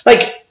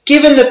Like,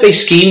 given that they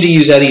scheme to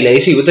use Eddie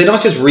Lacy, would they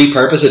not just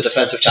repurpose a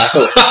defensive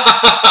tackle?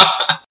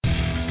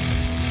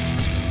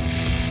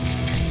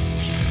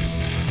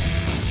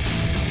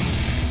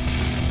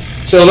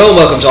 So hello and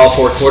welcome to All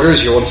Four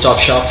Quarters, your one-stop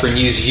shop for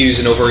news, views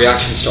and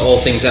overreactions to all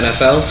things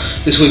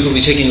NFL. This week we'll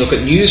be taking a look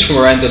at news from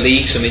around the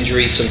league, some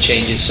injuries, some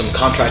changes, some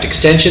contract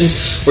extensions.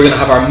 We're going to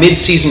have our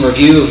mid-season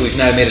review if we've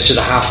now made it to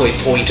the halfway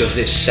point of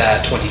this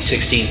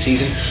 2016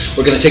 season.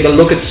 We're going to take a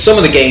look at some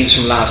of the games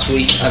from last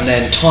week, and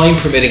then time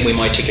permitting we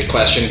might take a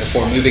question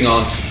before moving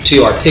on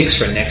to our picks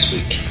for next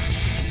week.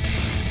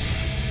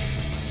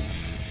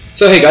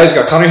 So hey guys, we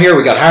got Connor here,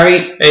 we got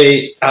Harry.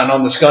 Hey. And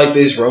on the Skype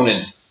is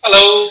Ronan.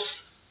 Hello.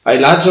 Alright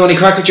lads, so any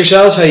crack with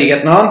yourselves? How are you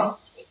getting on?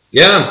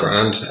 Yeah, I'm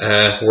grand.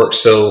 Work's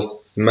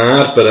still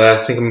mad, but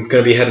I think I'm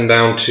going to be heading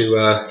down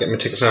to get my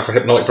tickets now for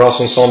Hypnotic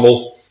Brass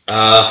Ensemble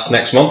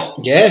next month.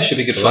 Yeah, it should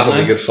be good fun.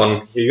 That'll be good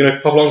fun. Are you going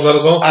to pop along to that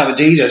as well? I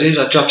did.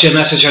 I dropped you a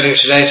message earlier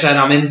today saying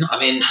I'm in.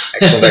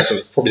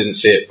 Excellent. Probably didn't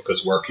see it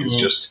because work is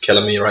just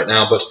killing me right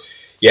now, but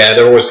yeah,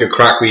 they're always good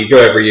crack. We go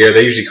every year.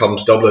 They usually come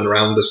to Dublin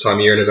around this time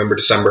of year, November,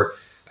 December,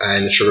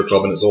 in the Sugar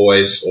Club, and it's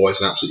always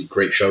an absolutely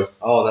great show.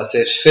 Oh, that's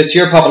it. Fitz,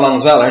 you're pop along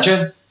as well, aren't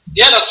you?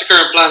 Yeah, that's the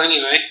current plan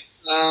anyway.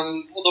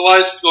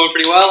 Otherwise, it's going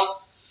pretty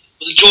well.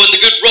 Was enjoying the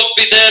good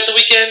rugby there at the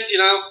weekend, you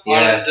know.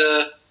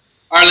 Yeah.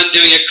 Ireland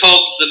doing a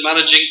Cubs and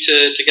managing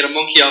to get a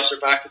monkey off their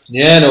back.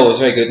 Yeah, no, it was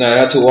very good. Now, I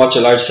had to watch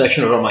a large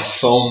section of it on my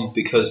phone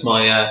because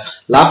my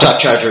laptop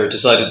charger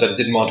decided that it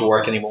didn't want to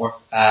work anymore.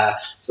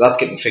 So that's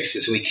getting fixed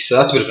this week. So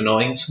that's a bit of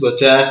annoyance.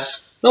 But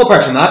no,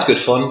 apart from that, good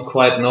fun,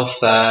 quiet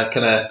enough,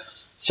 kind of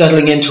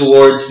settling in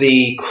towards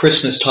the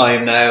Christmas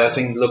time now. I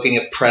think looking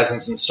at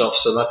presents and stuff.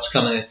 So that's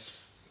kind of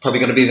probably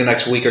going to be the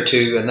next week or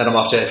two, and then I'm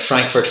off to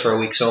Frankfurt for a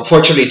week. So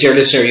unfortunately, dear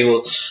listener, you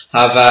will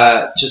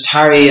have just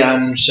Harry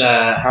and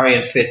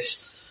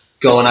Fitz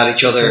going at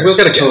each other. We'll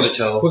get a guest.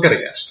 Toe-to-toe. We'll get a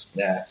guest.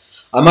 Yeah,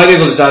 I might be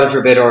able to dial it for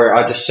a bit, or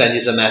I'll just send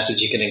you a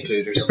message you can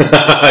include or something.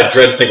 I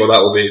dread to think what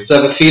that will be. So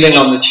I have a feeling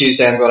on the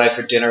Tuesday I'm going out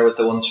for dinner with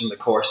the ones from the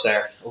course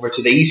there, over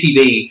to the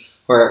ECB,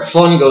 where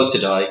fun goes to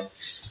die.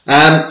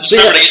 So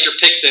remember to get your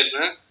picks in,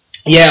 huh?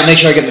 Yeah, I'll make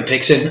sure I get my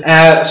picks in.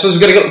 I suppose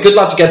we've got a good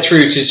lot to get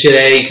through to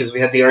today because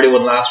we had the early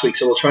one last week,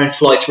 so we'll try and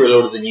fly through a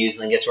load of the news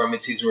and then get to our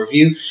mid-season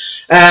review.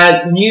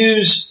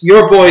 News,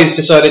 your boys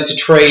decided to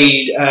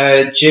trade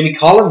Jamie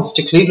Collins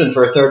to Cleveland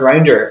for a third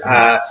rounder.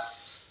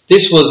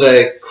 This was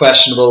a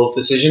questionable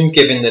decision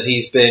given that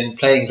he's been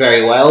playing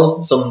very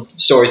well. Some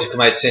stories have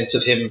come out since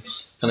of him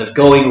kind of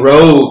going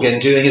rogue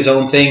and doing his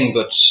own thing,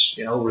 but,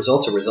 you know,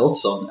 results are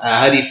results, son.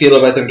 How do you feel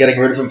about them getting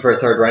rid of him for a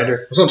third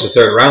rounder? It's not just a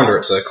third rounder,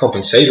 it's a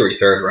compensatory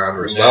third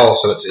rounder as well,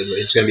 so it's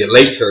going to be a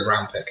late third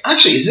round pick.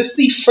 Actually, is this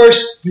the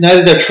first, now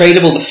that they're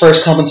tradable, the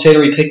first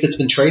compensatory pick that's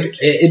been traded?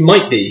 It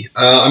might be.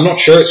 I'm not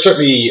sure. It's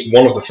certainly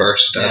one of the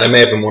first. Yeah. There may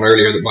have been one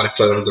earlier that might have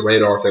flown under the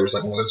radar if there was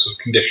like one of those sort of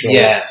conditional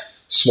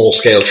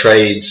small-scale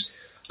trades.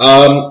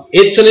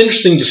 It's an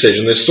interesting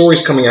decision. There's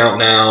stories coming out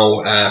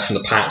now from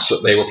the Pats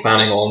that they were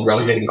planning on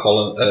relegating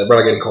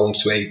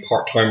Collins to a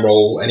part-time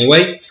role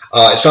anyway.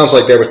 It sounds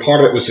like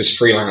part of it was his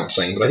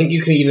freelancing, but I think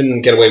you can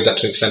even get away with that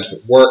to an extent if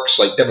it works.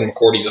 Like Devin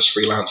McCourty does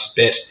freelance a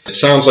bit. It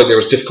sounds like there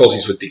was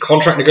difficulties with the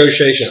contract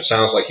negotiation. It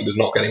sounds like he was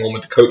not getting on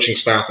with the coaching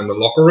staff in the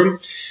locker room.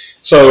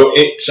 So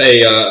it's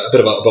a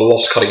bit of a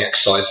loss-cutting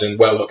exercise, and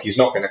well, look, he's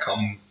not going to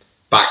come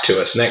back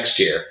to us next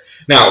year.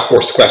 Now, of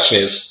course, the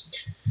question is,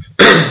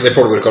 they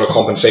probably would have got a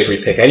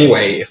compensatory pick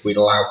anyway if we'd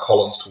allowed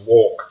Collins to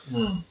walk.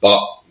 But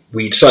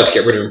we decided to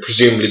get rid of him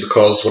presumably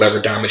because whatever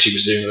damage he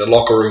was doing in the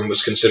locker room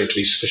was considered to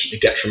be sufficiently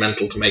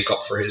detrimental to make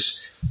up for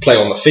his play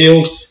on the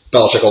field.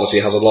 Belichick obviously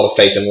has a lot of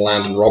faith in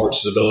Landon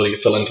Roberts' ability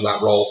to fill into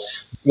that role.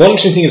 One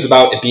interesting thing is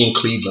about it being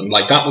Cleveland.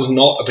 Like, that was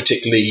not a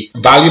particularly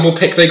valuable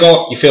pick they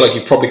got. You feel like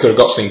you probably could have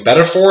got something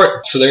better for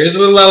it. So there is a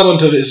little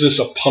element of, is this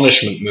a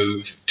punishment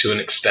move to an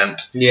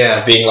extent?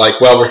 Yeah. Being like,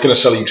 well, we're going to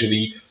sell you to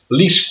the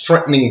least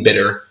threatening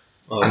bidder,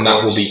 and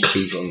that will be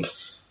Cleveland.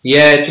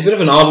 Yeah, it's a bit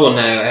of an odd one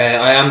now.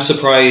 I am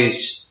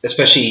surprised,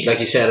 especially, like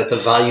you said, at the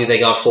value they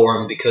got for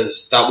him,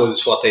 because that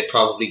was what they'd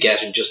probably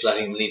get in just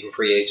letting him leave in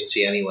free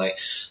agency anyway.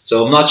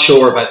 So I'm not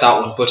sure about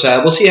that one, but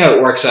we'll see how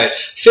it works out.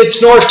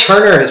 Norv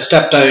Turner has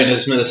stepped down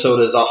as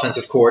Minnesota's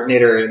offensive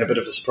coordinator in a bit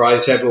of a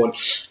surprise to everyone.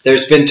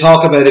 There's been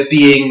talk about it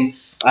being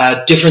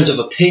difference of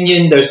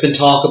opinion. There's been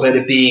talk about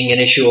it being an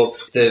issue of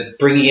the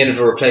bringing in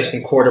of a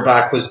replacement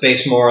quarterback was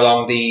based more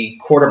along the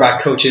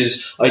quarterback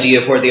coach's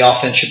idea of where the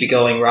offense should be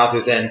going rather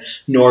than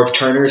Norv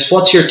Turner's.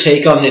 What's your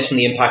take on this and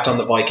the impact on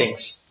the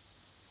Vikings?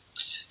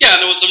 Yeah,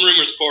 there was some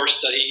rumours, of course,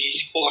 that he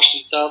squashed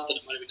himself, that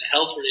it might have been a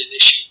health-related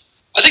issue.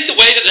 I think the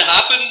way that it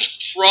happened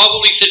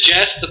probably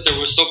suggests that there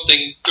was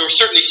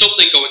certainly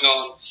something going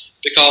on,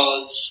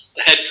 because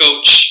the head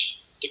coach,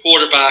 the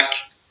quarterback,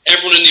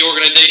 everyone in the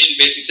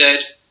organisation basically said,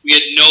 we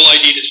had no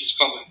idea this was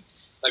coming.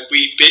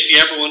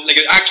 Everyone,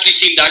 it actually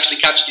seemed to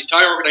catch the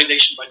entire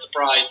organisation by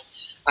surprise.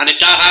 And if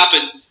that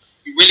happens,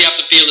 you really have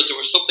to feel that there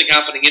was something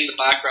happening in the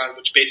background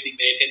which basically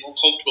made him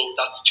uncomfortable with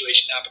that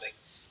situation happening.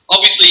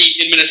 Obviously,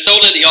 in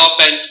Minnesota, the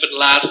offense for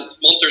the last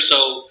month or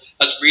so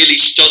has really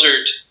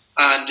stuttered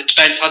and the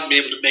defence hasn't been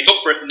able to make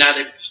up for it, and now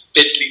they've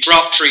basically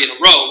dropped 3 in a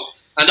row,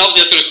 and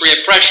obviously that's going to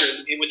create pressure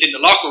within the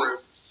locker room.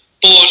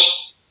 But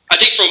I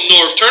think from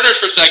Norv Turner's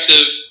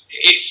perspective,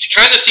 it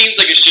kind of seems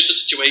like it's just a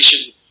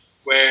situation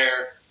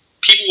where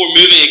people were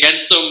moving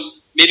against them.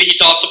 Maybe he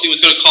thought something was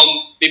going to come,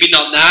 maybe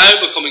not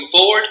now, but coming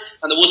forward,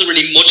 and there wasn't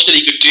really much that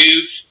he could do.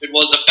 It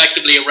was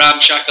effectively a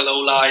ramshackle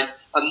O-line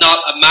and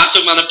not a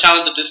massive amount of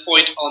talent at this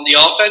point on the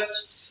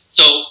offense.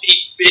 So he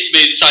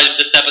basically decided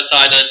to step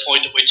aside at a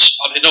point at which,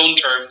 on his own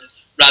terms,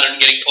 rather than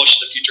getting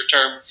pushed in the future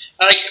term.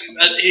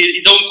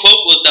 His own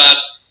quote was that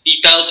he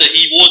felt that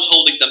he was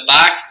holding them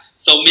back.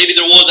 So maybe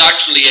there was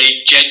actually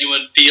a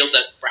genuine feel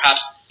that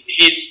perhaps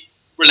his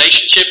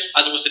relationship,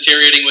 as it was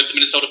deteriorating with the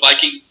Minnesota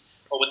Vikings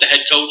or with the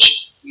head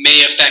coach,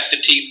 may affect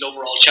the team's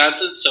overall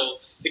chances.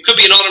 So it could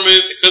be an honor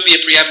move, it could be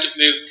a preemptive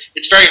move.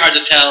 It's very hard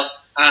to tell,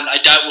 and I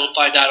doubt we'll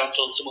find out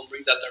until someone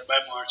brings out their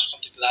memoirs or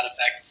something to that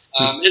effect.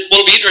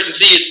 What'll be interesting to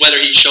see is whether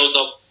he shows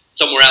up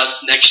somewhere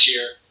else next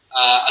year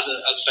as a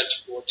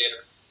offensive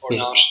coordinator or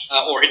not,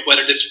 or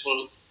whether this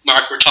will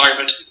mark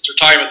retirement. If it's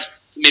retirement,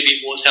 maybe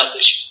it was health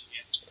issues.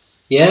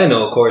 Yeah,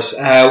 no, of course.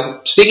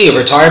 Speaking of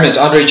retirement,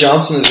 Andre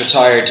Johnson is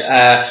retired.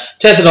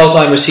 10th in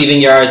all-time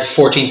receiving yards,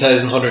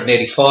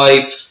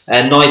 14,185.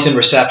 9th in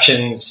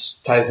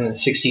receptions,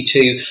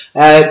 1,062.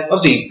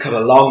 Obviously, got a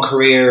long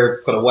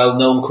career, got a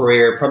well-known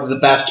career. Probably the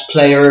best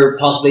player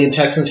possibly in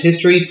Texans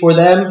history for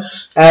them.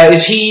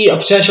 Is he a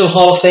potential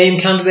Hall of Fame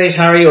candidate,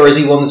 Harry, or is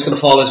he one that's going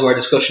to fall into our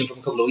discussion from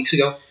a couple of weeks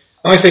ago?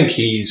 I think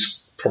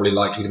he's probably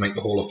likely to make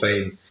the Hall of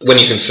Fame when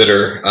you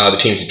consider the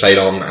teams he played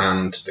on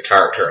and the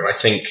character. And I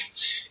think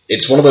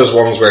it's one of those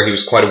ones where he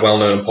was quite a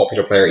well-known and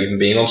popular player, even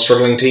being on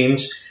struggling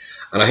teams.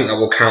 And I think that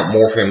will count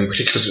more for him,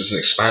 particularly because it's an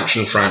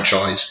expansion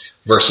franchise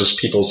versus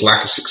people's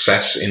lack of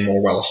success in more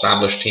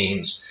well-established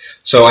teams.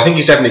 So I think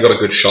he's definitely got a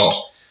good shot.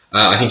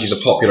 I think he's a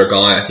popular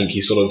guy. I think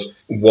he sort of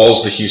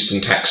was the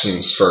Houston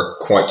Texans for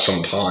quite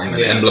some time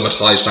and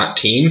emblematized that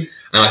team.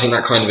 And I think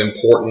that kind of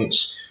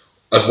importance,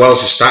 as well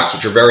as his stats,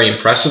 which are very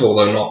impressive,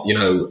 although not,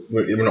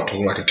 we're not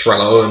talking like a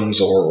Terrell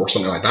Owens or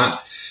something like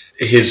that.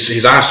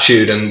 His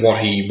attitude and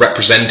what he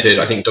represented,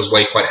 I think, does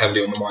weigh quite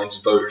heavily on the minds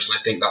of voters, and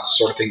I think that's the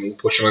sort of thing that will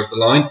push him over the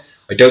line.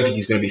 I don't think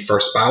he's going to be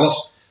first ballot,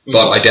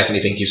 but I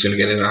definitely think he's going to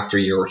get in after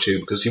a year or two,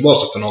 because he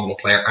was a phenomenal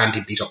player, and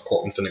he beat up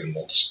Cortland Finnegan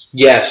once.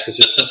 Yes, it's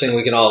just something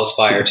we can all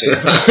aspire to.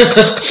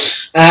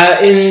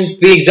 In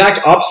the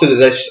exact opposite of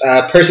this,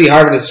 Percy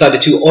Harvin has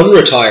decided to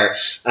unretire.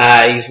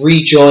 He's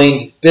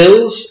rejoined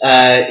Bills.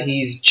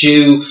 He's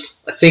due,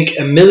 I think,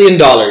 $1 million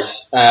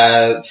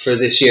for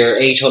this year,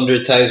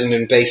 $800,000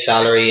 in base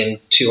salary and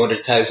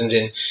 $200,000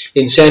 in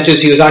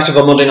incentives. He was active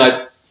on Monday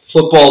Night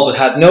Football but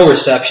had no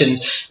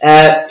receptions.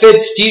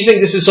 Fitz, do you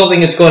think this is something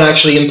that's going to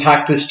actually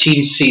impact this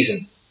team's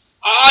season?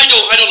 I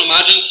don't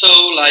imagine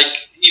so. Like,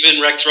 even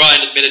Rex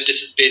Ryan admitted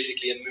this is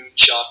basically a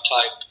moonshot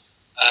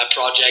type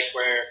project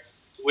where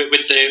with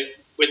the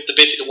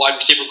basically the wide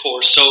receiver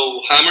core so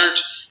hammered,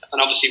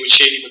 and obviously with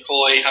Shady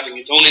McCoy having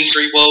his own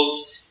injury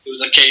woes, it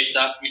was a case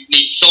that we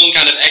need some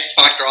kind of X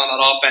factor on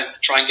that offense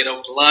to try and get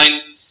over the line.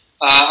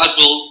 As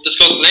we'll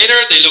discuss later,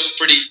 they looked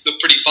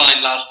pretty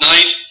fine last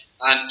night,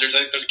 and there's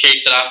a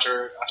case that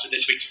after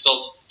this week's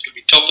results, it's going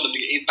to be tough for them to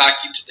get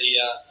back into the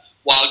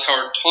wild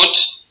card hunt.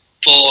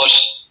 But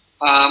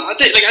I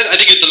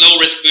think it's a low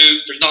risk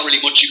move. There's not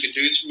really much you can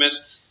do from it.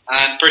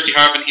 And Percy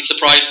Harvin, he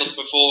surprised us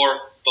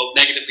before, both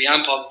negatively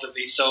and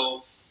positively.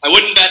 So I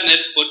wouldn't bet on it,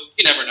 but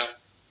you never know.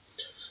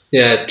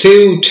 Yeah,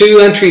 two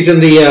entries in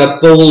the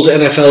bold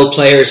NFL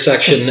players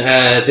section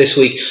this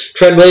week.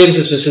 Trent Williams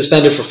has been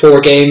suspended for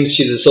 4 games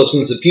due to the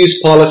substance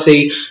abuse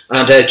policy,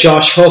 and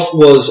Josh Huff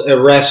was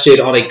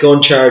arrested on a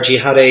gun charge. He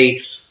had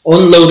a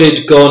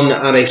unloaded gun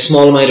and a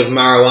small amount of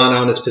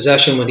marijuana in his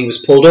possession when he was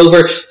pulled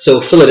over,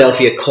 so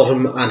Philadelphia cut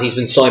him and he's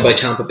been signed by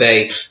Tampa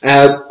Bay.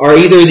 Are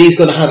either of these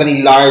going to have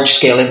any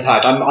large-scale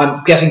impact?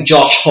 I'm guessing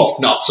Josh Huff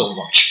not so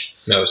much.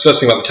 No, it says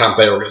something about the Tampa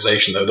Bay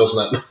organization, though,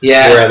 doesn't it?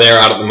 Yeah. Where they're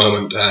at the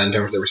moment in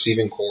terms of the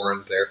receiving core,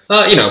 and they're,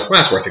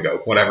 that's worth a go,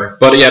 whatever.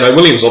 But yeah, no,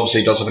 Williams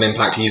obviously does have an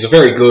impact. He's a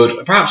very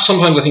good, perhaps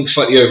sometimes I think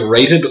slightly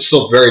overrated, but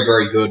still very,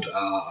 very good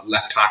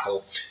left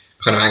tackle.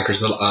 Kind of anchors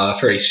the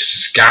fairly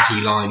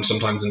scatty line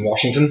sometimes in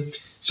Washington.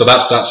 So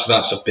that's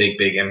a big,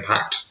 big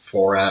impact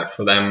for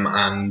them.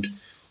 And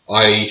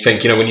I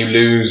think, when you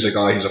lose a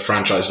guy who's a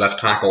franchise left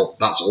tackle,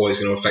 that's always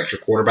going to affect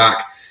your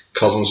quarterback.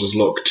 Cousins has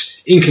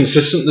looked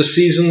inconsistent this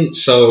season,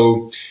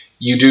 so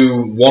you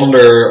do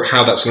wonder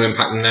how that's going to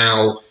impact them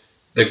now.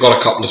 They've got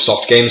a couple of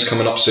soft games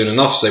coming up soon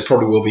enough, so they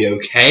probably will be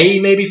okay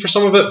maybe for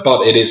some of it,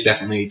 but it is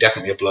definitely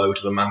a blow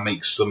to them and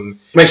makes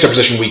their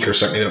position weaker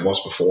certainly than it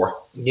was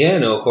before. Yeah,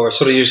 no, of course.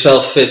 What about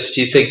yourself, Fitz?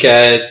 Do you think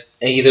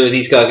either of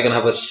these guys are going to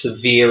have a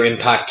severe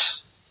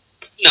impact?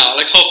 No,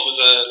 Huff was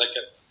a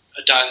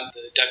down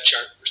the depth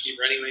chart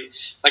receiver anyway.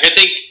 I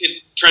think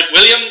Trent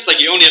Williams,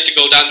 you only have to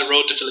go down the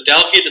road to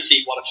Philadelphia to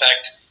see what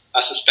effect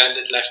a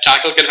suspended left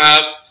tackle can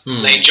have.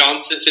 Lane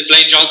Johnson, since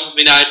Lane Johnson's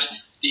been out,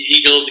 the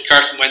Eagles, the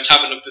Carson Wentz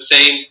haven't looked the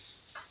same.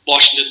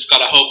 Washington's got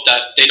to hope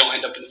that they don't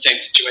end up in the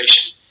same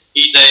situation.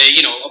 He's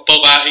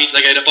he's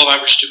like an above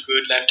average to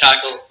good left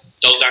tackle.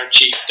 Those aren't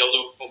cheap. Those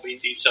won't be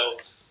easy. So,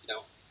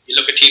 you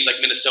look at teams like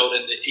Minnesota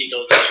and the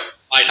Eagles, you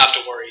might have to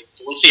worry.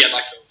 So we'll see how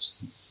that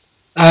goes.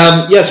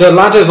 So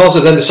Atlanta have also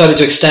then decided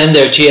to extend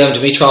their GM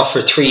Dimitrov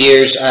for 3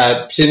 years,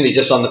 presumably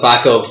just on the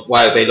back of,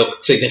 wow, they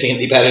look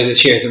significantly better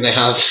this year than they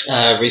have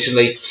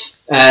recently.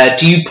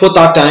 Do you put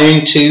that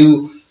down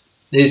to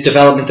his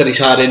development that he's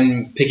had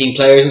in picking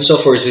players and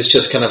stuff, or is this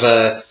just kind of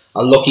a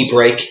lucky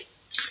break?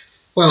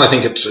 Well, I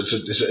think it's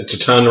a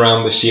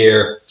turnaround this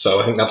year,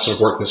 so I think that's sort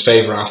of worked in his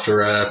favour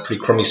after a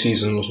pretty crummy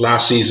season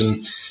last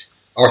season.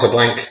 Arthur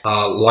Blank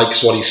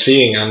likes what he's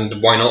seeing,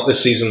 and why not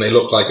this season? They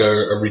look like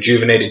a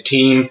rejuvenated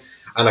team,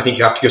 and I think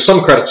you have to give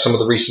some credit to some of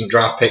the recent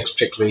draft picks,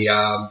 particularly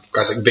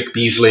guys like Vic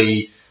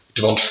Beasley,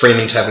 Devonta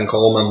Freeman, Tevin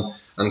Coleman,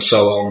 and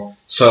so on.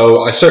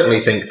 So I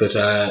certainly think that,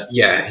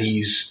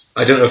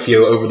 I don't know if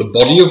over the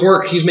body of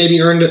work he's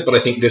maybe earned it, but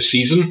I think this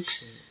season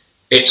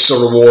it's a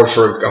reward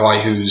for a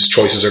guy whose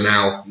choices are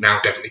now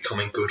definitely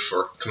coming good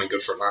for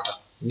Atlanta.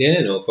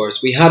 Yeah, no, of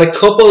course. We had a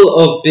couple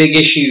of big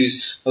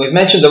issues. We've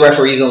mentioned the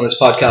referees on this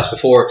podcast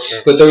before,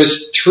 but there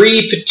was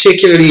 3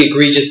 particularly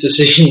egregious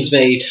decisions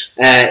made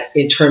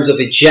in terms of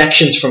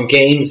ejections from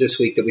games this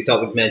week that we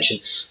thought we'd mention.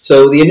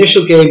 So the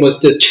initial game was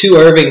the 2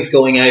 Irvings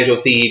going out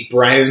of the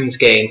Browns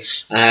game.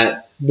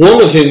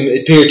 One of whom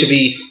appeared to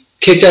be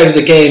kicked out of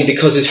the game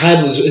because his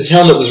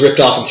helmet was ripped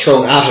off and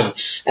thrown at him.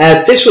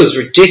 This was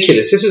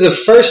ridiculous. This was the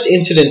first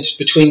incident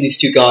between these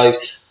 2 guys,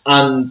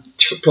 and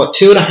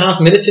 2.5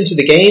 minutes into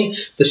the game,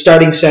 the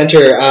starting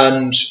centre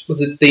and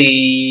was it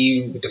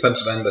the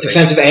defensive end?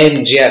 Defensive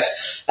end,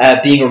 yes,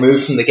 being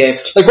removed from the game.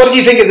 Like, what did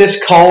you think of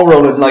this call,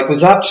 Roland? Like,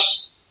 was that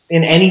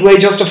in any way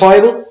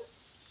justifiable?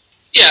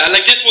 Yeah,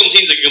 like this one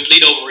seems like a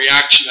complete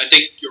overreaction. I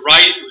think you're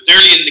right. It was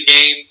early in the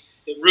game.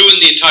 It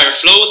ruined the entire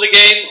flow of the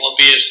game,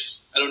 albeit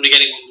I don't think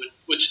anyone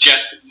would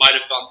suggest it might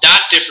have gone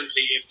that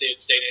differently if they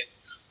had stayed in.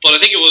 But I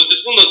think it was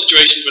just one of those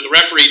situations where the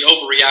referees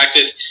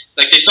overreacted.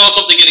 Like, they saw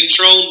something getting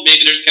thrown.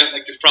 Maybe there's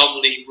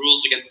probably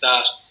rules against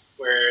that,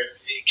 where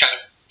kind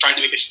of trying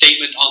to make a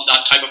statement on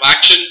that type of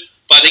action.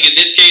 But I think in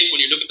this case, when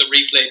you look at the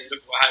replay and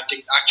look at how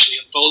things actually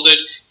unfolded,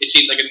 it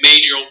seemed like a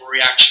major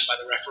overreaction by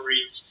the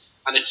referees.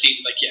 And it seemed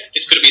like,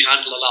 this could have been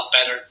handled a lot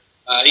better.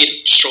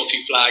 Just throw a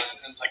few flags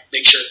and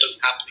make sure it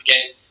doesn't happen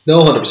again.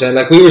 No, 100%.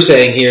 Like we were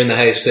saying here in the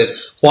house, that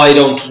why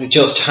don't we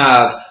just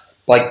have,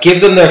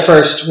 give them their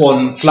first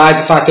one, flag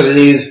the fact that it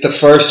is the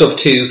first of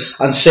 2,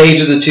 and say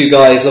to the 2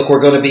 guys, look, we're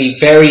going to be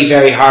very,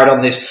 very hard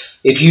on this.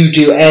 If you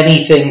do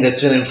anything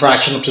that's an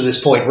infraction up to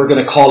this point, we're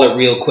going to call it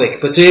real quick.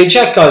 But to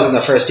eject guys on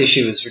their first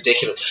issue is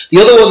ridiculous.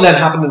 The other one that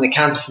happened in the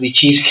Kansas City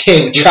Chiefs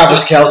game with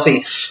Travis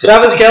Kelce.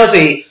 Travis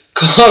Kelce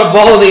caught a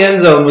ball in the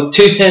end zone with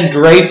 2 men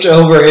draped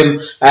over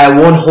him,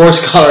 one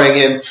horse collaring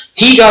him.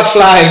 He got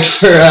flagged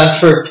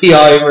for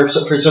PI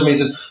for some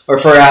reason, or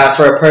for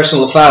a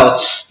personal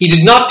foul. He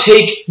did not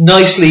take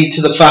nicely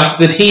to the fact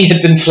that he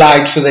had been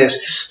flagged for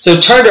this, so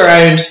turned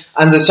around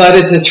and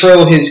decided to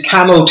throw his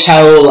camo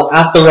towel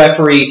at the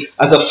referee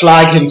as a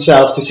flag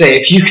himself, to say,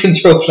 if you can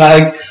throw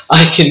flags,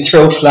 I can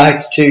throw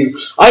flags too.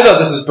 I thought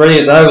this was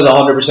brilliant. I was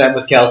 100%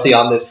 with Kelce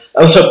on this.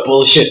 That was a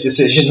bullshit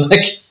decision.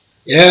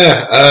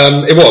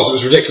 It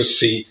was ridiculous to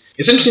see.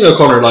 It's interesting though,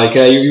 Connor,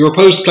 you're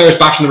opposed to players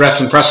bashing the refs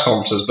in press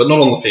conferences, but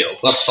not on the field.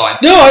 That's fine.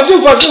 No, I've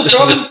no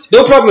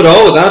problem at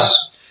all with that.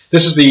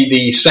 This is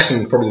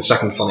probably the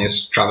second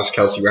funniest Travis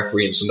Kelce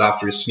referee incident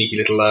after his sneaky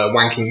little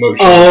wanking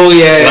motion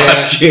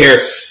last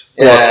year.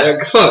 Yeah.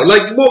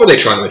 What were they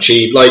trying to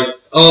achieve?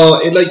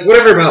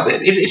 Whatever about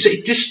it.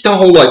 It's this the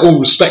whole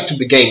respect of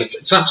the game.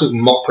 It's absolute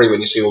mockery when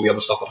you see all the other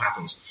stuff that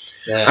happens.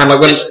 Yeah. And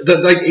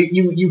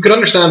you could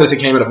understand if it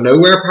came out of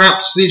nowhere,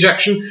 perhaps the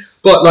ejection,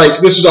 but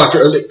this was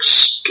after an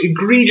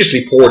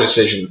egregiously poor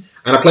decision,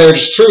 and a player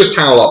just threw his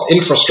towel up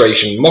in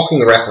frustration, mocking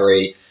the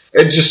referee.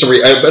 It's just an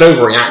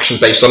overreaction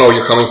based on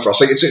you're coming for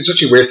us. It's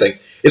such a weird thing.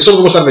 It's sort of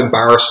almost out of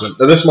embarrassment.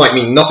 Now, this might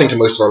mean nothing to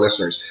most of our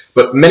listeners,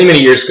 but many,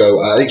 many years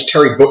ago, I think it's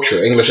Terry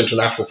Butcher, English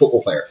international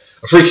football player,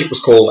 a free kick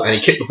was called and he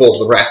kicked the ball to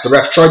the ref. The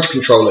ref tried to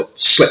control it,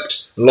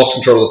 slipped, and lost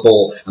control of the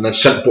ball, and then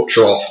sent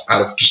Butcher off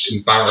out of just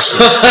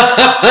embarrassment.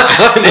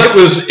 And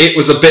it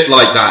was a bit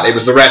like that. It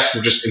was the ref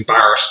who just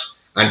embarrassed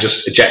and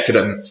just ejected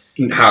him.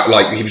 He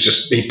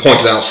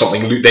pointed out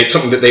something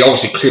that they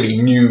obviously clearly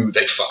knew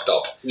they'd fucked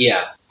up.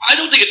 Yeah. I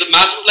don't think it's a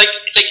massive,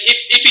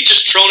 if he'd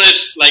just thrown it,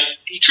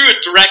 he threw it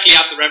directly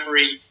at the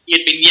referee. He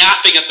had been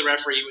yapping at the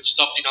referee, which is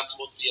obviously not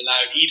supposed to be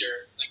allowed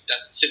either,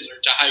 that's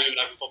similar to how you would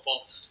have in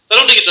football. I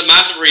don't think it's a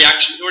massive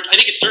reaction, or I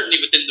think it's certainly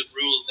within the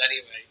rules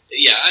anyway.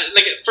 Yeah,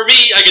 for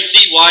me, I can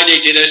see why they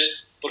did it,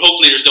 but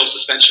hopefully there's no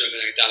suspension or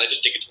anything like that. I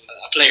just think it's when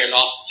a player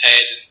lost his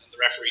head, and the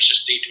referees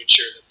just need to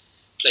ensure that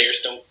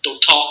players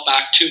don't talk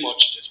back too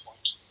much at this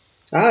point.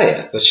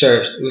 Yeah, but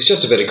sure, it was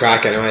just a bit of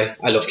crack anyway.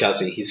 I love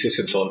Kelce, he's just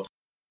good fun.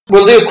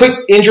 We'll do a quick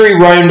injury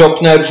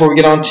roundup now before we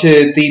get on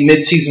to the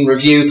mid-season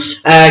review.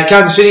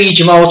 Kansas City,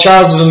 Jamal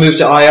Charles has been moved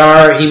to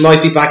IR. He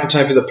might be back in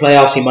time for the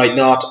playoffs. He might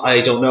not.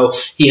 I don't know.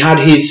 He had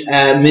his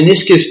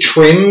meniscus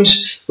trimmed,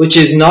 which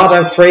is not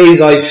a phrase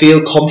I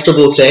feel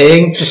comfortable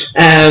saying.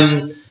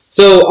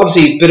 So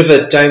obviously a bit of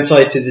a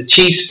downside to the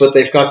Chiefs, but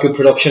they've got good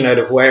production out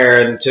of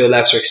Ware and to a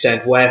lesser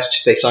extent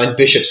West. They signed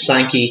Bishop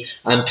Sankey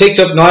and picked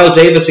up Niall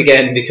Davis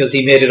again because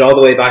he made it all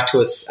the way back to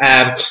us.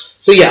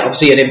 So yeah,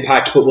 obviously an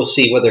impact, but we'll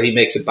see whether he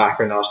makes it back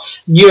or not.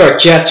 New York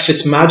Jets,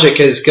 Fitzmagic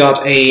has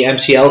got a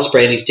MCL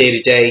sprain. He's day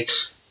to day.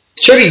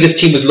 Surely this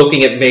team was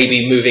looking at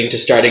maybe moving to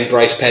starting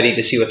Bryce Petty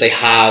to see what they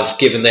have,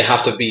 given they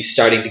have to be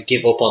starting to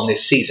give up on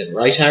this season,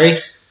 right, Harry?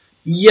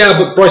 Yeah,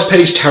 but Bryce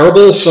Petty's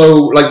terrible,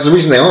 so like the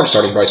reason they aren't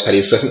starting Bryce Petty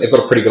is because I think they've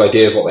got a pretty good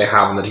idea of what they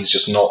have and that he's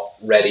just not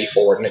ready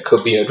for it, and it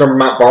could be... Remember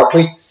Matt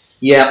Barkley?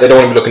 Yeah. They don't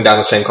want to be looking down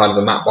the same kind of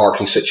a Matt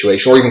Barkley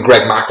situation, or even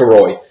Greg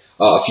McElroy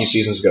a few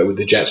seasons ago with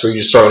the Jets, where you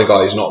just throw in a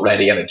guy who's not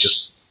ready and it's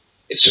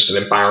just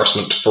an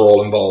embarrassment for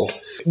all involved.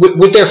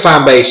 With their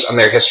fan base and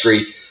their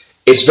history,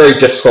 it's very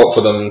difficult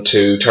for them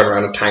to turn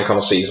around and tank on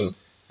a season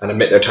and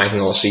admit they're tanking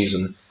on a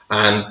season.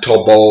 And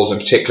Todd Bowles in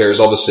particular is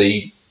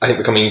obviously... I think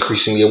becoming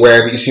increasingly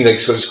aware, but you see like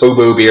sort of his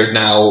hobo beard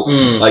now.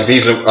 Like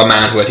he's a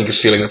man who I think is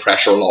feeling the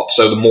pressure a lot.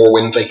 So the more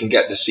wins they can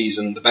get this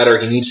season, the better.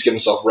 He needs to give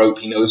himself rope.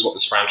 He knows what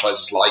this franchise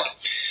is like.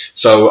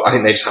 So I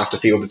think they just have to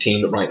field the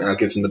team that right now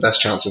gives them the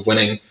best chance of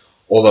winning.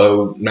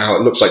 Although now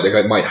it looks like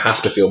they might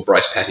have to field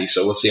Bryce Petty.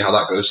 So we'll see how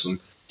that goes to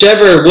them.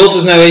 Denver, Wolf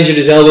is now injured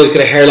his elbow. He's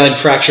got a hairline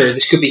fracture.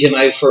 This could be him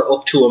out for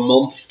up to a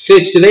month.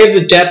 Fitz, do they have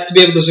the depth to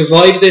be able to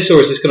survive this,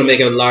 or is this going to make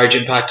a large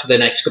impact to the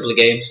next couple of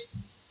games?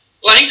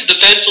 Well, I think the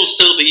defence will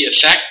still be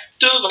effective.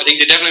 I think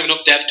they definitely have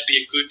enough depth to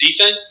be a good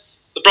defence.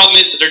 The problem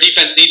is that their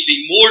defence needs to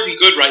be more than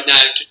good right now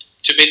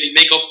to basically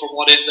make up for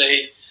what is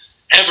a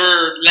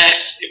ever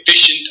less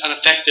efficient and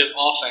effective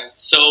offense.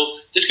 So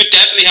this could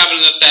definitely have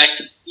an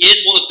effect. He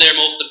is one of their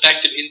most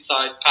effective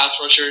inside pass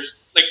rushers,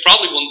 like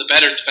probably one of the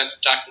better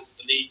defensive tackles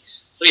in the league.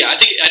 So yeah, I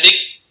think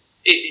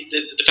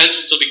the defence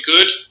will still be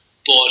good,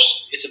 but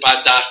it's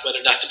about that, whether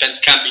that defence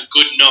can be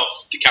good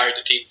enough to carry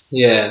the team.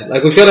 Yeah,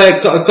 like we've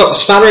got a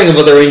spattering of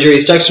other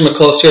injuries. Dexter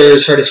McCluster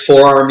has hurt his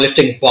forearm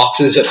lifting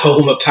boxes at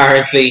home,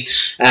 apparently.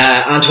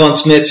 Antoine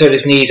Smith's hurt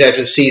his knees out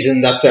for the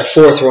season. That's their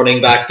fourth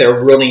running back. They're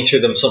running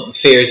through them, something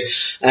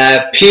fierce.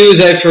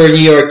 Pugh's out for New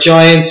York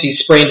Giants. He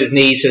sprained his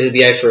knee, so he'll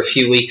be out for a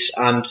few weeks.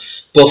 And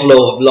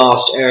Buffalo have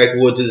lost Eric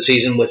Wood to the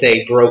season with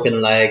a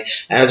broken leg.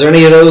 Is there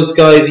any of those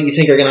guys that you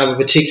think are going to have a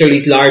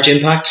particularly large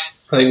impact?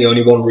 I think the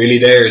only one really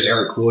there is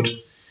Eric Wood.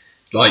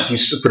 Like,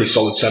 he's a pretty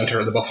solid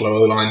centre. The Buffalo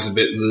O-line's a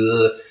bit...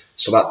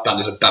 So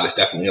that is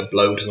definitely a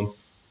blow to them.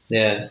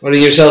 Yeah. What are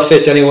yourself,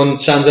 Fitz? Anyone that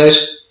stands out?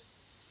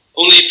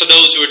 Only for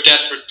those who are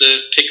desperate to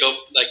pick up,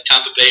 like,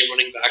 Tampa Bay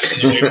running back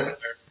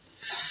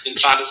in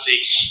fantasy.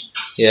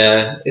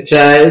 Yeah. It's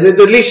at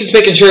least it's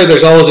making sure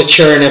there's always a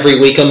churn every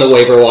week on the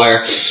waiver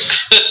wire.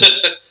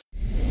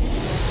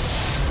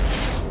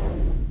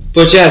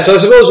 But yeah, so I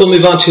suppose we'll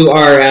move on to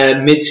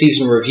our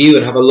mid-season review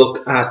and have a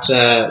look at,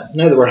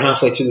 now that we're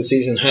halfway through the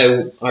season,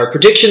 how our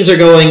predictions are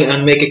going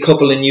and make a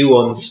couple of new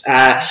ones.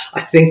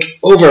 I think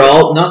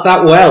overall, not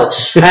that well.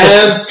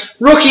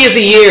 Rookie of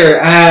the year,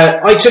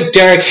 I took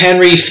Derrick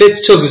Henry,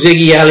 Fitz took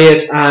Ziggy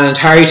Elliott, and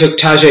Harry took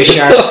Tajae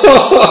Sharp.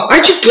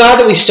 Aren't you glad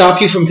that we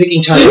stopped you from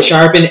picking Tajae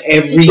Sharp in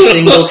every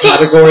single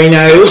category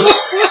now?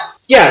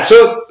 Yeah,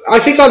 so I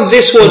think on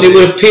this one, it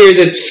would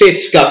appear that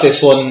Fitz got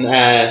this one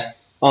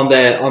on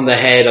the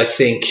head, I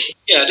think.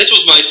 Yeah, this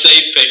was my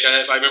safe pick.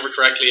 If I remember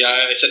correctly,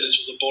 I said this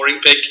was a boring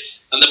pick,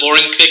 and the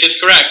boring pick is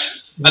correct.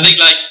 I think,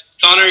 like,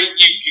 Connor,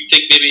 you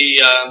think maybe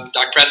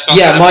Dak Prescott?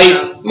 Yeah,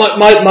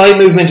 my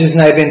movement has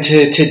now been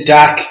to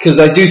Dak, because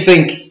I do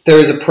think there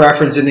is a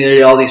preference in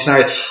nearly all these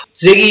scenarios.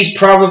 Ziggy's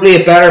probably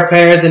a better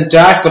player than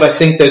Dak, but I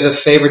think there's a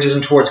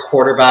favoritism towards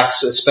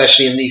quarterbacks,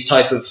 especially in these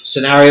type of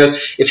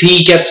scenarios. If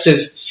he takes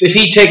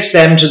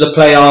them to the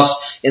playoffs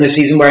in a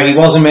season where he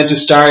wasn't meant to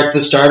start,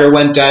 the starter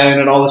went down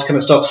and all this kind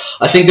of stuff,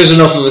 I think there's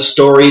enough of a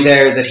story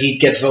there that he'd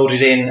get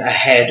voted in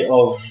ahead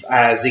of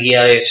Ziggy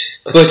Elliott.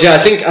 But yeah, I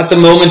think at the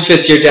moment,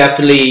 Fitz, you're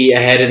definitely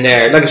ahead in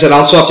there. Like I said,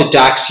 I'll swap to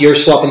Dax, you're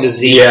swapping to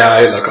Z. Yeah,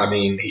 look, I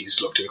mean,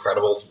 he's looked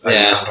incredible. I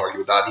can't argue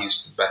with that.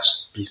 He's the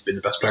best. He's been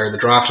the best player in the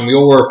draft, and we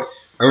all were...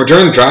 I remember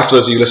during the draft,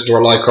 those of you who listened to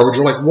our live coverage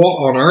were like,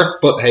 what on earth?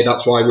 But hey,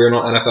 that's why we're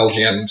not NFL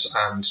GMs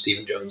and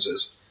Stephen Jones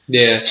is.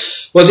 Yeah.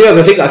 Well, yeah,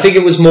 I think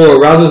it was more,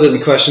 rather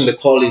than question the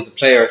quality of the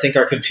player, I think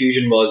our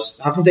confusion was,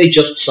 haven't they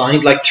just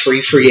signed like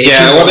 3 free agents?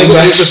 Yeah, well,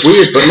 it's just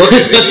weird, but look,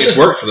 it's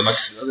worked for them.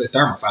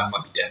 Darren McFadden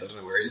might be dead, I don't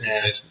know where he is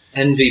these days.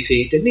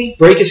 MVP. Didn't he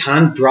break his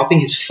hand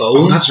dropping his phone?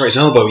 Oh, that's right, his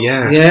elbow,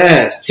 yeah.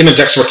 Yeah. Him and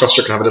Dexter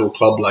McCluster can have a little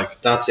club,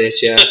 like. That's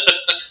it, yeah.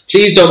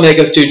 Please don't make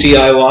us do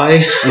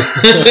DIY.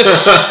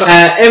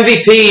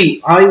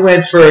 MVP, I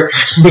went for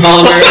Carson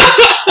Palmer.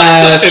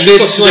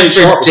 Fitz went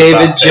for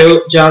David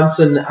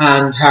Johnson,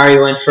 and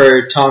Harry went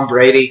for Tom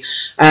Brady.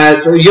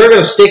 So you're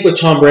going to stick with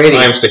Tom Brady.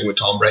 I am sticking with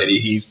Tom Brady.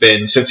 He's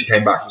been, since he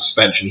came back from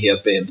suspension, he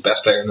has been the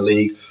best player in the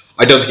league.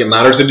 I don't think it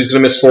matters if he's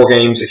going to miss 4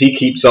 games. If he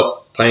keeps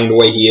up playing the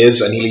way he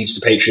is and he leads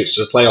the Patriots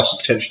to the playoffs and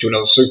potentially to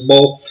another Super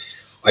Bowl,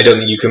 I don't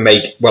think you can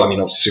make, well, I mean,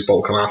 obviously Super Bowl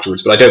will come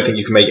afterwards, but I don't think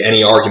you can make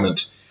any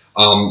argument.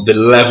 The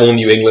level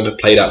New England have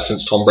played at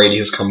since Tom Brady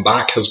has come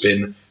back has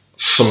been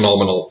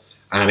phenomenal.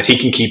 And if he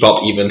can keep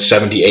up even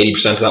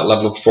 70-80% of that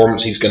level of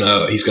performance, he's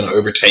gonna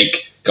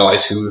overtake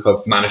guys who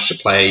have managed to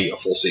play a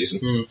full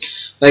season.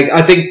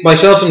 I think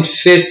myself and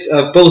Fitz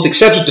have both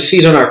accepted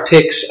defeat on our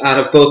picks and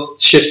have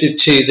both shifted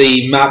to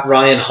the Matt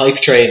Ryan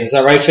hype train. Is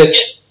that right,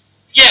 Fitz?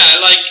 Yeah,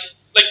 like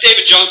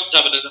David Johnson's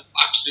having an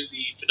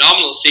absolutely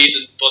phenomenal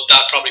season, but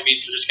that probably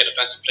means he'll just get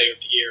Offensive Player of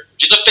the Year,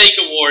 which is a fake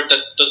award that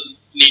doesn't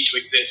need to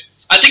exist.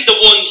 I think the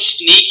one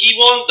sneaky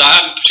one that I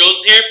haven't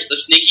chosen here, but the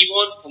sneaky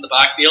one on the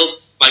backfield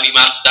might be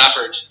Matt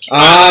Stafford.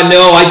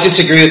 No, I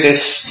disagree with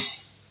this.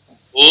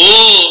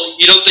 Oh,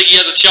 you don't think he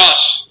has a shot?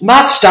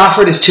 Matt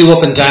Stafford is too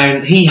up and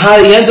down. He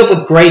ends up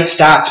with great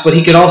stats, but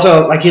he could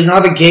also, he'll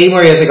have a game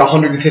where he has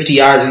 150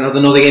 yards and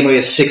another game where he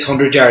has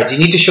 600 yards. You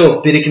need to show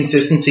a bit of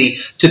consistency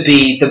to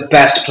be the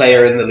best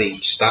player in the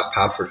league. Stat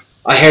Padford.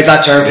 I heard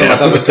that term from him. I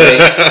thought it was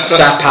great.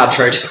 Stat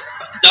Padford.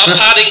 Not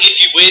padding if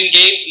you win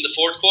games in the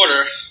fourth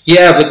quarter.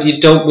 Yeah, but you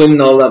don't win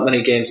all that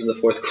many games in the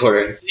fourth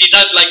quarter. He's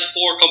had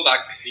 4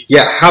 comebacks this season.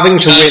 Yeah, having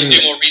to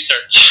do more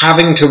research.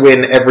 Having to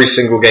win every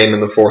single game in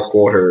the fourth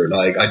quarter,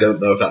 I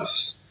don't know if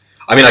that's...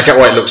 I mean, I get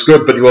why it looks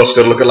good, but you also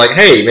got to look at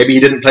hey, maybe he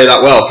didn't play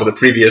that well for the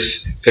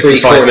previous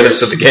 55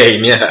 minutes of the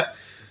game, yeah.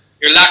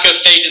 Your lack of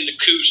faith in the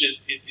coach is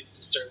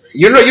disturbing.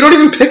 You're not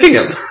even picking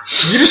him.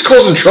 You're just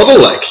causing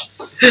trouble,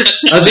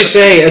 As we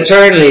say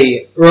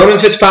eternally, Ronan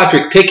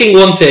Fitzpatrick picking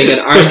one thing and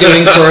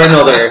arguing for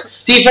another.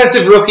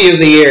 Defensive Rookie of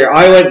the Year,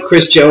 I went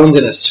Chris Jones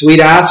in a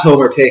sweet-ass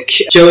homer pick.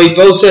 Joey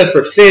Bosa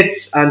for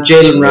Fitz and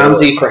Jalen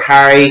Ramsey for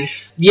Harry.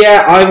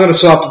 Yeah, I'm going to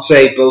swap and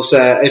say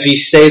Bosa. If he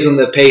stays on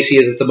the pace he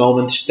is at the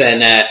moment, then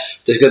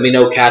there's going to be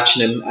no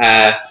catching him.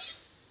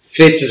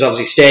 Fitz is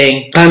obviously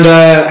staying. And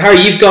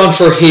Harry, you've gone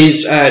for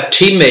his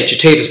teammate,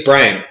 Jatavis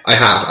Brown. I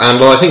have.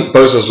 And I think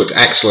Bosa's looked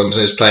excellent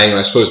and is playing,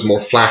 I suppose, the more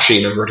flashy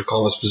in inverted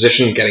commas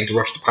position, getting to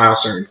rush the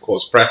passer and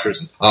cause pressures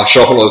and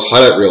show up on those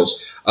highlight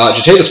reels.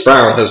 Jatavis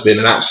Brown has been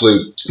an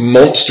absolute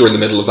monster in the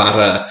middle of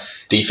that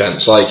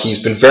defense.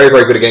 He's been very,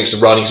 very good against the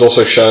run. He's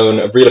also shown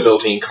a real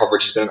ability in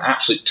coverage. He's been an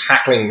absolute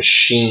tackling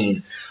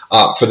machine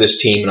for this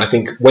team. And I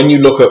think when you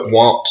look at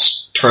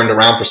what's turned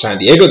around for San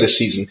Diego this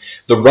season,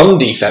 the run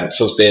defense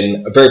has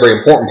been a very, very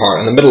important part.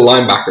 And the middle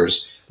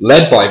linebackers,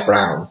 led by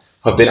Brown,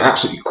 have been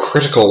absolutely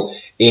critical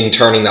in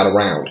turning that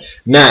around.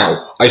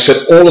 Now, I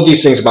said all of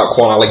these things about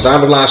Quan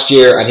Alexander last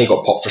year, and he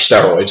got popped for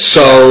steroids.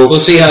 So we'll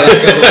see how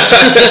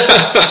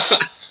that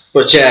goes.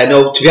 But yeah,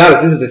 no, to be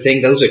honest, this is the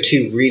thing. Those are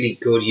two really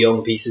good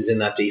young pieces in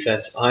that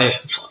defense.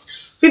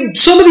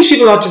 Some of these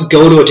people ought to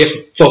go to a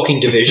different fucking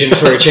division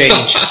for a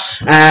change.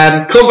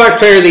 Comeback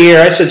Player of the Year,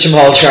 I said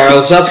Jamal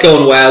Charles. That's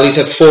going well. He's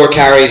had 4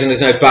 carries and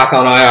is now back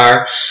on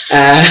IR.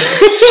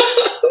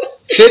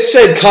 Fitz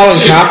said Colin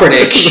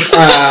Kaepernick.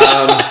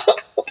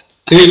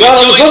 On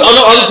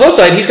the plus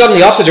side, he's gone in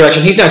the opposite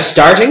direction. He's now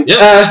starting,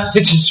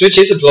 which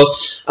is a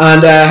plus.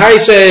 And Harry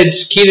said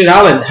Keenan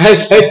Allen. How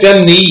about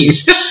them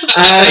knees?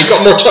 He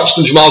got more touch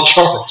than Jamal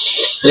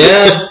Charles.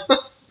 Yeah,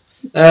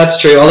 that's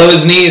true. Although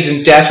his knee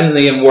is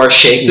definitely in worse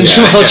shape than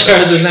Jamal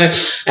Charles is now.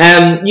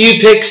 New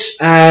picks.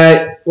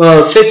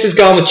 Fitz has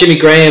gone with Jimmy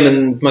Graham,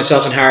 and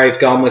myself and Harry have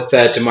gone with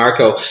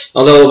DeMarco.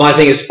 Although my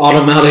thing is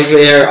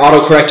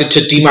auto-corrected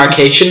to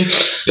demarcation.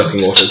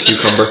 Ducking water,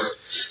 cucumber.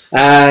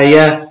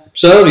 Yeah.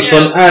 So that'll be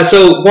fun.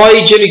 So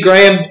why Jimmy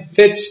Graham,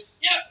 Fitz?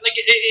 Yeah,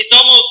 it's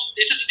almost,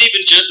 this isn't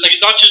even just,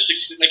 it's not just,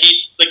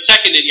 he's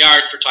second in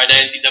yards for tight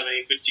ends, he's having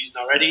a good season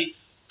already,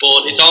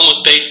 but it's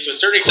almost based to a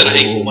certain extent, I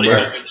think, what he's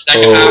doing in the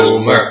second half.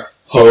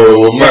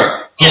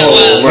 Homer. Yeah,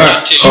 well,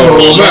 that too.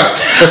 Homer.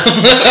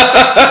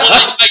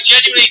 But I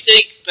genuinely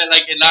think that,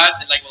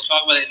 we'll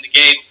talk about it in the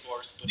game, of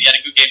course, but he had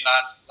a good game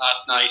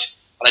last night,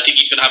 but I think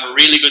he's going to have a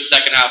really good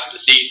second half of the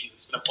season.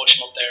 It's going to push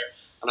him up there.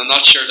 And I'm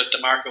not sure that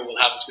DeMarco will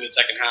have as good a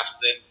second half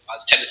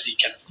as Tennessee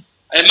can.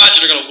 I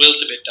imagine they're going to wilt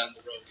a bit down the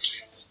road, to be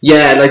honest.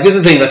 Yeah, this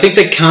is the thing. I think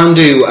they can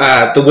do.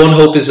 The one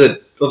hope is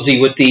that, obviously,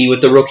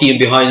 with the rookie and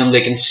behind him, they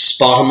can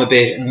spot him a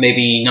bit and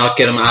maybe not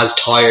get him as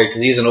tired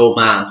because he's an old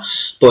man.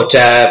 But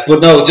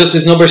no, just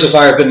his numbers so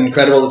far have been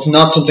incredible. It's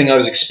not something I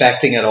was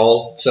expecting at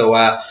all. So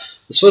I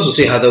suppose we'll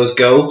see how those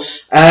go.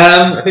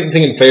 I think the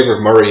thing in favour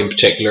of Murray in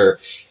particular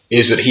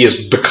is that he has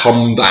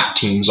become that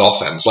team's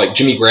offense.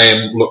 Jimmy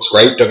Graham looks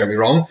great, don't get me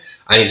wrong,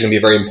 and he's going to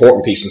be a very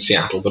important piece in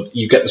Seattle, but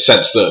you get the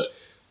sense that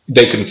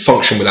they can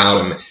function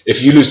without him.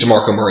 If you lose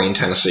DeMarco Murray in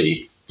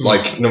Tennessee,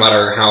 no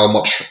matter how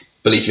much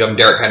belief you have in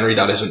Derrick Henry,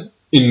 that is an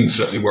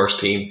infinitely worse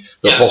team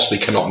that possibly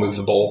cannot move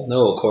the ball.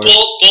 No, of course.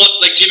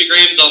 But Jimmy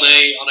Graham's on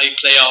a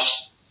playoff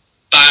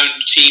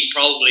bound team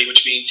probably,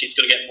 which means he's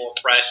going to get more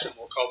press and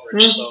more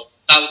coverage, so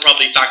that will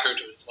probably factor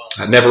into it as well.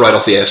 I'd never write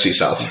off the AFC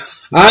South.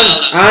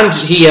 And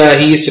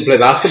he used to play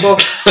basketball.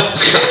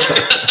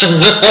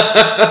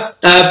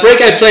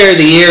 Breakout Player of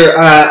the Year,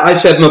 I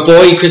said my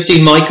boy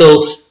Christine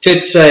Michael.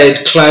 Fitz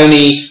said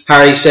Clowney.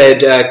 Harry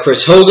said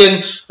Chris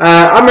Hogan.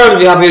 I'm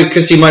relatively happy with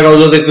Christine Michael,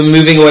 although they've been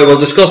moving away. We'll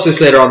discuss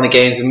this later on in the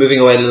games, and moving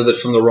away a little bit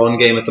from the run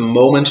game at the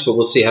moment, but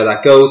we'll see how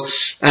that goes.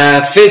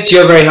 Fitz,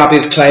 you're very happy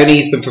with Clowney.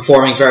 He's been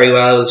performing very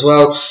well as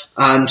well.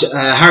 And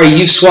Harry,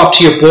 you've swapped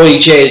to your boy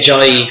Jay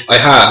Ajayi. I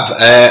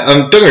have.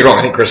 Don't get me wrong,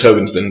 I think Chris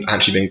Hogan's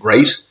actually been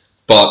great,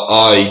 but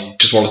I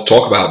just wanted to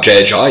talk about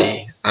Jay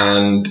Ajayi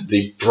and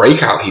the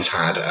breakout he's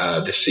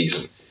had this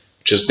season,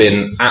 which has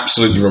been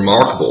absolutely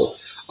remarkable.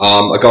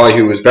 A guy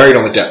who was buried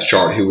on the depth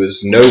chart, who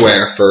was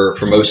nowhere for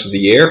most of the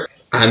year,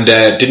 and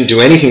didn't do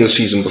anything the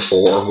season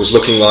before, was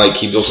looking like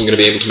he wasn't going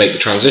to be able to make the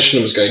transition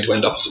and was going to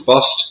end up as a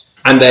bust.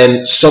 And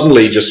then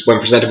suddenly, just when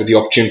presented with the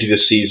opportunity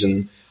this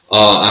season,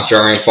 after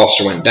Arian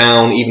Foster went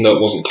down, even though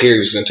it wasn't clear he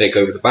was going to take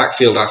over the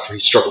backfield after he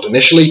struggled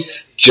initially,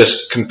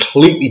 just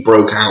completely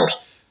broke out,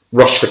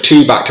 rushed for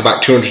 2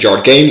 back-to-back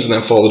 200-yard games, and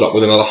then followed up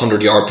with another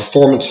 100-yard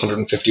performance,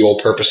 150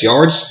 all-purpose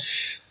yards.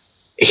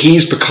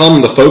 He's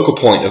become the focal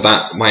point of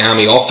that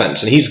Miami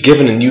offense, and he's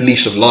given a new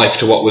lease of life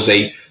to what was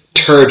a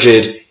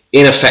turgid,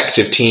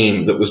 ineffective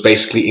team that was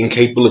basically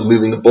incapable of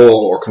moving the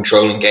ball or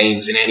controlling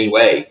games in any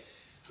way.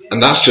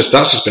 And that's just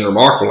been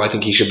remarkable. I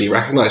think he should be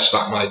recognised for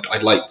that, and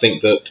I'd like to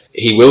think that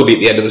he will be at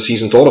the end of the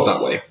season thought of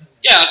that way.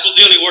 Yeah, I suppose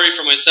the only worry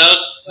for myself,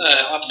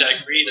 obviously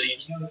I agree that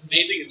he's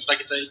amazing. It's like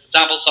it's a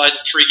sample size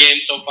of 3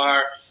 games so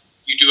far.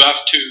 You do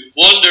have to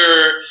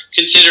wonder,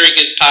 considering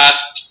his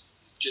past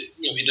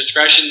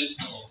indiscretions,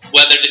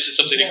 whether this is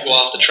something that can go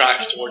off the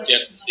tracks towards the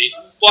end of the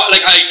season. But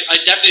I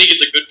definitely think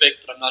it's a good pick,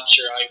 but I'm not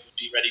sure I would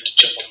be ready to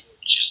jump on board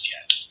just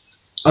yet.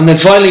 And then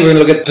finally, we're going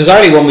to look at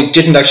bizarrely one we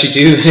didn't actually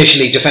do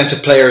initially,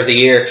 Defensive Player of the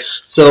Year.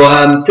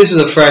 So this is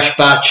a fresh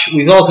batch.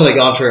 We've all kind of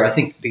gone through. I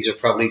think these are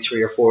probably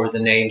 3 or 4 of the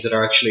names that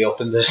are actually up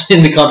in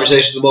the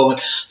conversation at the moment.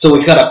 So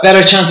we've got a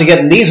better chance of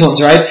getting these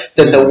ones right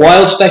than the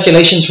wild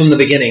speculations from the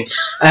beginning.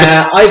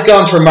 I've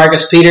gone for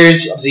Marcus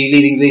Peters, obviously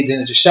leading leads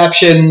in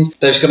interceptions.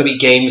 There's going to be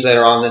games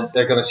later on that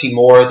they're going to see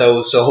more of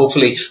those. So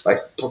hopefully,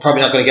 we're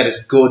probably not going to get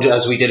as good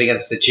as we did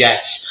against the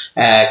Jets,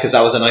 because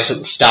that was a nice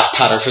little stat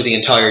pattern for the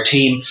entire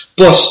team.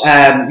 But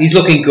he's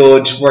looking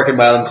good, working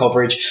well in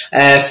coverage.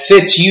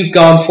 Fitz, you've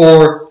gone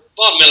for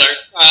Von Miller.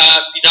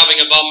 He's having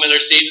a Von Miller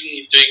season.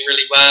 He's doing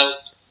really well.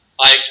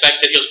 I expect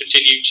that he'll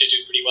continue to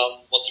do pretty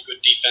well. What's a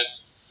good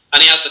defense,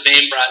 and he has the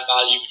name brand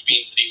value, which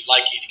means that he's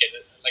likely to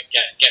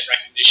get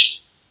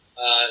recognition.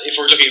 If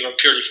we're looking at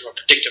purely from a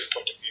predictive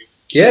point of view.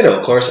 Yeah, no,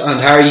 of course. And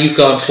Harry, you've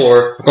gone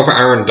for I've gone for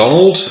Aaron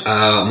Donald,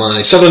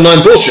 my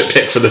 7-9 bullshit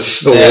pick for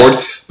this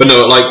award. But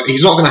no,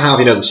 he's not going to have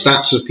the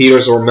stats of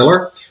Peters or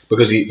Miller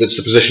because that's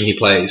the position he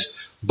plays.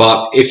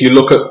 But if you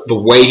look at the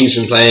way he's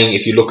been playing,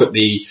 if you look at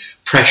the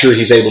pressure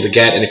he's able to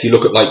get, and if you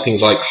look at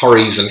things like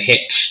hurries and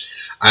hits,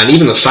 and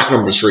even the sack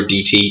numbers for a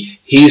DT,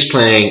 he's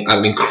playing at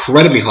an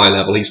incredibly high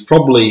level. He's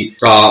probably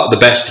the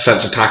best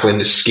defensive tackle in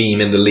this scheme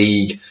in the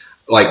league.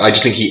 I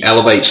just think he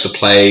elevates the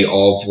play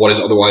of what is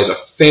otherwise a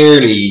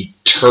fairly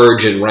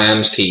turgid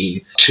Rams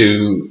team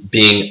to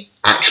being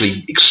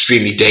actually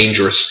extremely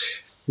dangerous.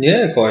 Yeah,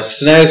 of course.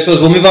 So now I suppose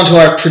we'll move on to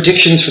our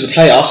predictions for the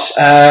playoffs.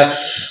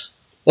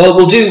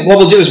 We'll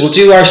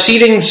do our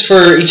seedings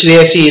for each of the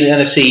AFC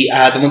and NFC.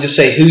 Then we'll just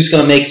say who's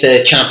going to make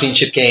the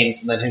championship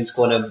games, and then who's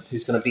going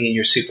to be in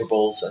your Super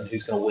Bowls, and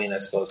who's going to win, I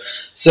suppose.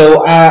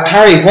 So,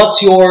 Harry,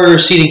 what's your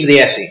seeding for the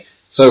AFC?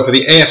 So for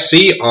the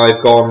AFC,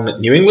 I've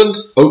gone New England,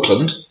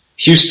 Oakland,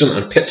 Houston,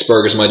 and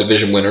Pittsburgh as my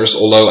division winners.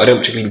 Although I don't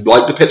particularly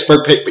like the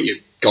Pittsburgh pick, but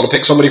you've got to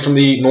pick somebody from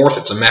the North.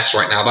 It's a mess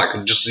right now. That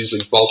could just as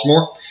easily be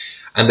Baltimore.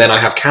 And then I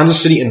have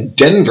Kansas City and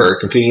Denver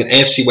completing an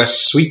AFC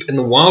West sweep in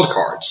the wild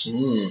cards.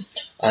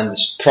 And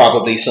there's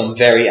probably some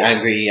very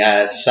angry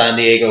San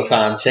Diego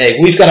fans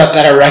saying, we've got a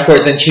better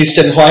record than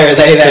Houston, why are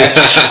they there?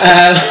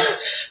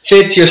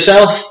 Fitz,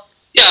 yourself?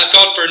 Yeah, I've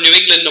gone for New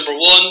England number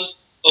 1,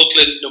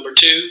 Oakland number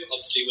 2,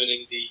 obviously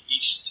winning the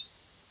East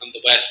and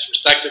the West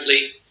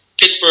respectively.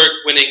 Pittsburgh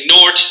winning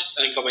North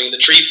and coming in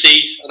the 3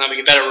 seed and having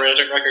a better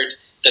record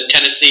than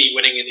Tennessee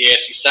winning in the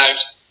AFC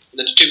South. And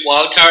then the 2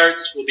 wild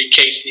cards will be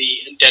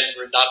KC and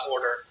Denver in that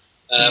order.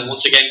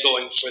 Once again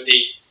going for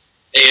the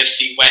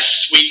AFC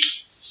West sweep.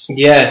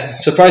 Yeah,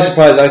 surprise,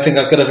 surprise. I think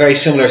I've got a very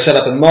similar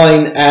setup in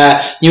mine.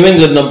 New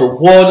England number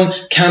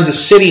 1,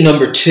 Kansas City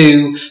number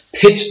 2,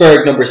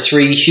 Pittsburgh number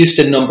 3,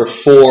 Houston number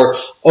 4,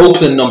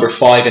 Oakland number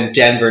 5, and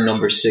Denver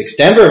number 6.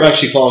 Denver have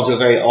actually fallen to a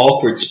very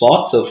awkward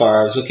spot so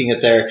far. I was looking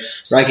at their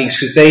rankings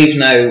because they've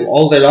now,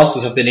 all their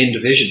losses have been in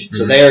division.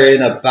 So they're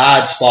in a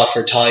bad spot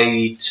for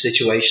tied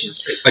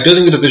situations. I don't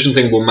think the division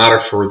thing will matter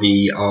for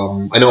the,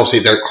 I know obviously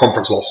they're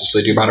conference losses, so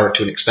they do matter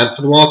to an extent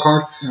for the wild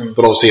card,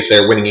 but obviously if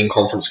they're winning in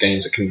conference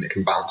games, it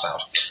can balance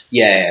out.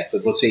 Yeah,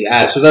 but we'll see.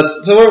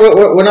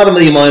 So we're not a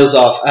million miles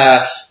off.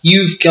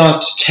 You've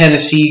got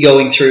Tennessee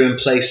going through in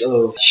place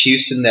of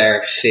Houston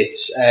there,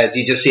 Fitz. Do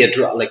you just see a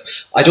drop?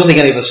 I don't think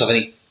any of us have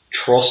any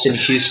trust in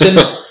Houston,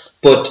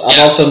 but I'm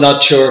also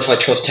not sure if I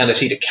trust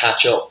Tennessee to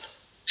catch up.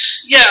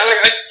 Yeah,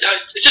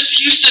 it's just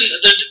Houston.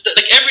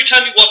 Every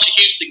time you watch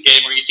a Houston game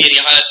or you see any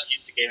highlights of a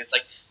Houston game, it's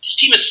like this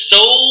team is so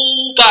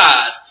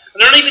bad, and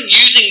they're not even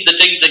using the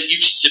things that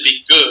used to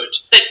be good.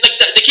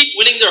 They keep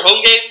winning their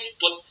home games,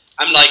 but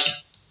I'm like,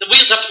 the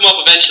wheels have to come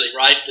off eventually,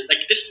 right?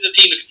 Like, this is a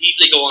team that could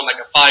easily go on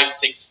like a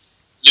 5-6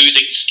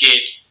 losing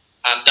skid,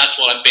 and that's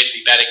what I'm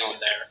basically betting on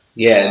there.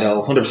 Yeah,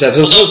 no,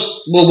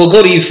 100%. We'll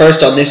go to you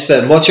first on this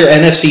then. What's your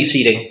NFC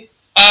seeding?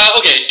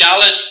 Okay,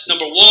 Dallas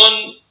number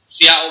 1,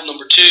 Seattle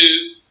number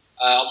 2,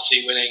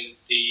 obviously winning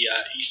the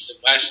East and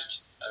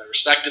West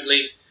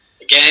respectively.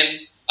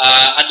 Again,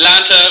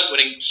 Atlanta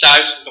winning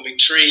South, becoming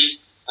 3,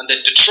 and then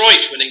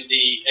Detroit winning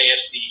the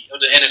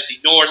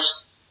NFC North.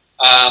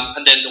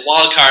 And then the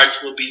wild cards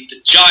will be the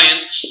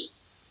Giants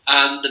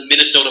and the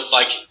Minnesota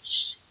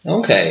Vikings.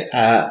 Okay,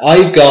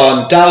 I've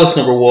gone Dallas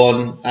number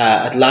 1,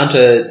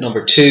 Atlanta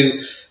number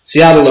 2,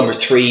 Seattle number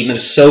 3,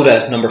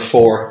 Minnesota number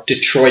 4,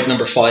 Detroit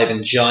number 5,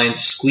 and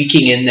Giants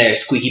squeaking in there,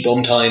 squeaky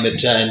bum time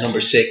at number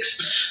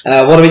 6.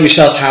 What about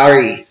yourself,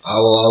 Harry?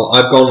 Well,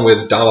 I've gone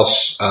with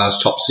Dallas as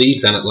top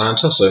seed, then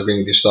Atlanta, so agreeing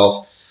with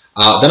yourself.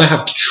 Then I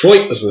have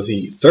Detroit as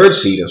the 3rd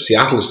seed, and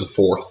Seattle as the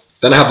 4th.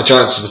 Then I have the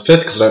Giants as the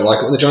 5th, because I don't like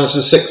it when the Giants are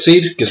the 6th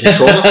seed. Gives me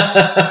trauma.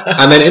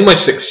 And then in my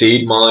 6th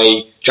seed,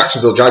 my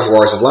Jacksonville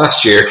Jaguars of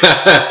last year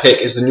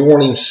pick is the New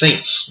Orleans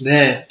Saints.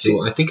 Yeah.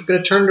 So I think I'm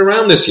going to turn it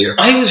around this year.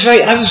 I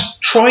was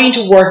trying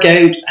to work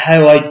out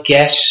how I'd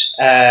get,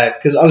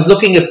 because I was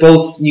looking at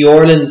both New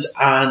Orleans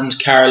and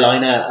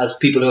Carolina as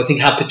people who I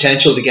think have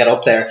potential to get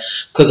up there,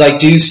 because I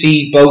do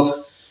see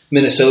both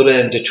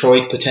Minnesota and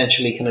Detroit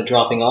potentially kind of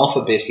dropping off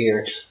a bit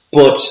here,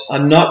 but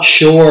I'm not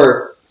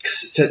sure,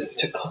 because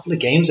it's a couple of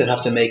games I'd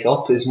have to make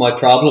up is my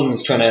problem,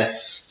 is trying to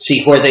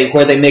see where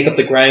they make up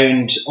the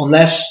ground,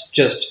 unless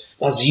just,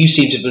 as you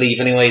seem to believe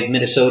anyway,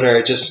 Minnesota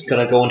are just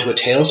going to go into a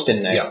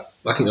tailspin now. Yeah,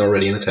 I think they're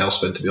already in a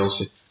tailspin, to be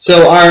honest with you.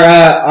 So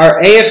our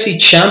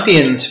AFC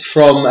champions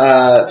from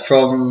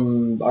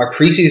our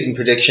preseason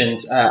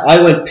predictions,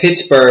 I went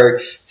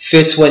Pittsburgh,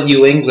 Fitz went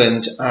New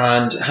England,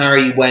 and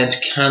Harry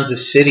went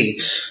Kansas City.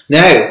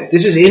 Now,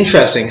 this is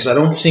interesting because I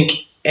don't think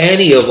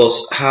any of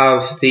us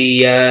have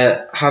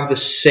the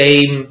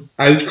same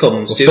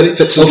outcomes. Well,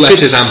 Fitz has left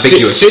his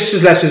ambiguous. Fitz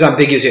has left his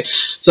ambiguous here.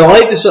 So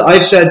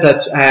I've said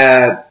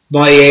that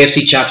my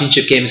AFC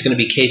Championship game is going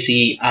to be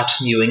KC at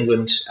New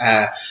England,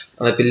 and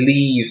I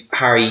believe,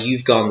 Harry,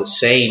 you've gone the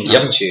same,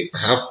 haven't you? I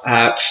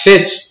have.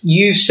 Fitz,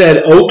 you've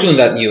said Oakland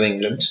at New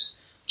England.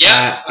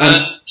 Yeah,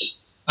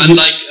 and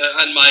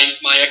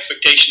my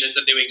expectation is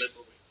that New England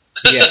will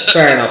win. Yeah,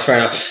 fair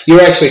enough.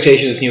 Your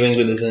expectation is New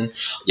England is in.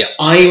 Yeah.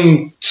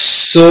 I'm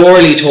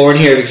sorely torn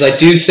here because I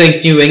do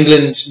think New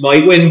England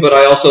might win, but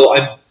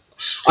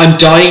I'm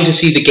dying to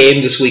see the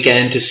game this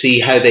weekend to see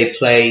how they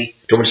play.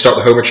 Do you want me to start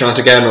the Homer chant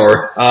again,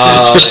 or?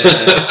 Oh, yeah,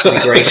 that'd be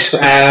great.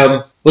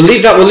 We'll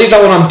leave that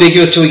one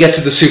ambiguous till we get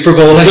to the Super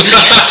Bowl.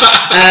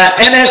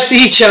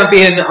 NFC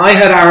champion, I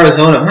had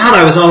Arizona. Man,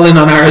 I was all in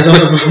on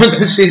Arizona before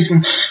the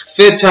season.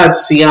 Fitz had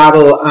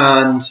Seattle,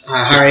 and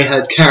Harry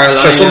had Carolina.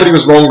 So somebody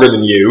was longer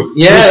than you.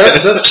 Yeah,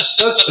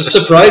 that's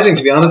surprising,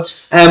 to be honest.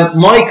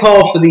 My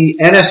call for the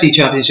NFC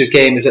Championship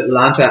game is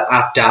Atlanta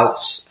at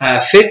Dallas.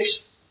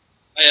 Fitz?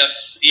 I have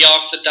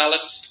Seahawks at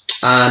Dallas.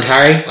 And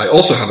Harry? I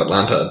also have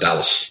Atlanta at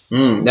Dallas.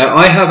 Now,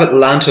 I have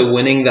Atlanta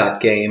winning that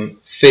game.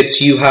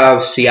 Fitz, you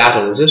have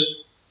Seattle, is it?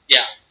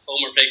 Yeah,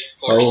 Homer pick, of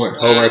course.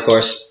 Homer, of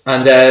course.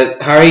 And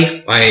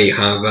Harry? I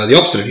have the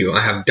opposite of you. I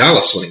have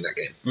Dallas winning that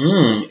game.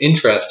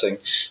 Interesting.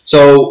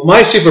 So,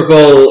 my Super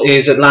Bowl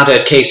is Atlanta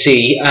at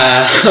KC.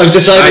 I've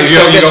decided...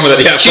 You're going with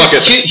it. Yeah, fuck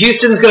it.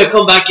 Houston's going to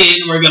come back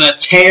in and we're going to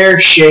tear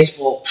shit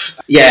up.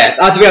 Yeah,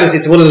 to be honest,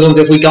 it's one of those ones,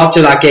 if we got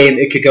to that game,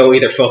 it could go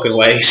either fucking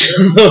way.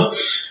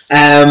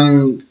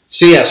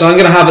 So I'm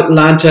going to have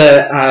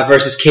Atlanta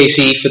versus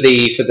KC for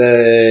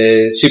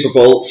the Super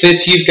Bowl.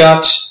 Fitz, you've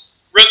got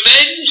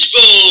Revenge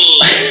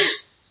Bowl.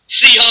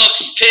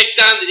 Seahawks take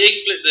down the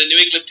New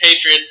England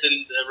Patriots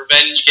in the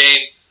revenge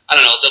game. I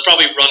don't know. They'll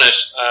probably run it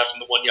from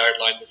the 1 yard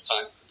line this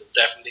time. They'll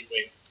definitely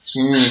win.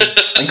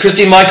 And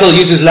Christine Michael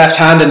uses left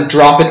hand and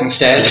drop it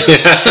instead.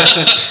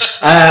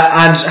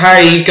 And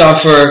Harry, you've gone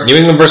for New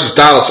England versus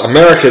Dallas,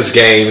 America's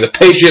game. The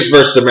Patriots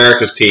versus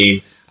America's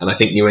team, and I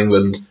think New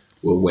England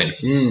will win.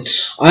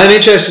 I'm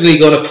interestingly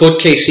going to put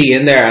KC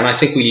in there, and I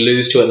think we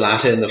lose to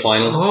Atlanta in the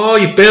final. Oh,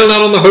 you bailed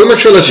out on the Homer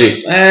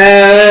trilogy.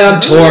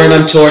 I'm torn.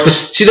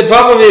 See, the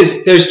problem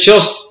is, there's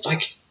just,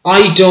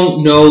 I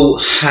don't know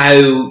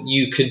how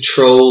you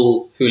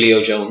control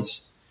Julio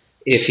Jones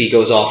if he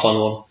goes off on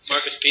one.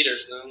 Marcus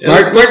Peters, no?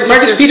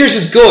 Marcus Peters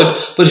is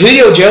good, but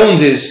Julio Jones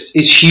is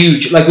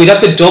huge. We'd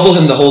have to double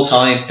him the whole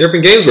time. There have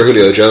been games where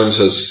Julio Jones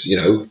has,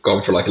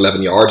 gone for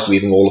 11 yards,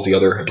 leaving all of the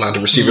other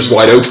Atlanta receivers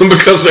wide open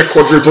because they're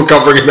quadruple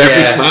covering him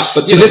every snap.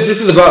 But this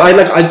is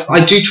the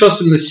I do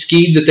trust in the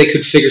scheme that they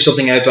could figure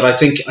something out, but I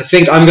think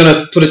I'm going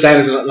to put it down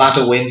as an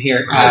Atlanta win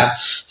here.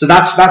 So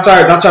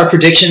that's our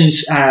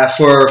predictions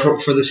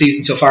for the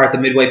season so far at the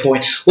midway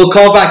point. We'll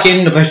call back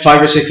in about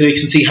 5 or 6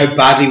 weeks and see how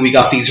badly we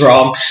got these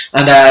wrong.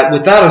 And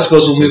with that, I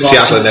suppose we'll move on.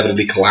 Seattle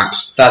inevitably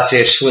collapse. That's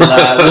it. We'll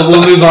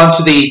move on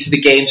to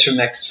the games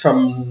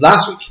from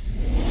last week.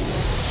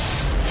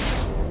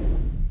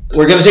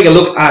 We're going to take a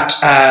look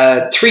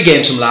at 3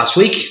 games from last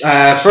week.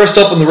 First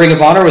up in the Ring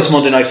of Honor was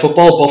Monday Night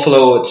Football,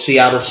 Buffalo at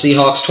Seattle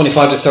Seahawks,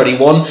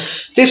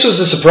 25-31. This was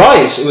a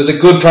surprise. It was a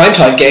good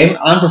primetime game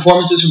and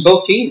performances from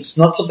both teams.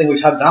 Not something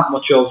we've had that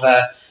much of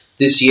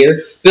this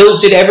year.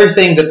 Bills did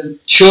everything that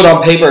should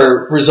on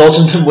paper result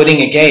in them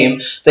winning a game.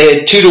 They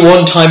had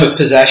 2-1 time of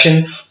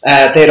possession.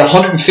 They had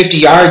 150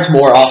 yards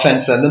more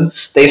offense than them.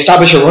 They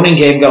established a running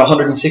game, got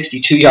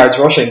 162 yards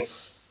rushing.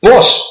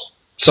 But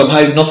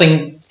somehow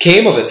nothing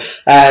came of it.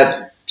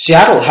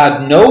 Seattle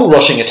had no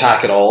rushing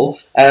attack at all.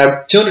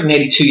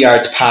 282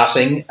 yards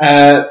passing.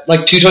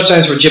 2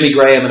 touchdowns for Jimmy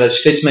Graham, and as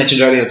Fitz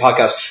mentioned earlier in the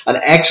podcast, an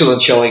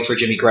excellent showing for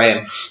Jimmy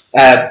Graham.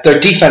 Their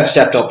defense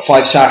stepped up,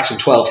 5 sacks and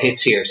 12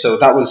 hits here, so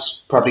that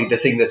was probably the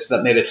thing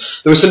that made it.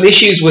 There were some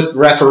issues with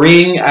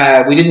refereeing.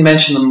 We didn't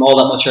mention them all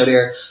that much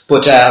earlier,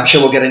 but I'm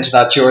sure we'll get into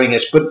that during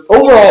it. But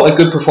overall, a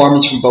good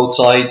performance from both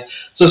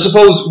sides. So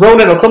suppose,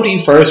 Ronan, I'll come to you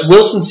first.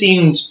 Wilson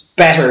seemed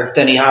better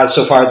than he has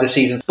so far this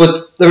season,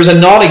 but there was a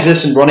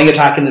non-existent running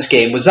attack in this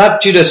game. Was that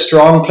due to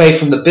strong play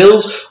from the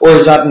Bills, or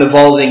is that an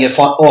evolving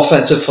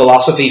offensive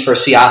philosophy for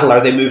Seattle?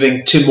 Are they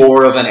moving to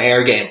more of an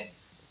air game?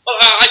 Well,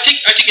 I think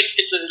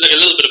it's a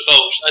little bit of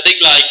both. I think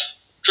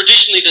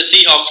traditionally the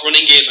Seahawks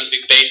running game has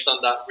been based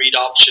on that read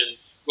option.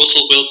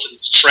 Russell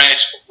Wilson's threat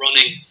of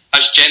running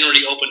has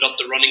generally opened up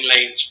the running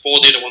lanes for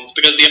the other ones,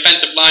 because the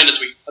offensive line, as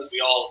we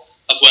all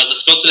have well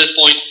discussed at this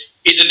point,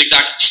 isn't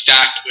exactly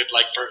stacked with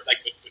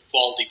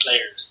quality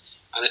players.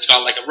 And it's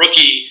got a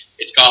rookie,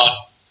 it's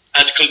got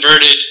a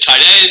converted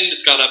tight end,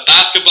 it's got a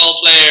basketball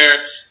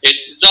player.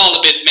 It's all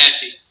a bit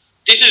messy.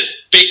 This is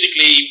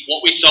basically what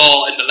we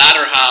saw in the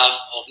latter half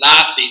of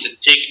last season,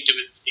 taken to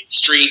its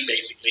extreme,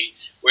 basically,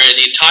 where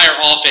the entire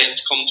offense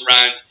comes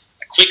around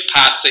a quick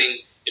passing,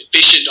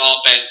 efficient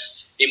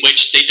offense in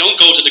which they don't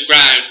go to the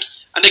ground.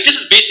 And this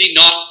is basically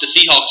not the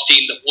Seahawks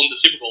team that won the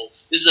Super Bowl.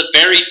 This is a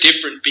very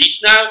different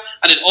beast now,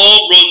 and it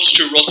all runs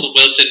through Russell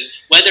Wilson,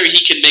 whether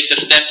he can make the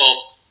step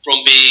up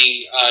from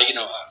being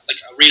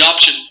a read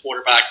option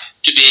quarterback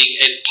to being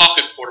a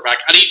pocket quarterback.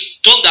 And he's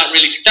done that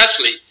really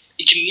successfully.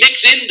 He can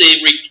mix in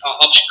the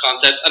option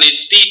concept, and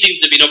his speed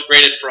seems to have been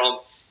upgraded from,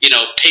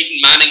 Peyton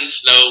Manning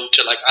slow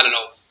to,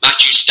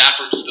 Matthew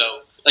Stafford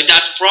slow.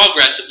 That's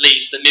progress, at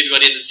least, and maybe by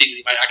the end of the season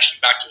he might actually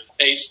be back to his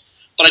pace.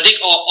 But I think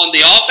on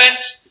the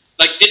offense,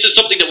 this is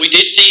something that we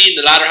did see in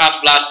the latter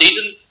half of last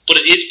season, but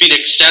it's been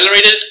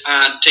accelerated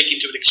and taken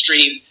to an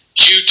extreme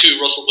due to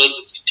Russell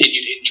Wilson's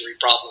continued injury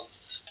problems.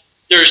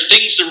 There's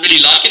things to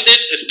really like in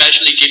this,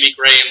 especially Jimmy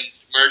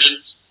Graham's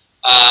emergence.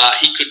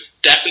 He could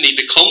definitely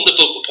become the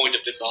focal point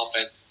of this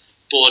offense,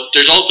 but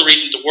there's also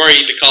reason to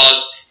worry, because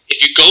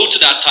if you go to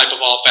that type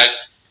of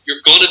offense,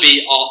 you're going to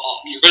be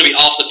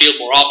off the field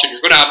more often.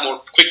 You're going to have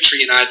more quick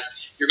tree and outs.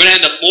 You're going to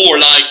end up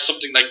more like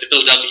something like the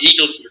Philadelphia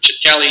Eagles or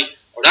Chip Kelly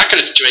or that kind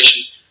of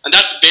situation, and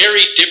that's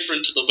very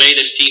different to the way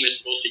this team is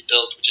supposed to be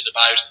built, which is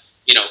about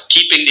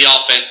keeping the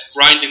offense,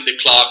 grinding the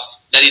clock,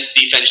 letting the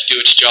defense do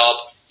its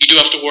job. You do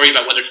have to worry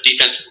about whether the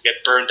defense will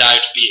get burned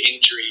out via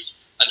injuries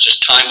and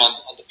just time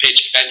on the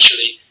pitch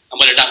eventually, and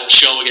whether that will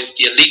show against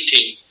the elite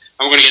teams.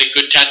 And we're going to get a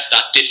good test of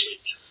that this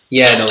week.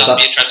 Yeah, that'll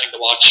be interesting to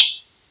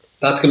watch.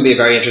 That's going to be a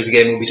very interesting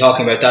game. We'll be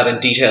talking about that in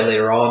detail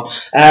later on.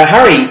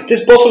 Harry,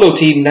 this Buffalo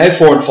team, now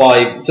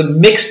 4-5, it's a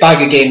mixed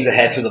bag of games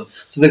ahead for them.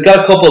 So they've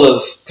got a couple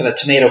of kind of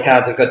tomato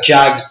cans. They've got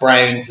Jags,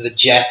 Browns, the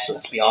Jets,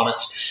 let's be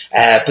honest.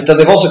 But then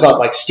they've also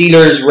got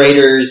Steelers,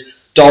 Raiders,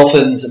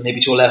 Dolphins, and maybe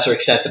to a lesser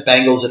extent the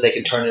Bengals if they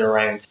can turn it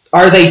around.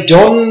 Are they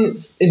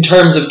done in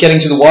terms of getting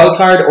to the wild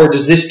card, or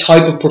does this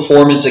type of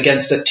performance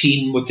against a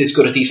team with this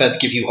good a defense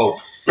give you hope?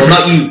 Well,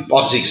 not you,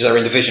 obviously, because they're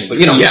in division, but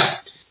Yeah.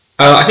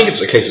 I think it's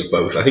a case of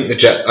both. I think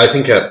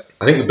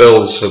the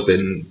Bills have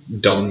been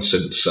done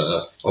since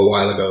a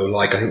while ago.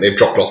 I think they've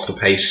dropped off the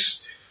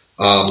pace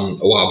a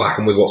while back,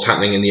 and with what's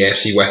happening in the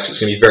AFC West, it's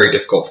going to be very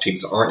difficult for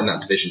teams that aren't in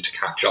that division to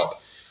catch up.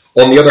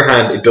 On the other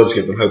hand, it does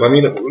give them hope. I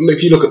mean,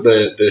 if you look at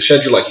the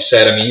schedule, like you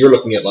said, you're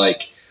looking at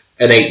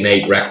an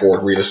 8-8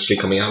 record realistically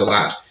coming out of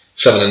that.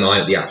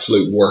 7-9 at the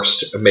absolute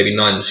worst, and maybe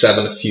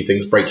 9-7 if a few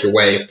things break your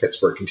way, if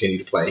Pittsburgh continue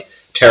to play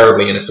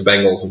terribly, and if the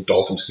Bengals and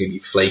Dolphins continue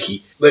to be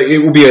flaky.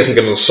 It will be, I think,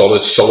 another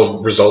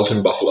solid result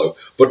in Buffalo.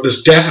 But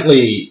there's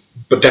definitely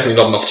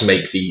not enough to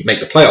make the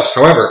playoffs.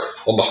 However,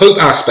 on the hope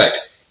aspect,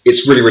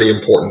 it's really, really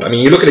important.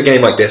 You look at a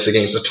game like this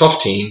against a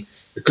tough team,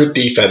 a good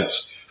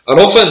defense, an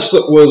offense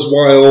that was,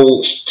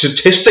 while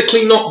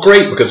statistically not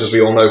great, because as we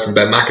all know from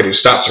Ben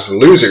McAdoo's stats are for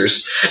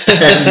losers,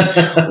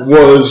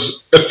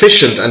 was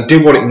efficient and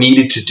did what it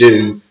needed to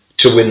do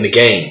to win the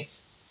game.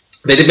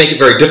 They did make it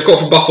very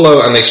difficult for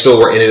Buffalo, and they still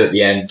were in it at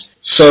the end.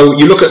 So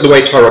you look at the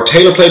way Tyrod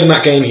Taylor played in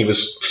that game, he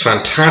was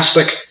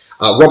fantastic.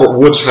 Robert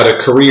Woods had a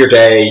career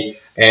day,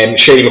 and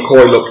Shady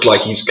McCoy looked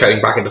like he's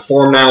getting back into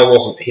form now. It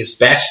wasn't his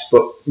best,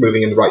 but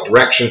moving in the right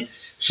direction.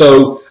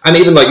 So, and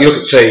even you look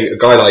at, say, a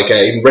guy like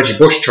even Reggie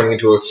Bush turning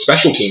into a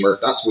special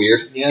teamer, that's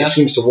weird. Yeah. It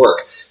seems to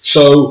work.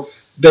 So,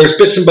 there's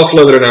bits in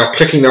Buffalo that are now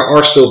clicking. There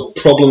are still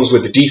problems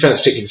with the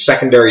defense, particularly the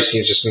secondary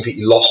seems just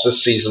completely lost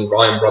this season.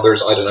 Ryan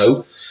Brothers, I don't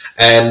know.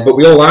 But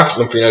we all laughed at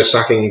them for,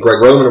 sacking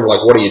Greg Roman, and we're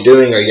like, what are you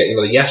doing? Are you getting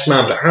the yes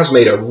man? But it has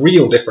made a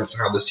real difference in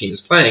how this team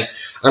is playing.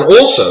 And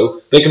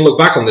also, they can look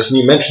back on this, and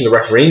you mentioned the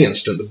refereeing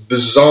incident, the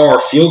bizarre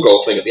field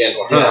goal thing at the end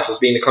of the half as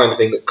being the kind of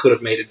thing that could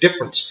have made a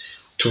difference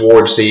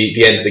towards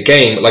the end of the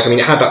game.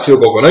 Had that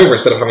field goal gone over,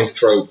 instead of having to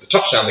throw the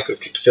touchdown, they could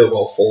have kicked a field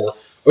goal for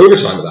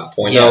overtime at that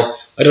point. Now,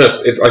 I don't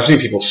know if I've seen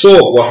people saw,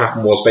 but what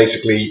happened was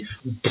basically,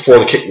 before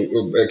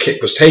the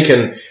kick was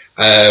taken,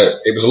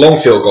 it was a long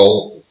field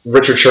goal.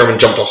 Richard Sherman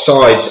jumped off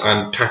sides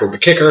and tackled the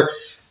kicker.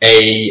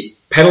 A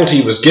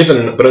penalty was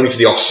given, but only for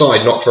the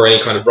offside, not for any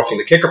kind of roughing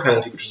the kicker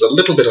penalty, which was a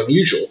little bit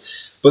unusual.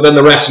 But then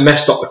the refs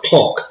messed up the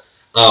clock,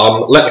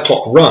 let the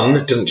clock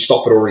run, didn't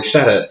stop it or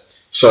reset it.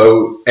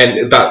 So,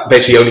 and that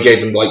basically only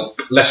gave them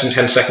less than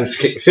 10 seconds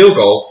to kick the field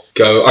goal,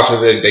 after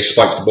they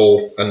spiked the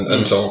ball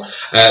and so on.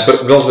 But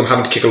it resulted in them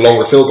having to kick a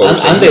longer field goal.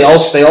 And they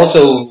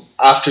also,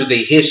 after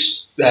they hit,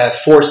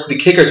 forced the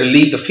kicker to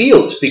leave the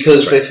field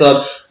because they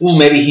thought,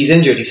 maybe he's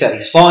injured. He said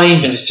he's fine,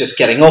 he was just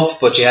getting up.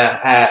 But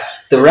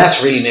the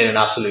refs really made an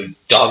absolute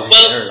dog's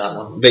dinner of that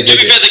one. To be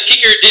fair, the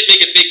kicker did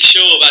make a big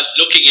show about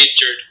looking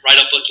injured right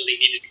up until he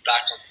needed to be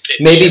back on the pitch.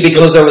 Maybe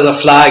because there was a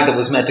flag that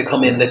was meant to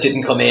come in that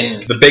didn't come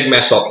in. The big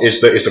mess up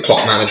is the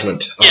clock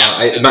management,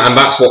 and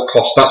that's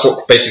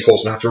what basically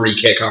caused them to have to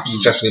re-kick after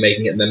successfully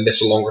making it and then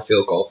miss a longer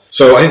field goal.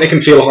 So I think they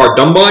can feel hard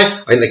done by.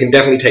 I think they can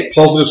definitely take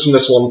positives from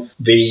this one.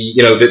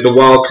 The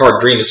wild card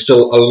dream is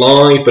still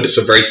alive, but it's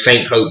a very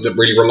faint hope that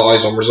really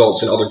relies on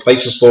results in other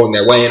places falling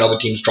their way and other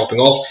teams dropping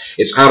off.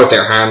 It's out of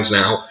their hands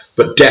now,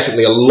 but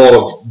definitely a lot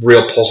of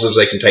real positives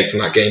they can take from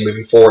that game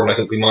moving forward, and I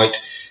think we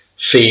might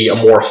see a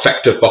more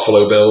effective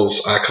Buffalo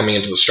Bills coming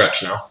into the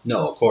stretch now.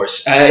 No, of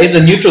course. In the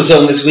neutral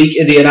zone this week,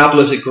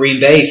 Indianapolis at Green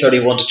Bay,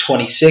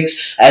 31-26.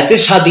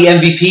 This had the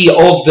MVP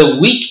of the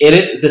week in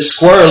it, the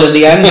squirrel in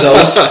the end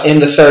zone in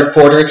the third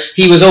quarter.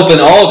 He was open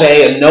all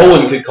day and no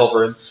one could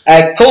cover him.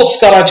 Colts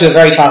got out to a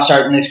very fast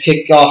start in this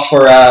kickoff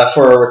for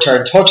a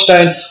return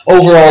touchdown.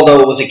 Overall,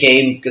 though, it was a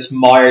game just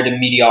mired in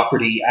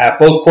mediocrity.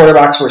 Both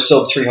quarterbacks were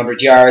sub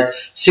 300 yards.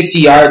 60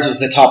 yards was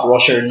the top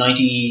rusher.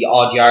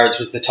 90-odd yards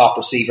was the top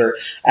receiver.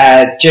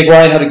 Jake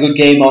Ryan had a good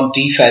game on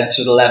defense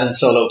with 11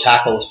 solo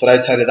tackles, but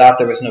outside of that,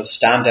 there was no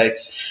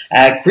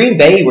standouts. Green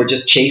Bay were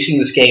just chasing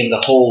this game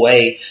the whole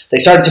way. They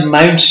started to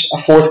mount a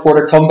fourth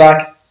quarter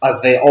comeback, as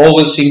they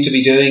always seem to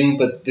be doing,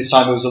 but this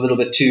time it was a little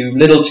bit too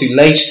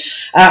late.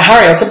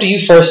 Harry, I'll come to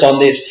you first on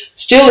this.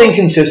 Still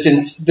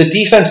inconsistent. The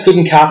defense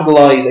couldn't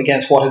capitalise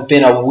against what has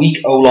been a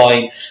weak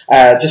O-line,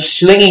 just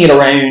slinging it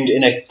around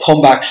in a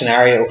comeback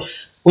scenario.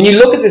 When you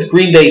look at this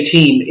Green Bay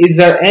team, is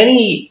there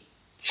any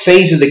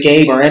phase of the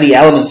game or any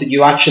elements that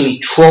you actually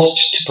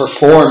trust to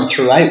perform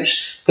throughout?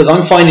 Because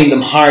I'm finding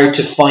them hard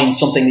to find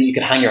something that you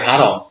can hang your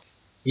hat on.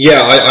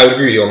 Yeah, I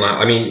agree with you on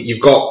that. I mean,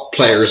 you've got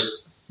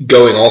players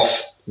going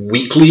off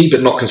weekly,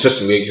 but not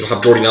consistently. You'll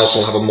have Jordy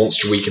Nelson will have a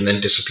monster week and then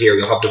disappear.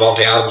 You'll have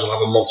Devontae Adams will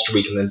have a monster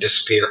week and then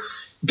disappear.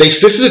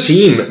 This is a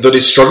team that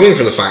is struggling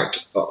from the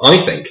fact, I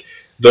think,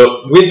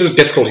 that with the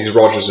difficulties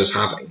Rodgers is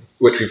having,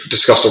 which we've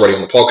discussed already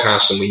on the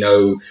podcast, and we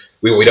don't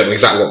know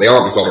exactly what they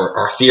are. We've got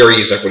our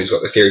theories, everybody's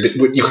got their theory,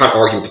 but you can't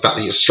argue with the fact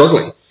that he is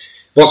struggling.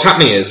 What's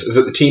happening is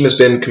that the team has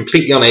been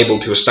completely unable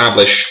to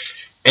establish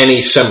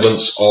any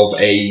semblance of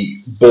a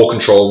ball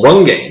control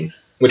run game,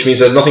 which means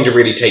there's nothing to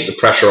really take the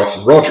pressure off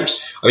of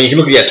Rodgers. I mean, you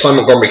can look at, Ty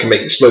Montgomery can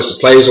make explosive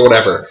plays or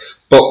whatever,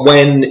 but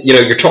when,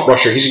 your top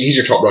rusher, he's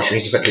your top rusher,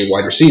 he's effectively a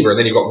wide receiver, and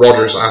then you've got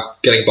Rodgers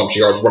getting a bunch of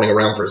yards running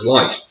around for his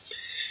life.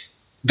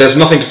 There's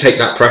nothing to take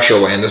that pressure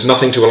away, and there's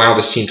nothing to allow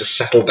this team to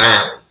settle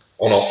down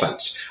on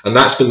offense, and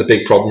that's been the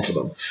big problem for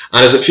them.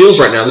 And as it feels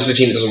right now, this is a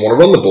team that doesn't want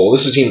to run the ball.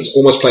 This is a team that's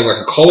almost playing like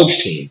a college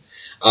team,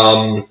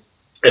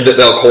 and that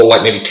they'll call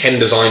maybe 10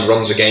 designed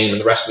runs a game,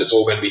 and the rest of it's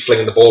all going to be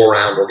flinging the ball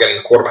around or getting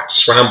the quarterback to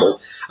scramble.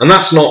 And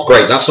that's not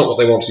great. That's not what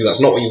they want to do. That's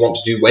not what you want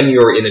to do when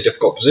you're in a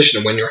difficult position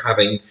and when you're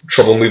having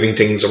trouble moving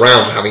things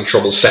around and having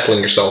trouble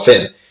settling yourself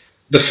in.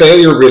 The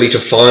failure really to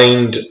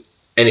find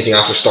anything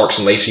after Starks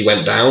and Lacey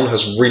went down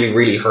has really,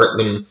 really hurt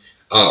them,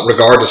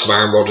 regardless of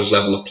Aaron Rodgers'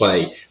 level of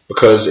play,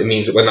 because it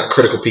means that when that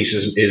critical piece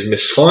is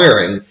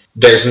misfiring,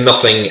 there's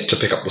nothing to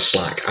pick up the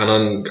slack.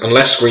 And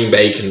unless Green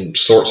Bay can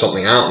sort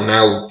something out, and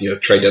now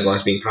trade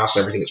deadline's being passed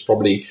and everything, it's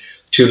probably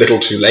too little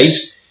too late.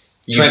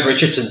 Trent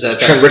Richardson's out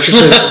there. Trent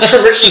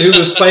Richardson, who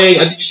was playing,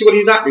 did you see what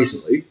he's at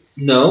recently?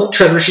 No.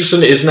 Trent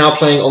Richardson is now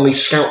playing on the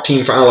scout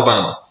team for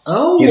Alabama.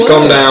 Oh, he's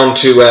gone down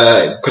to,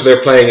 because they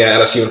were playing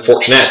LSU and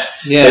Fortinet.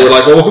 Yeah. They were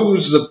like, well,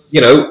 who's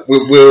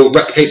we'll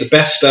replicate the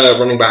best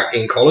running back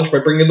in college by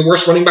bringing in the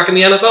worst running back in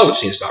the NFL, which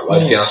seems about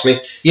right, if you ask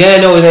me. Yeah,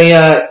 no,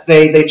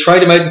 they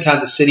tried him out in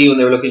Kansas City when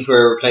they were looking for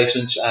a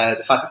replacement.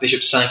 The fact that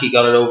Bishop Sankey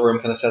got it over him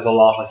kind of says a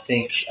lot, I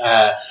think.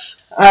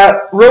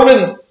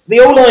 Ronan, the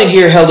O-line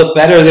here held up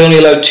better. They only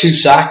allowed 2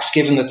 sacks,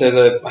 given that they're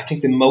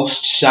the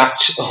most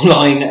sacked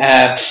O-line.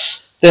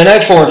 They're now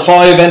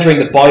 4-5, entering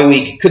the bye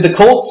week. Could the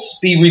Colts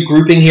be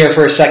regrouping here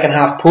for a second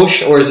half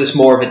push, or is this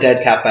more of a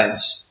dead cat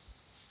bounce?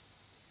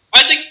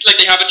 I think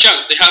they have a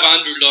chance. They have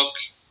Andrew Luck.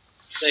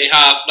 They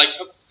have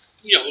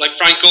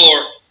Frank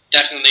Gore.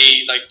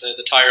 Definitely,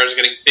 the tires are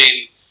getting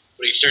thin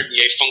but he's certainly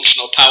a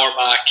functional power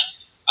back.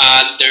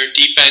 And their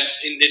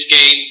defense in this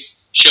game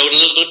showed a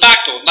little bit of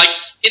backbone. Like,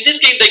 in this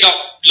game, they got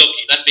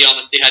lucky, let's be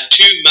honest. They had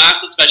two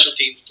massive special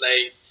teams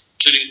plays,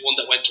 including one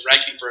that went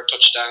directly for a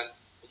touchdown,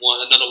 and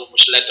another one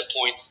which led to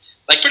points.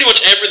 Like, pretty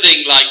much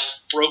everything, like,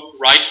 broke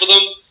right for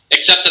them,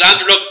 except that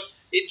Andrew Luck,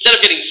 instead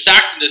of getting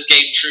sacked in this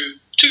game through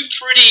two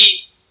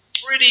pretty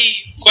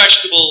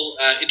questionable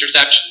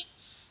interceptions.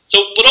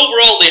 But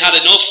overall, they had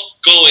enough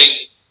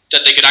going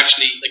that they could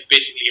actually, like,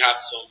 basically have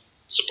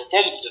some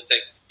performance in this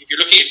thing. If you're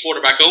looking at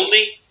quarterback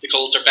only, the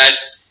Colts are best.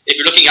 If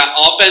you're looking at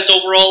offense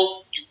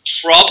overall, you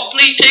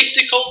probably take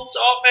the Colts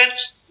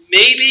offense,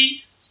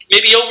 maybe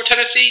over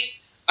Tennessee.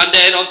 And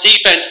then on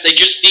defense, they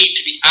just need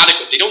to be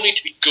adequate. They don't need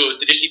to be good.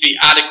 They just need to be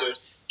adequate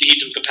to keep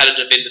them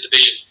competitive in the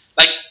division.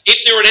 Like, if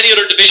they were in any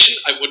other division,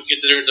 I wouldn't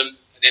consider them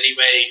in any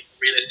way a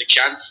realistic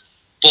chance.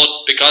 But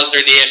because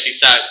they're in the AFC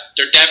South,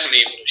 they're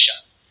definitely in with a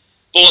chance.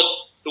 But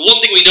the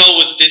one thing we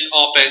know is this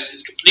offense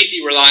is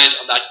completely reliant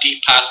on that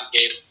deep passing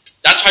game.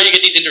 That's how you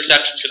get these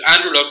interceptions, because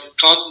Andrew Luck is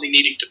constantly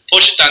needing to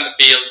push it down the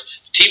field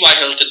to T.Y.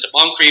 Hilton, to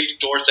Moncrief, to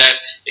Dorsett.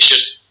 It's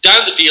just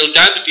down the field.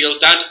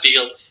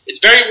 It's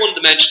very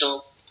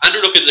one-dimensional.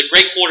 Andrew Luck is a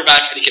great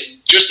quarterback, and he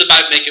can just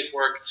about make it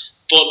work.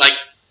 But, like,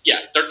 yeah,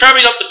 they're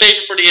probably not the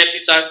favourite for the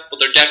AFC South, but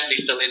they're definitely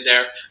still in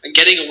there. And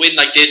getting a win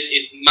like this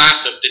is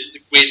massive. This is a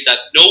win that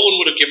no one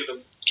would have given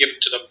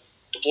to them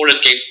before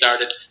this game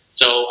started.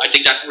 So I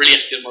think that really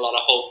has given them a lot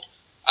of hope.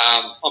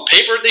 On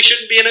paper, they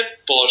shouldn't be in it,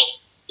 but,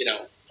 you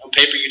know, on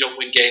paper you don't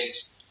win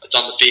games. It's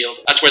on the field.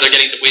 That's where they're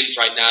getting the wins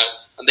right now.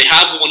 And they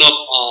have one up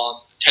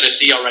on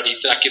Tennessee already,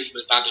 so that gives them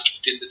an advantage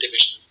within the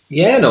division.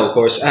 Yeah, no, of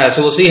course.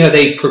 So we'll see how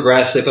they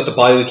progress. They've got the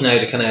bye week now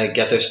to kind of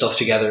get their stuff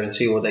together and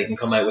see what they can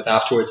come out with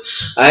afterwards.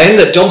 In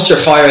the dumpster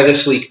fire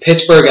this week,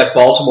 Pittsburgh at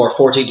Baltimore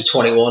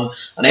 14-21,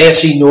 an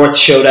AFC North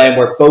showdown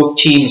where both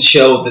teams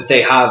show that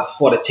they have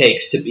what it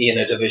takes to be in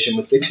a division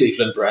with the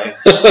Cleveland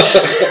Browns.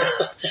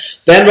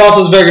 Ben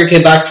Roethlisberger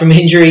came back from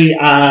injury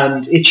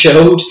and it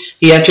showed.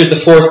 He entered the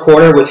fourth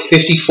quarter with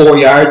 54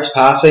 yards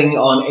passing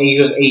on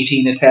 8 of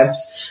 18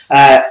 attempts.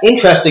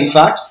 Interesting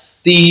fact.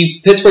 The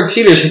Pittsburgh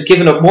Steelers had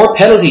given up more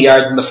penalty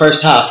yards in the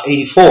first half,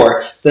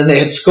 84, than they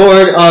had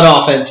scored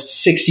on offense,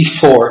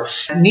 64.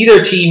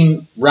 Neither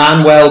team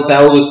ran well.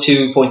 Bell was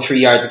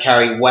 2.3 yards a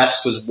carry.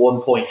 West was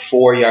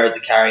 1.4 yards a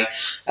carry.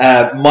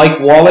 Mike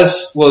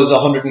Wallace was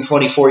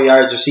 124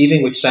 yards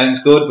receiving, which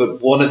sounds good,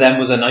 but one of them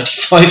was a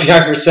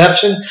 95-yard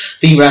reception.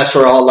 The rest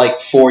were all like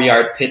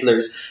 4-yard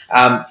piddlers.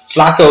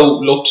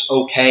 Flacco looked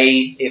okay,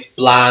 if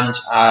bland.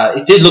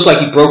 It did look like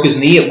he broke his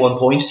knee at one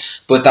point,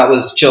 but that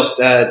was just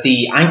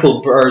the ankle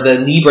or the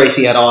knee brace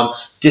he had on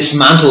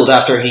dismantled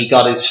after he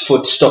got his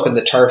foot stuck in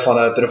the turf on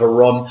a bit of a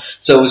run.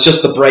 So it was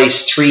just the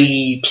brace.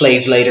 3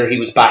 plays later, he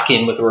was back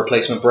in with a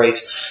replacement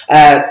brace.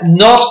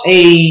 Not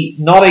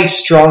a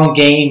strong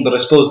game, but I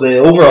suppose the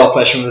overall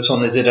question of this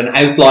one, is it an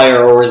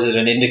outlier or is it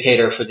an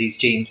indicator for these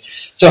teams?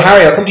 So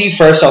Harry, I'll come to you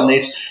first on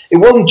this. It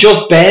wasn't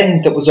just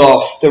Ben that was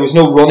off. There was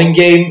no running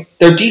game.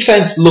 Their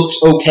defense looked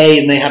okay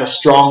and they had a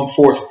strong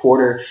fourth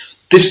quarter.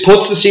 This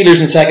puts the Steelers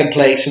in second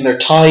place and they're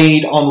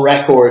tied on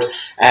record,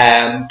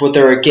 but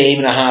they're a game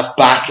and a half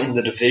back in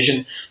the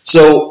division.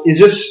 So is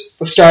this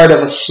the start of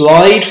a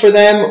slide for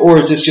them, or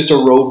is this just a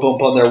road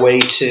bump on their way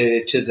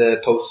to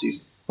the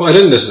postseason? Well, I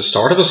don't think this is the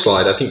start of a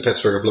slide. I think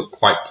Pittsburgh have looked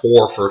quite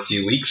poor for a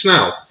few weeks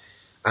now.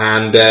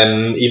 And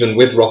even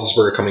with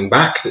Roethlisberger coming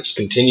back, it's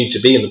continued to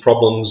be, and the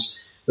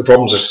problems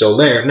are still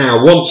there.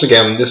 Now, once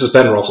again, this is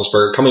Ben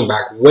Roethlisberger coming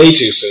back way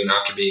too soon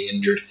after being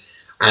injured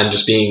and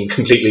just being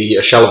completely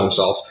a shell of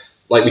himself.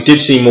 Like, we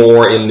did see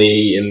more in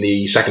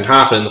the second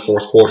half and in the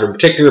fourth quarter in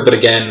particular, but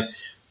again,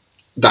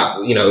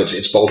 that, you know,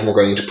 it's Baltimore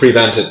going to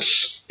prevent it.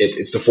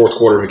 It's the fourth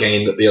quarter of a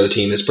game that the other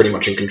team is pretty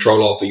much in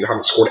control of, but you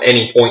haven't scored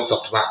any points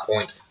up to that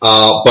point.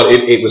 But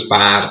it was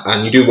bad,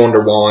 and you do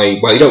wonder why.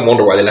 Well, you don't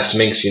wonder why they left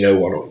him in, because you know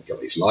what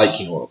he's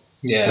like. You know,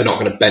 they're not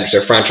going to bench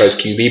their franchise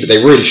QB, but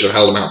they really should have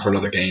held him out for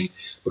another game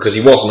because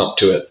he wasn't up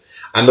to it.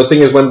 And the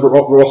thing is, when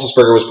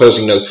Roethlisberger was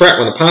posing no threat,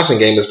 when the passing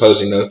game was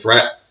posing no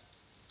threat,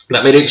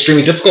 that made it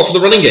extremely difficult for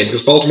the running game,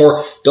 because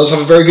Baltimore does have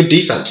a very good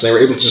defense. They were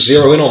able to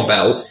zero in on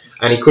Bell,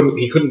 and he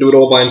couldn't do it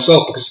all by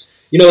himself, because,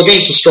 you know,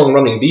 against a strong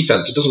running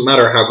defense, it doesn't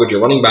matter how good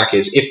your running back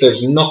is. If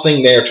there's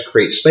nothing there to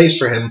create space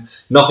for him,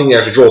 nothing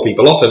there to draw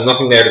people off him,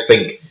 nothing there to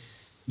think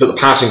that the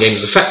passing game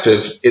is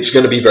effective, it's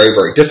going to be very,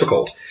 very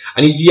difficult.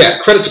 And yeah,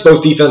 credit to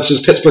both defenses.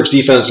 Pittsburgh's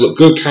defense looked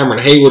good.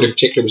 Cameron Hayward in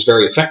particular was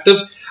very effective.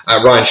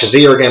 Ryan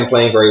Shazier again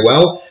playing very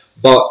well.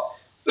 But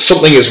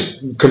something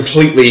is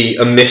completely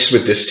amiss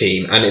with this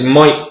team, and it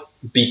might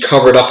be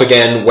covered up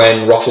again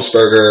when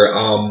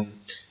Roethlisberger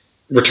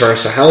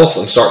returns to health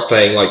and starts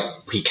playing like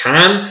he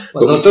can.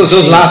 Well,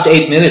 those last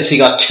 8 minutes, he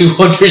got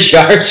 200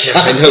 yards. Yeah,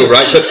 I know,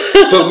 right?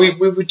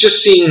 But we've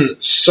just seen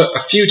a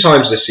few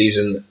times this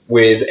season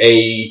with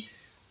a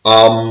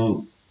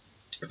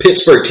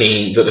Pittsburgh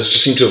team that has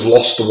just seemed to have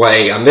lost the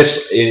way, and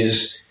this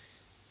is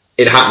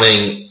it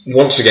happening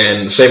once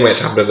again the same way it's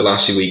happened over the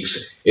last few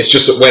weeks. It's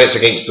just that when it's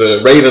against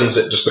the Ravens,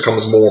 it just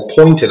becomes more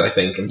pointed, I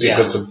think, and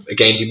because it's a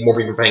game more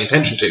people are paying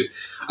attention to.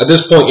 At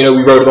this point, we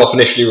wrote it off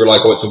initially. We were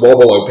like, oh, it's a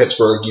wobble. Oh,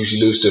 Pittsburgh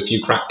usually lose to a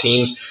few crap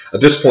teams.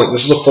 At this point,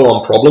 this is a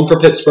full-on problem for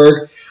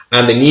Pittsburgh,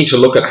 and they need to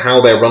look at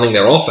how they're running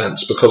their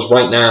offense, because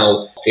right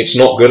now, it's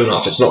not good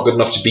enough. It's not good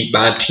enough to beat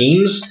bad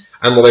teams,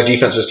 and while their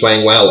defense is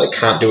playing well, it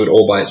can't do it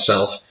all by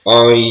itself.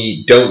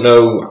 I don't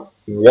know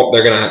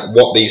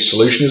what the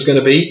solution is going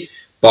to be,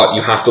 but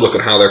you have to look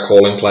at how they're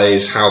calling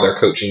plays, how they're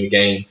coaching the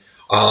game.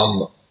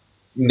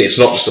 It's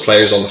not just the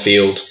players on the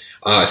field.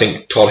 I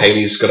think Todd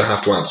Haley's going to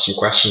have to answer some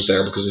questions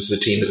there, because this is a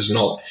team that is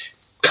not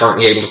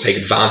currently able to take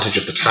advantage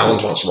of the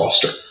talent on its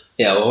roster.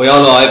 Yeah, well, we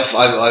all know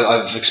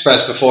I've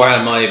expressed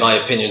beforehand my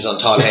opinions on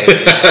Todd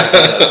Haley.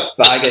 A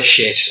bag of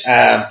shit.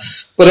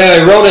 But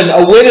anyway, Ronan,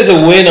 a win is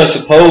a win, I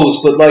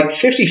suppose, but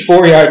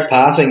 54 yards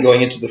passing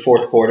going into the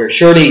fourth quarter.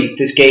 Surely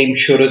this game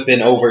should have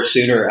been over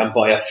sooner and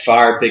by a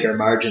far bigger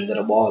margin than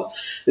it was.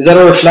 Is that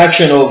a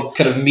reflection of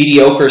kind of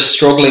mediocre,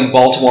 struggling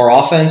Baltimore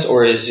offense,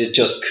 or is it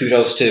just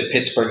kudos to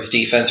Pittsburgh's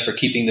defense for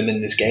keeping them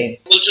in this game?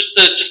 Well, just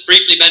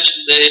briefly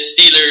mention the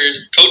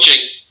Steelers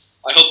coaching.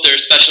 I hope their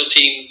special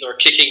teams or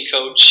kicking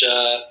coach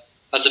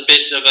has a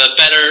bit of a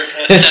better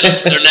setup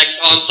for their next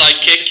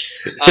onside kick.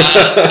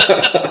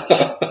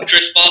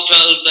 Chris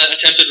Boswell's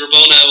attempted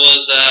Rabona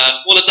was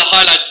one of the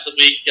highlights of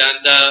the week, and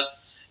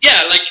and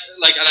I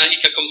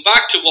think it comes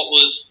back to what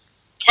was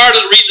part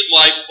of the reason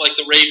why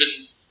the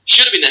Ravens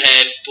should have been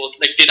ahead, but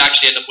did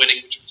actually end up winning,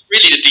 which was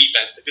really the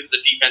defense. This is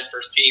a defense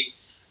first team,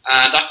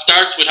 and that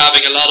starts with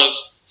having a lot of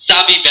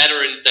savvy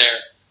veterans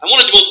there. And one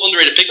of the most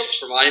underrated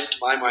pickups to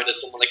my mind is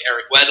someone like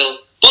Eric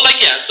Weddle. But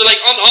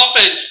on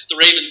offense, the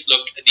Ravens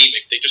look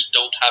anemic. They just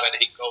don't have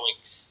anything going.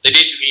 They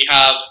basically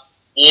have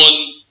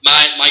one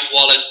Mike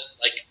Wallace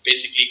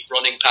basically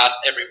running past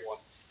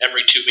everyone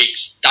every 2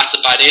 weeks. That's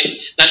about it.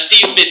 Now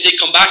Steve Smith did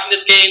come back in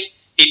this game.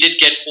 He did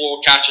get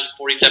 4 catches,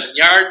 47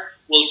 yards.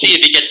 We'll see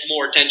if he gets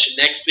more attention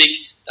next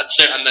week. And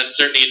then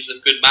certainly it's a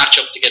good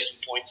matchup to get some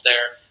points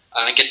there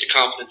and get the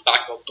confidence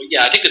back up. But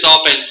yeah, I think this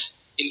offense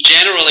in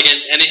general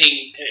against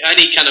any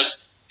kind of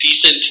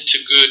decent to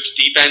good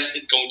defense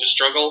is going to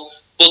struggle,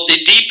 but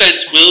the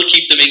defense will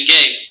keep them in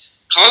games.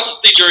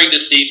 Constantly during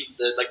this season,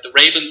 the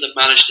Ravens have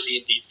managed to be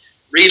in these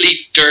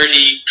really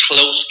dirty,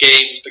 close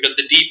games because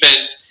the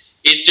defense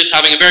is just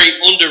having a very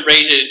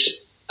underrated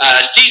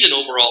season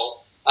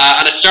overall,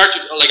 and it starts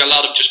with a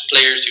lot of just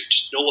players who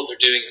just know what they're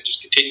doing and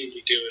just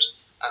continually do it,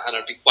 and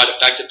are being quite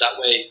effective that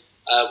way,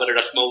 whether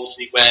that's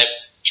Mosley, Webb,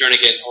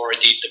 Jernigan, or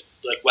indeed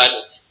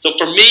Weddle. So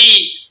for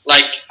me,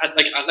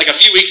 a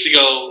few weeks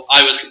ago,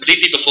 I was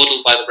completely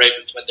befuddled by the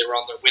Ravens when they were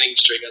on their winning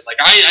streak. I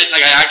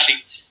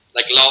actually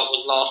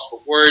was lost for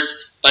words.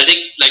 But I think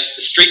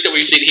the streak that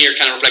we've seen here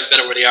kind of reflects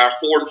better where they are.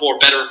 4-4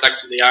 better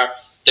reflects who they are.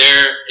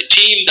 They're a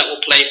team that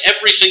will play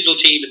every single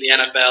team in the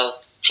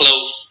NFL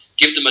close,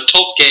 give them a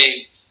tough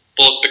game,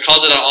 but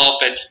because of their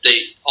offense,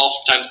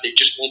 oftentimes they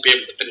just won't be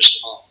able to finish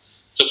them off.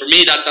 So for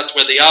me, that's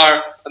where they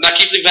are, and that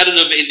keeps them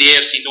competitive in the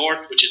AFC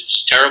North, which is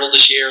just terrible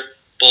this year.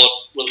 But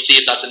we'll see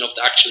if that's enough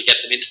to actually get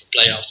them into the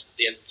playoffs at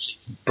the end of the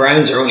season.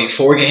 Browns are only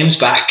 4 games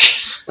back.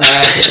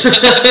 I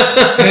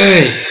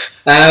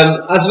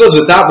suppose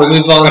with that we'll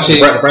move on to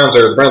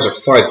the Browns are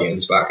 5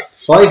 games back.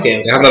 5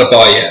 games. They haven't had a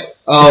bye yet.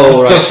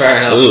 Oh right, fair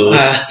enough.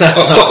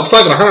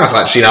 5.5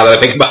 actually. Now that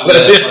I think about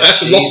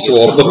it, lost to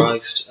all of them.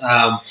 Christ.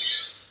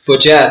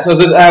 But yeah, so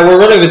we're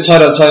running a bit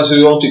tight on time, so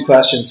we won't do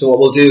questions. So what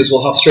we'll do is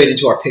we'll hop straight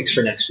into our picks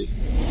for next week.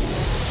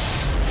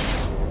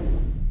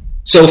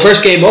 So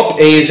first game up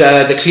is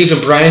the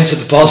Cleveland Browns at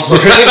the Baltimore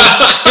Ravens.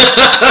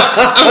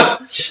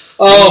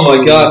 Oh my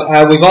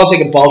God, we've all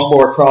taken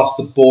Baltimore across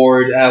the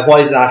board.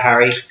 Why is that,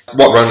 Harry?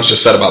 What Ronan's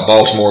just said about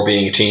Baltimore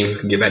being a team who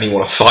can give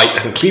anyone a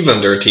fight, and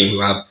Cleveland are a team who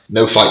have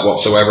no fight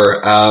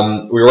whatsoever.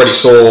 We already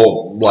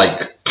saw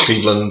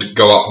Cleveland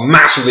go up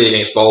massively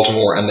against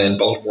Baltimore, and then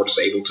Baltimore just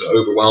able to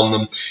overwhelm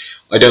them.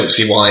 I don't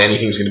see why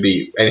anything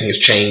has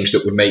changed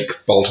that would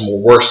make Baltimore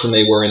worse than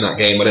they were in that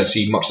game. I don't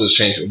see much that's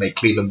changed that would make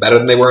Cleveland better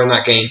than they were in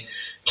that game.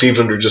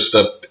 Cleveland are just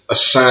a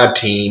sad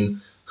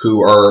team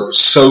who are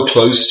so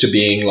close to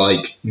being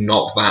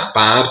not that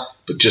bad,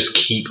 but just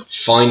keep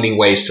finding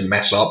ways to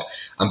mess up.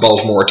 And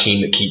Baltimore are a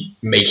team that keep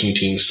making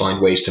teams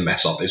find ways to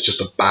mess up. It's just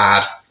a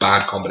bad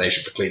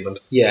combination for Cleveland.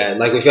 Yeah,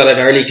 we've got an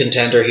early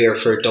contender here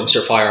for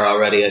dumpster fire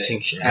already, I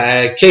think.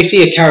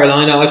 KC at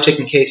Carolina. I've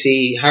taken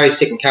KC. Harry's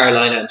taken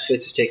Carolina, and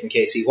Fitz has taken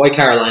KC. Why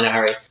Carolina,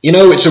 Harry?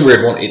 It's a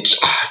weird one. It's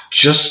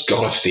just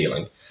got a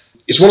feeling.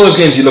 It's one of those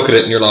games you look at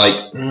it and you're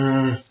like,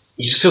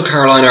 you just feel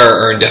Carolina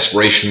are in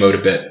desperation mode a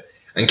bit.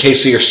 And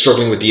KC are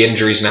struggling with the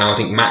injuries now. I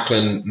think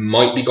Macklin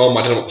might be gone,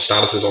 but I don't know what the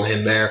status is on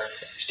him there.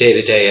 It's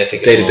day-to-day, I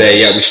think.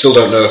 Day-to-day, yeah. We still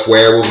don't know if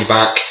Ware will be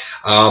back.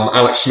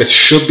 Alex Smith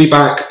should be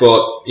back,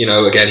 but,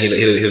 again,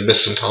 he'll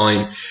miss some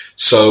time.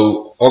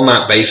 So, on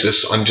that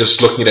basis, I'm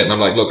just looking at it and I'm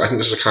like, look, I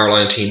think this is a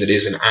Carolina team that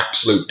is in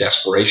absolute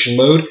desperation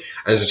mode,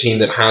 and is a team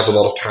that has a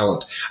lot of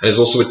talent, and is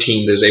also a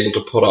team that is able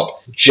to put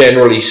up,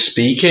 generally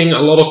speaking,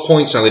 a lot of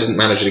points. Now, they didn't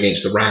manage it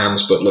against the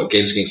Rams, but look,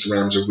 games against the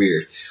Rams are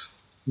weird.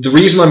 The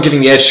reason I'm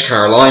giving the edge to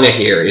Carolina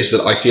here is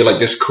that I feel like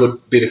this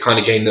could be the kind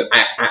of game that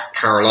at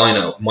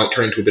Carolina might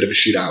turn into a bit of a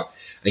shootout.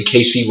 And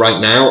KC right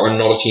now are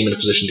not a team in a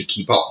position to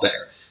keep up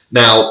there.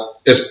 Now,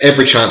 there's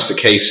every chance that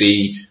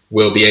KC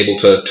will be able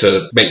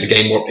to make the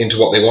game into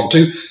what they want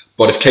to.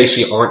 But if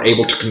KC aren't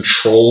able to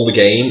control the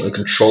game and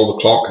control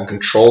the clock and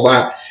control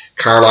that,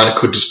 Carolina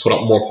could just put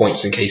up more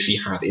points than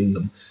KC had in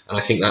them. And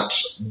I think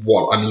that's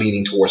what I'm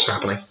leaning towards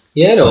happening.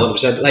 Yeah, no,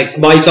 100%. Like,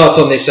 my thoughts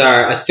on this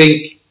are, I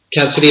think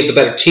Kansas City have the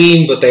better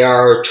team, but they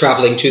are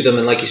travelling to them,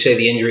 and like you say,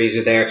 the injuries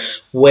are there.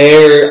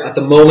 Where at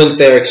the moment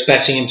they're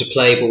expecting him to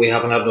play, but we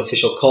haven't had an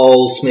official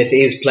call. Smith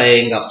is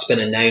playing, that's been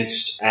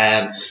announced,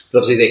 but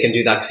obviously they can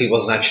do that because he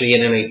wasn't actually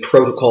in any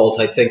protocol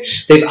type thing.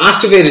 They've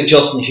activated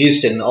Justin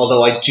Houston,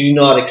 although I do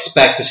not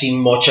expect to see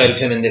much out of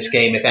him in this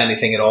game, if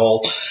anything at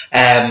all.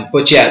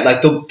 But yeah,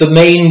 like the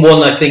main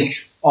one, I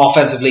think,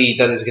 offensively,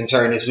 that is a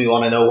concern is we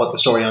want to know what the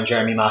story on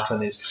Jeremy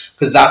Macklin is,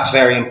 because that's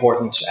very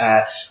important.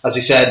 As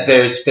we said,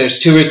 there's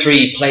 2 or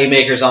 3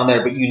 playmakers on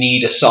there, but you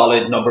need a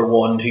solid number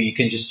one who you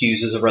can just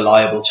use as a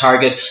reliable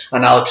target,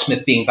 and Alex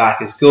Smith being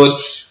back is good.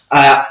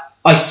 I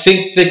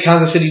think the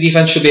Kansas City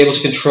defense should be able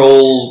to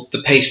control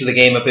the pace of the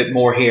game a bit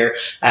more here.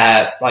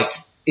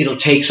 It'll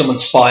take someone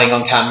spying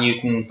on Cam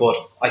Newton, but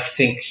I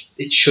think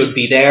it should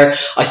be there.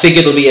 I think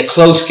it'll be a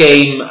close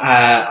game.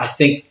 I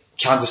think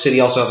Kansas City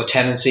also have a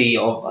tendency,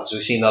 as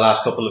we've seen the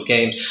last couple of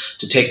games,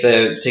 to take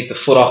the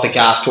foot off the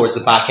gas towards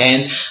the back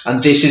end.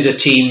 And this is a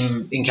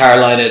team in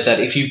Carolina that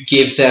if you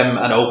give them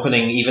an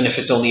opening, even if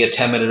it's only a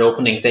 10-minute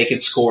opening, they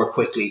can score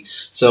quickly.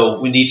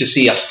 So we need to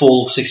see a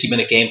full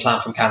 60-minute game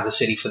plan from Kansas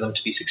City for them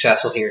to be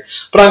successful here.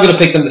 But I'm going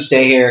to pick them to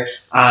stay here,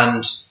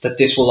 and that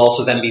this will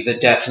also then be the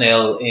death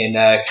nail in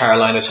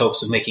Carolina's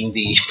hopes of making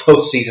the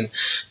postseason.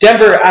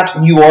 Denver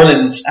at New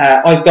Orleans.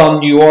 I've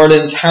gone New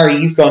Orleans. Harry,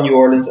 you've gone New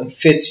Orleans, and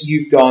Fitz,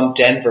 you've gone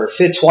Denver.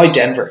 Fitz, why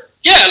Denver?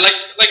 Yeah, like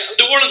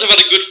New Orleans have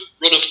had a good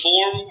run of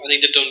form. I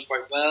think they've done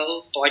quite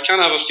well, but I kind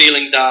of have a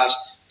feeling that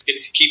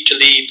if Keith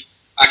Talib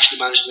actually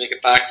managed to make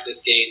it back to this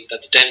game,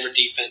 that the Denver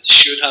defense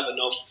should have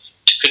enough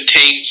to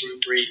contain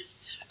Drew Brees.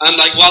 And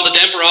while the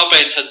Denver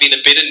offense has been a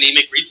bit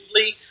anemic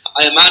recently,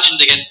 I imagined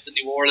against the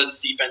New Orleans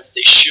defense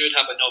they should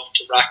have enough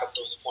to rack up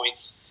those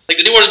points. The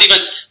New Orleans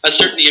defense has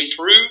certainly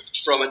improved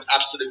from an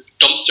absolute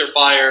dumpster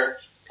fire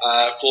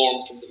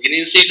form from the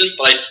beginning of the season,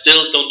 but I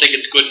still don't think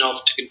it's good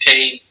enough to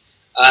contain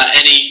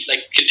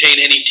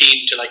any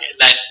team to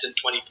less than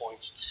 20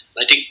 points.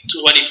 I think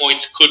 20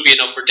 points could be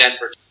enough for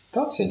Denver.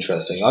 That's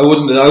interesting. I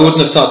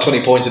wouldn't have thought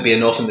 20 points would be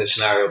enough in this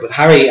scenario. But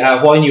Harry,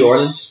 why New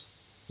Orleans?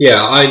 Yeah,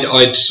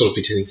 I'd sort of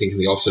be thinking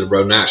the opposite of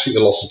Road. And actually,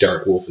 the loss of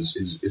Derek Wolfe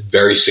is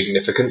very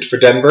significant for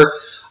Denver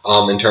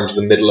in terms of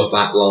the middle of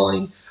that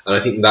line. And I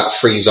think that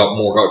frees up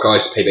more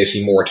guys to pay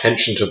basically more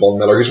attention to Von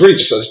Miller, who's really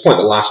just at this point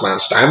the last man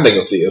standing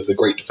of the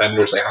great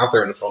defenders they have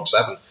there in the front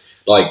seven.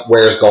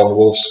 Ware's gone,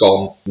 Wolf's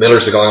gone,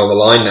 Miller's the guy on the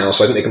line now,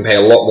 so I think they can pay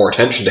a lot more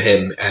attention to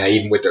him,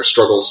 even with their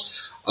struggles.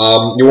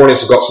 New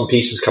Orleans have got some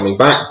pieces coming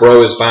back.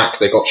 Bro is back,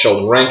 they've got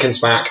Sheldon Rankins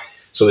back,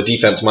 so the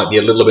defense might be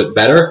a little bit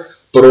better.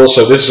 But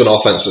also, this is an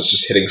offense that's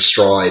just hitting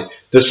stride.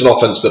 This is an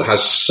offense that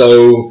has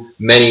so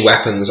many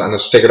weapons and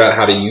has figured out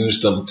how to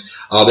use them.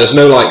 There's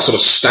no sort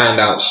of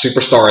standout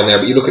superstar in there,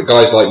 but you look at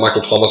guys like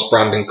Michael Thomas,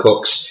 Brandon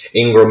Cooks,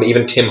 Ingram,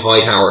 even Tim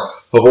Hightower,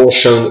 who have all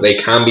shown that they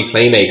can be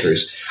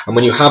playmakers. And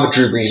when you have a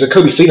Drew Brees, and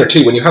Kobe Fleener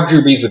too, when you have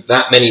Drew Brees with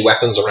that many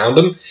weapons around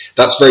him,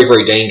 that's very,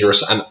 very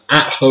dangerous. And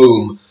at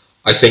home,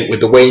 I think with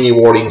the way New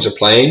Orleans are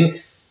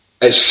playing,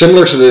 it's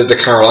similar to the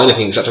Carolina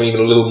thing, except I'm even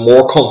a little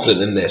more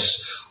confident in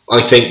this.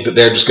 I think that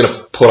they're just going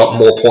to put up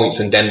more points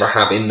than Denver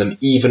have in them,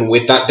 even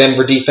with that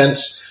Denver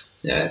defense.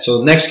 Yeah,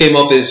 so next game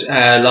up is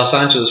Los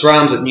Angeles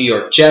Rams at New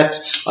York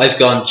Jets. I've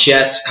gone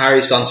Jets.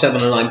 Harry's gone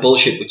 7-9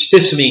 bullshit, which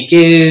this week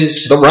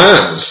is the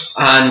Rams.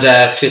 And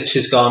Fitz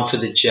has gone for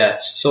the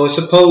Jets. So I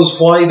suppose,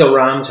 why the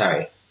Rams,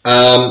 Harry?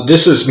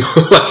 This is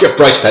more like a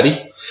Bryce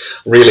Petty,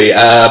 really.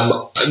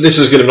 This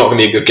is not going to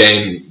be a good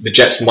game. The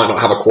Jets might not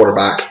have a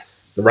quarterback.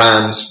 The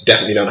Rams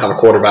definitely don't have a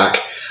quarterback.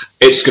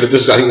 I think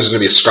this is going to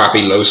be a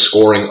scrappy,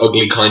 low-scoring,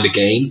 ugly kind of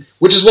game,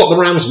 which is what the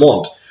Rams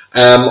want.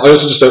 I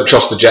also just don't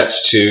trust the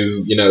Jets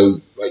to,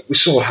 we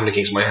saw what happened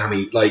against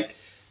Miami.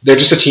 They're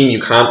just a team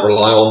you can't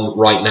rely on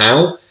right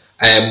now,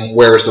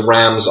 whereas the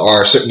Rams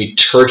are certainly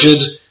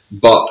turgid,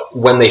 but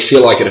when they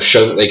feel like it, have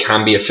shown that they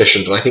can be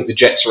efficient. And I think the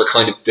Jets are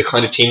the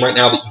kind of team right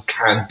now that you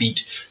can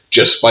beat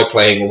just by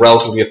playing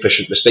relatively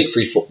efficient,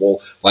 mistake-free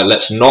football.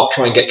 Let's not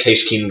try and get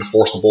Case Keenum to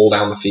force the ball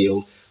down the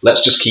field.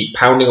 Let's just keep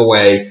pounding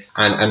away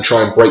and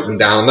try and break them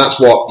down. And that's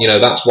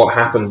what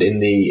happened in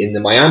the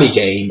Miami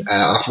game.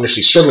 After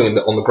initially struggling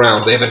on the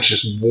ground, they eventually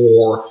just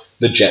wore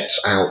the Jets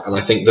out. And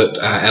I think that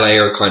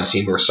LA are a kind of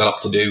team who are set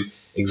up to do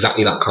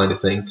exactly that kind of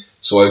thing.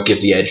 So I would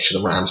give the edge to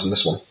the Rams in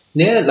this one.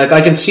 Yeah,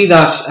 I can see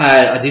that.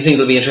 I do think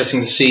it'll be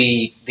interesting to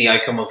see the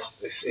outcome of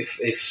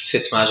if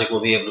Fitzmagic will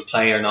be able to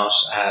play or not.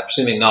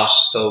 Presuming not,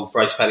 so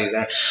Bryce Petty's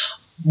there.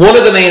 One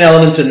of the main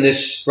elements in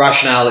this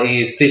rationale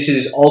is this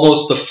is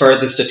almost the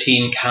furthest a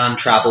team can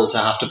travel to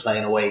have to play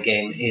an away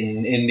game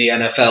in the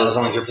NFL, as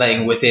long as you're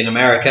playing within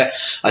America.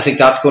 I think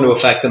that's going to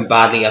affect them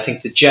badly. I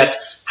think the Jets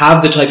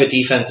have the type of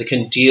defense that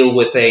can deal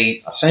with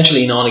a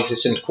essentially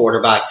non-existent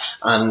quarterback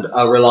and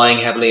relying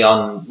heavily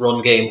on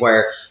run game,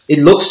 where it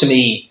looks to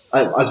me,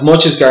 as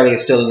much as Gurley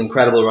is still an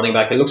incredible running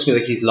back, it looks to me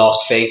like he's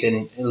lost faith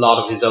in a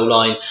lot of his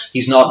O-line.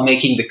 He's not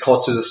making the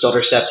cuts or the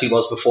stutter steps he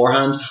was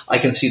beforehand. I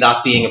can see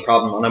that being a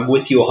problem, and I'm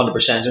with you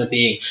 100% in it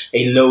being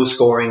a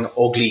low-scoring,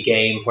 ugly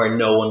game where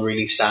no one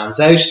really stands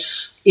out.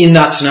 In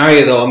that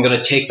scenario, though, I'm going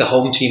to take the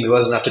home team who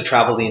doesn't have to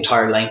travel the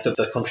entire length of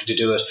the country to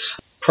do it,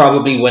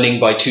 probably winning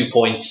by 2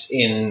 points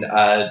in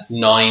a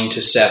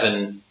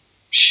 9-7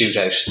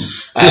 shootout.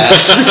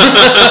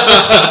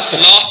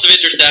 Lots of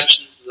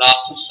interceptions,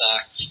 lots of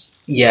sacks.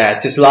 Yeah,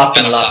 just lots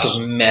and lots of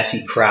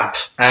messy crap.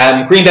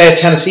 Green Bay at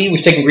Tennessee.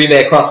 We've taken Green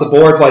Bay across the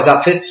board. Why is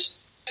that,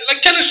 Fitz?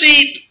 Like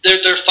Tennessee, they're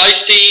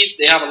feisty.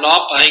 They have a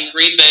lot, but I think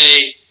Green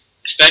Bay,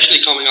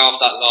 especially coming off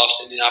that loss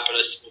to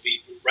Indianapolis, will be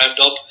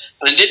revved up.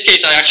 And in this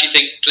case, I actually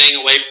think playing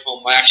away from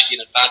home might actually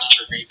be an advantage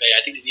for Green Bay.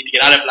 I think they need to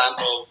get out of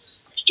Lambeau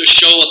to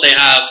show what they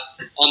have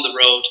on the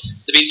road.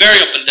 They've been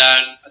very up and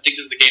down. I think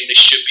this is a game they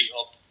should be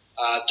up.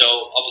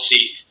 Though,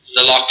 obviously, this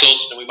is a lot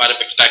closer than we might have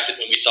expected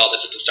when we saw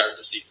this at the start of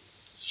the season.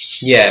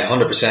 Yeah,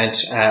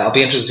 100%. I'll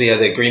be interested to see how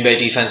the Green Bay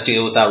defense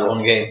deal with that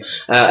run game.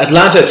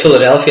 Atlanta at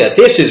Philadelphia.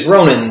 This is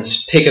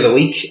Ronan's pick of the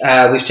week.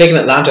 We've taken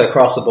Atlanta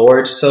across the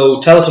board. So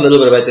tell us a little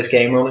bit about this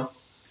game, Ronan.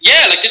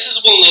 Yeah, like this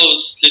is one of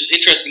those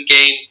interesting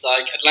games.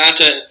 Like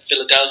Atlanta and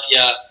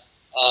Philadelphia,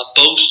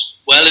 both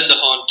well in the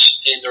hunt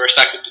in their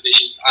respective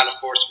divisions, and of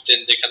course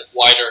within the kind of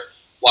wider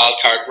wild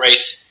card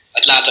race.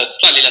 Atlanta,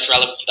 slightly less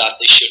relevant for that.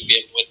 They should be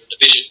able to win their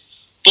division,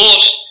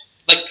 but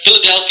like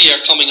Philadelphia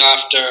are coming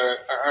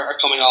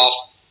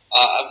off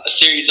a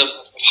series of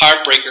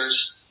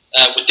heartbreakers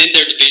within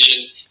their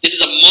division. This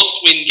is a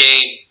must-win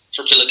game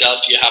for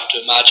Philadelphia, you have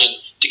to imagine,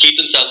 to keep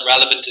themselves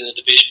relevant in a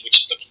division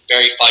which is looking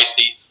very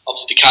feisty.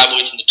 Obviously, the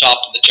Cowboys on the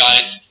top and the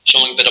Giants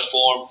showing a bit of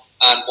form,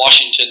 and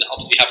Washington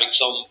obviously having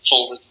some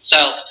form with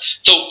themselves.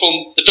 So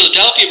from the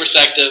Philadelphia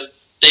perspective,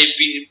 they've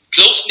been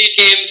close in these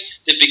games,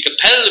 they've been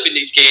competitive in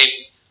these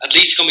games, at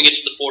least coming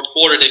into the fourth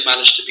quarter they've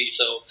managed to be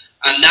so.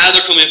 And now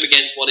they're coming up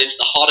against what is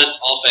the hottest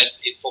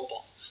offense in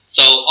football.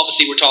 So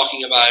obviously we're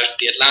talking about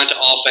the Atlanta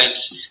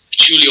offense,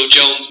 Julio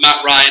Jones,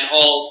 Matt Ryan,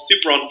 all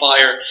super on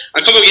fire,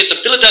 and coming against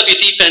a Philadelphia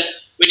defense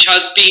which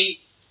has been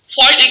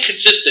quite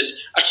inconsistent.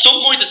 At some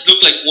points it's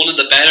looked like one of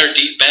the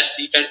best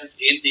defenses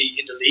in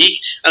the league,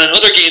 and in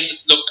other games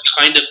it's looked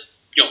kind of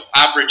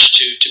average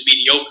to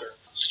mediocre,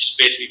 which is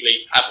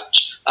basically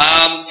average.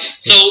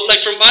 So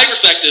like from my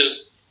perspective,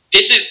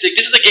 this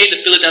is a game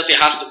that Philadelphia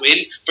has to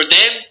win. For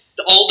them,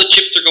 all the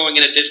chips are going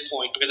in at this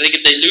point, because I think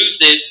if they lose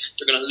this,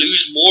 they're going to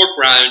lose more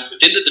ground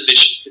within the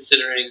division.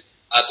 Considering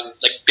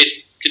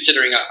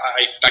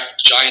I expect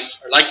the Giants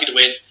are likely to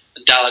win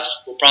and Dallas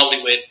will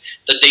probably win.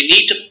 That they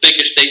need to make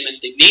a statement.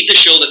 They need to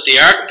show that they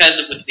are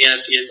competitive with the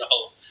NFC as a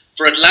whole.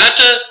 For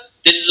Atlanta,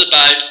 this is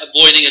about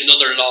avoiding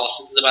another loss.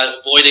 This is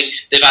about avoiding.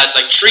 They've had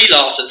like 3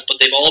 losses, but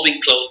they've all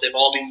been close. They've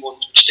all been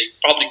ones which they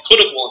probably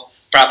could have won,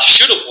 perhaps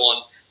should have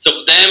won. So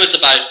for them, it's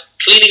about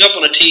cleaning up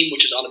on a team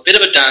which is on a bit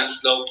of a down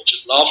slope, which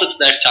has lost its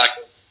left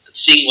tackle, and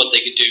seeing what they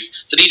can do.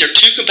 So these are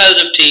 2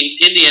 competitive teams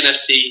in the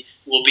NFC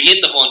who will be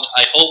in the hunt,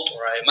 I hope,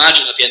 or I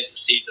imagine, at the end of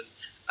the season.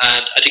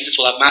 And I think this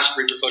will have massive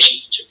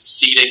repercussions in terms of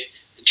seeding,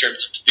 in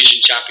terms of division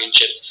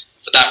championships.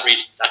 And for that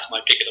reason, that's my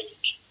pick of the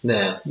week.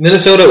 Yeah.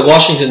 Minnesota,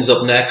 Washington's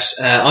up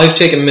next. I've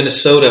taken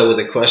Minnesota with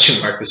a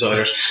question mark beside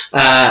it.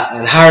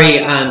 And Harry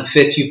and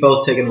Fitz, you've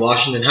both taken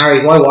Washington.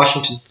 Harry, why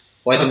Washington?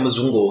 Why the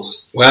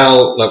Mazungos?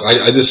 Well, look,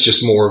 this is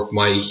just more of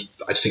my.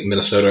 I just think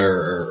Minnesota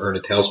are in a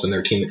tailspin.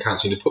 They're a team that can't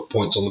seem to put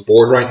points on the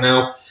board right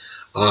now.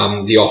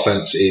 The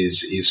offense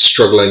is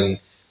struggling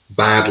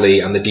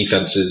badly, and the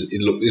defense is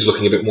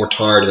looking a bit more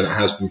tired than it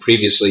has been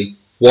previously.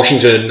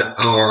 Washington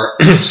are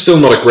still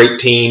not a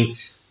great team,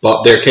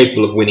 but they're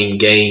capable of winning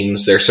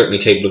games. They're certainly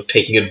capable of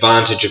taking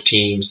advantage of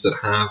teams that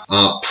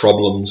have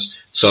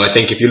problems. So I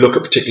think if you look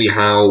at particularly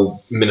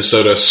how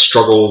Minnesota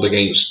struggled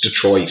against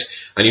Detroit,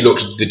 and you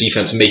looked at the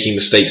defense making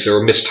mistakes, there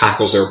were missed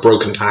tackles, there were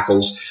broken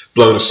tackles,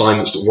 blown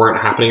assignments that weren't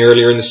happening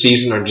earlier in the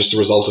season, and just a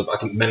result of, I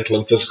think, mental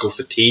and physical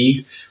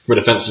fatigue from a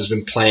defense that's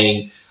been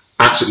playing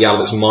absolutely out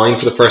of its mind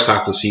for the first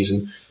half of the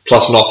season,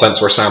 plus an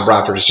offense where Sam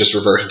Bradford has just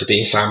reverted to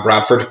being Sam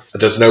Bradford.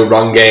 There's no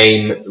run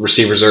game,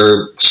 receivers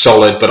are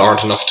solid but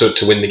aren't enough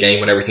to win the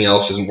game when everything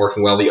else isn't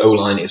working well. The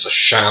O-line is a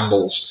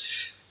shambles.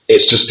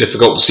 It's just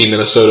difficult to see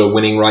Minnesota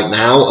winning right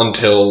now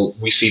until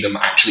we see them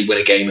actually win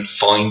a game and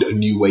find a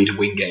new way to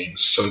win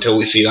games. So until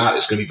we see that,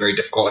 it's going to be very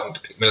difficult, I think,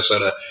 to pick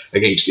Minnesota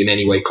against in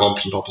any way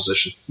competent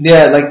opposition.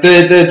 Yeah, like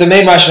the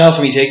main rationale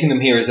for me taking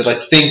them here is that I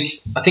think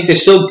they've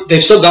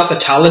still got the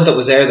talent that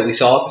was there that we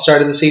saw at the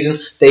start of the season.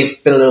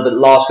 They've been a little bit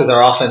lost because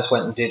their offense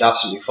went and did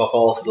absolutely fuck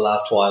all for the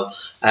last while.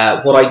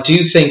 What I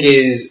do think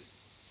is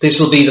this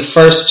will be the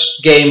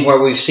first game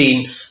where we've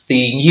seen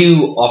the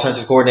new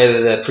offensive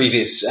coordinator, the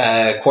previous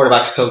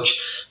quarterback's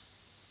coach,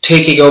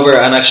 taking over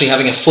and actually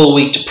having a full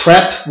week to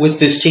prep with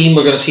this team.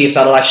 We're going to see if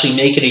that'll actually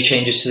make any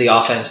changes to the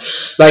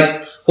offense. Like,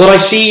 what I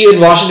see in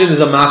Washington is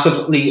a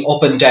massively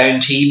up and down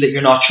team that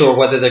you're not sure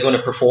whether they're going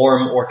to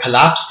perform or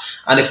collapse.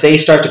 And if they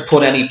start to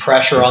put any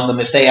pressure on them,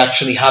 if they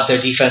actually have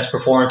their defense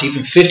performed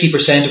even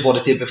 50% of what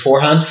it did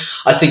beforehand,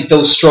 I think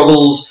those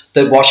struggles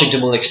that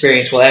Washington will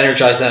experience will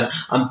energize them,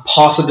 and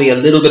possibly a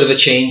little bit of a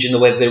change in the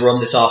way that they run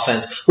this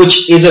offense,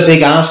 which is a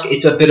big ask.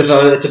 It's a bit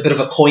of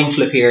a coin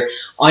flip here.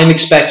 I'm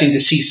expecting to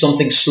see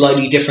something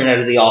slightly different out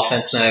of the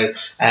offense now.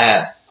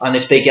 And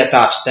if they get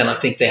that, then I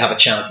think they have a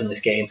chance in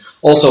this game.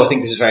 Also, I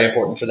think this is very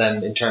important for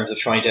them in terms of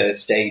trying to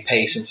stay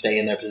pace and stay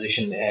in their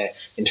position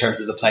in terms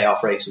of the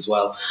playoff race as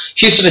well.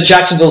 Houston and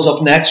Jacksonville's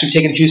up next. We've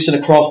taken Houston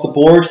across the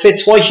board.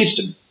 Fitz, why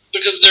Houston?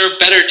 Because they're a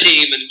better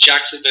team and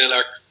Jacksonville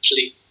are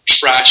complete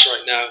trash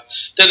right now.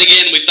 Then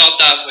again, we thought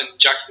that when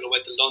Jacksonville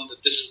went to London.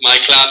 This is my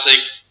classic.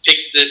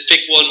 Pick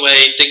one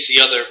way, think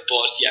the other.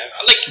 But yeah,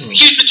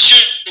 Houston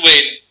should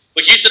win.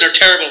 But Houston are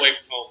terrible away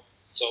from home.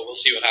 So we'll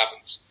see what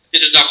happens.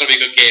 This is not going to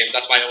be a good game.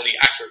 That's my only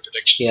accurate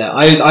prediction. Yeah,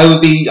 I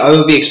would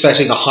be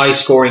expecting a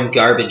high-scoring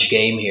garbage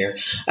game here.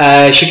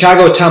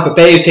 Chicago at Tampa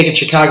Bay. You've taken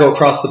Chicago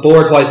across the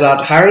board. Why is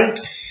that, Harry?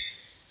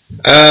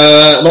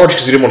 Largely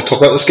because we didn't want to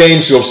talk about this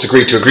game, so we all just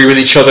agreed to agree with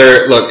each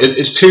other. Look,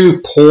 it's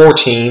two poor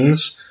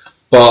teams,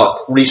 but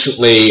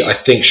recently I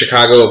think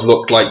Chicago have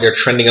looked like they're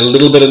trending a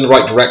little bit in the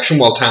right direction,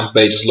 while Tampa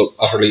Bay just look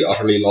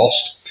utterly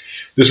lost.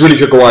 This really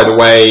could go either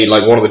way.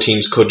 Like, one of the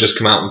teams could just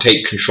come out and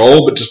take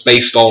control, but just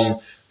based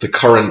on the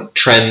current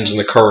trends and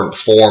the current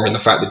form and the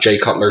fact that Jay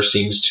Cutler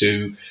seems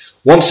to,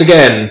 once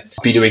again,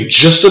 be doing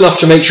just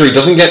enough to make sure he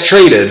doesn't get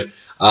traded,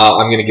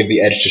 I'm going to give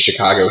the edge to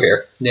Chicago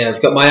here. Yeah, we've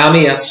got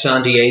Miami at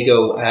San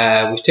Diego.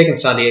 We've taken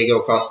San Diego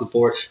across the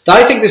board.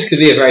 I think this could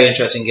be a very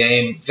interesting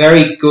game.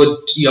 Very good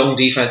young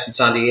defense in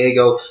San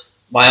Diego.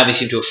 Miami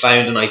seem to have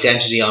found an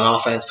identity on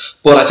offense,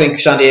 but I think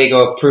San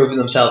Diego have proven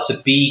themselves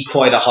to be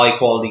quite a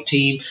high-quality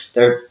team.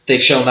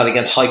 They've shown that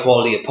against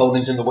high-quality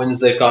opponents in the wins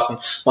they've gotten.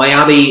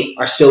 Miami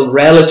are still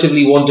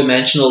relatively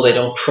one-dimensional. They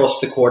don't trust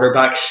the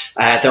quarterback.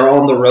 They're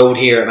on the road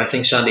here, and I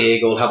think San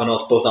Diego will have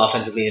enough both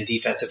offensively and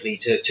defensively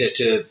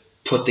to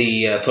put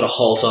a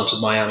halt onto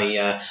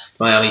the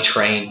Miami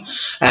train.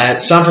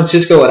 San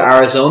Francisco at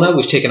Arizona.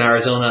 We've taken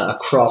Arizona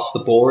across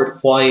the board.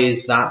 Why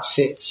is that,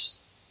 Fitz?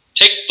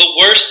 Take the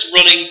worst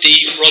run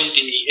D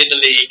in the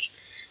league.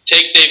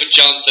 Take David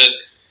Johnson.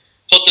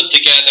 Put them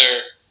together.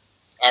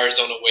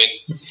 Arizona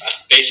win.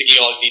 That's basically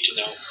all you need to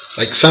know.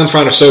 Like, San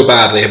Fran are so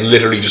bad, they have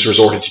literally just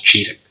resorted to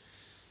cheating.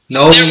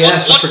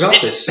 I forgot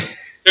this.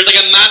 There's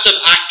like a massive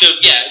active,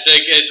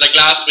 like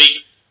last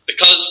week,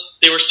 because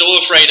they were so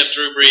afraid of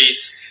Drew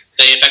Brees,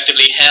 they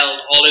effectively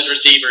held all his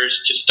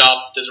receivers to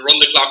run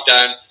the clock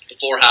down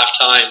before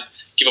halftime,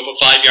 give up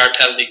a 5-yard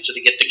penalty so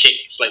they get the kick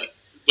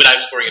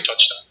without scoring a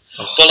touchdown.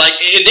 Oh. But like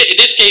in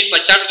this case,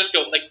 like San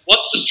Francisco, like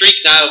what's the streak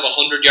now of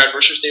 100-yard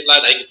rushers they've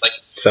allowed? I think it's like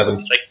 7.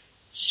 Like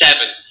 7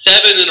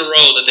 in a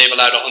row that they've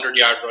allowed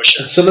 100-yard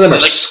rusher. And some of them are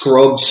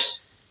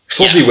scrubs.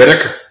 Fozzie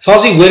Whitaker.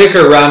 Fozzie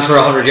Whitaker ran for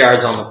 100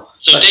 yards on them.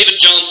 So David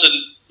Johnson,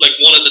 like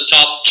one of the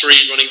top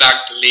 3 running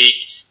backs in the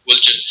league, will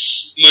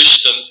just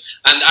smush them.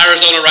 And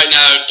Arizona right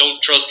now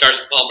don't trust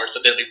Carson Palmer, so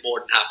they'll be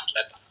more than happy to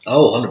let that.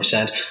 Oh,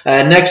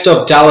 100%. Next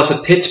up, Dallas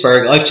at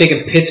Pittsburgh. I've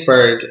taken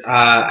Pittsburgh.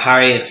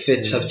 Harry and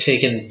Fitz have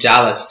taken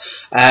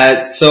Dallas.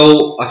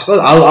 So I suppose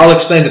I'll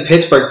explain the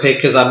Pittsburgh pick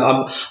because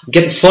I'm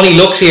getting funny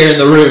looks here in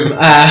the room.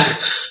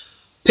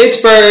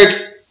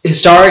 Pittsburgh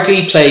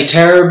historically played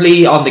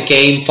terribly on the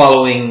game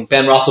following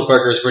Ben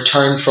Roethlisberger's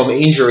return from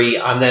injury,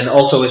 and then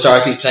also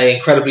historically play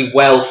incredibly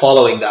well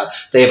following that.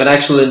 They have an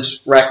excellent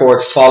record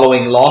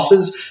following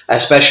losses,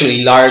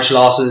 especially large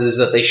losses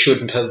that they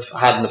shouldn't have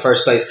had in the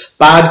first place.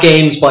 Bad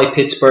games by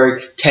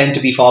Pittsburgh tend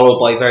to be followed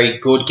by very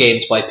good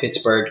games by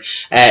Pittsburgh.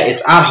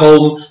 It's at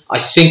home. I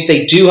think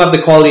they do have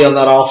the quality on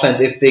that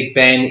offense if Big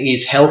Ben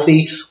is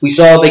healthy. We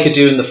saw what they could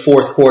do in the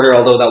fourth quarter,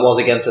 although that was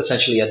against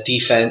essentially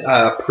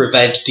a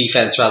prevent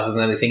defense rather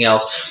than anything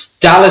else.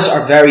 Dallas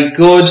are very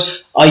good.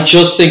 I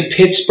just think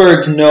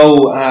Pittsburgh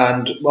know,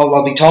 and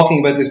I'll be talking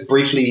about this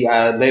briefly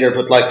later,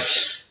 but like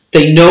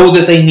they know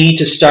that they need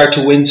to start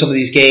to win some of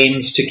these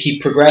games to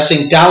keep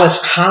progressing.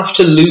 Dallas have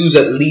to lose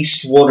at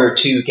least 1 or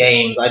 2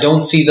 games. I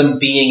don't see them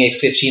being a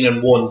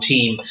 15-1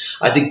 team.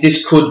 I think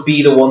this could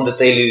be the one that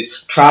they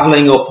lose.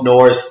 Traveling up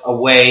north,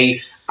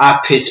 away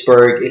at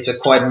Pittsburgh, it's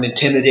quite an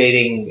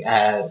intimidating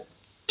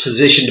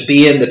position to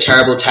be in. The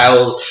terrible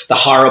towels, the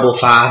horrible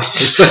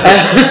fans,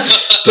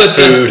 but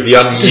food, the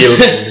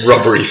unyielding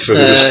rubbery food,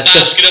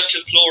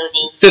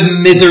 the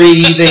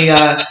misery.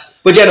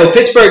 But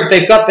Pittsburgh,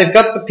 they've got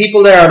the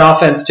people there on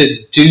offense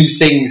to do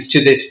things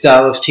to this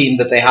Dallas team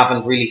that they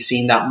haven't really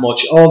seen that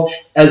much of.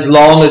 As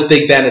long as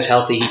Big Ben is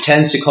healthy, he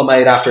tends to come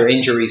out after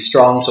injuries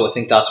strong, so I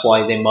think that's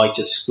why they might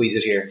just squeeze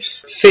it here.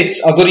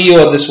 Fitz, I'll go to you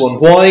on this one.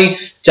 Why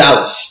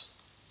Dallas?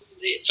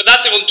 For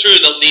that to come true,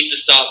 they'll need to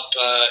stop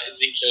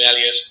Ezekiel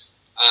Elliott,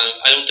 and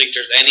I don't think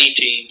there's any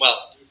team.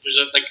 Well, there's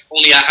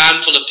only a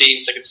handful of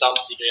teams that can stop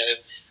Ezekiel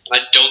Elliott, and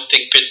I don't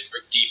think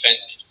Pittsburgh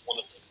defense is one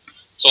of them.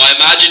 So I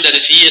imagine that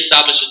if he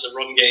establishes a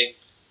run game,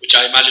 which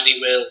I imagine he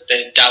will,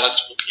 then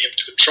Dallas will be able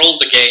to control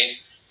the game,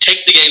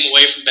 take the game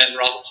away from Ben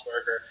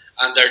Roethlisberger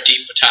and their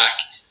deep attack,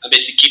 and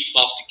basically keep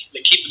them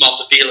off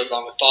the field as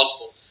long as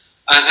possible.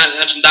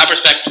 And from that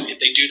perspective, if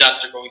they do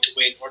that, they're going to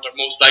win, or they're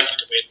most likely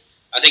to win.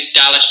 I think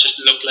Dallas just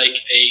looked like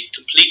a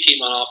complete team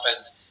on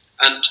offense,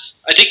 and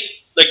I think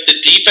like the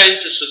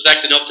defense is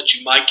suspect enough that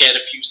you might get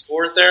a few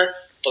scores there,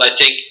 but I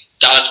think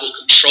Dallas will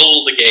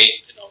control the game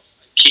enough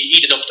and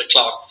eat enough of the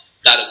clock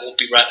that it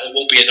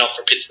won't be enough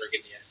for Pittsburgh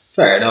in the end.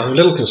 Fair enough. I'm a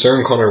little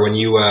concerned, Connor, when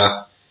you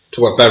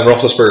talk about Ben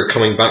Roethlisberger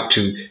coming back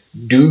to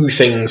do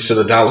things to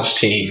the Dallas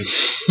team,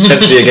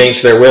 potentially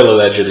against their will,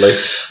 allegedly.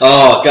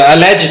 Oh, God,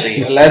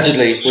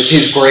 allegedly, with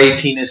his grey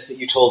penis that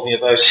you told me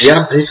about.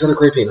 Yeah, he's got a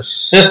grey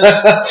penis.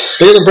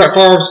 Bigger than Brett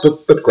Favre's,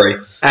 but grey.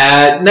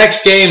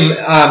 Next game,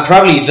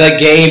 probably the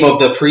game of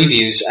the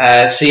previews,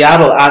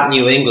 Seattle at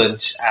New England.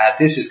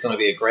 This is going to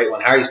be a great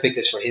one. Harry's picked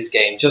this for his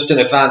game. Just in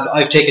advance,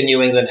 I've taken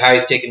New England,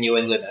 Harry's taken New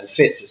England, and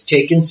Fitz has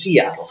taken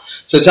Seattle.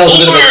 So tell us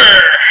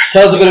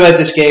a bit about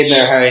this game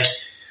there, Harry.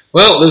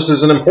 Well, this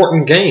is an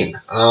important game.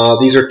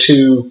 These are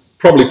two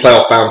probably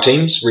playoff-bound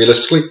teams,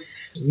 realistically.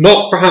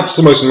 Not perhaps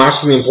the most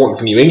massively important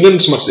for New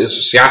England, so much as it is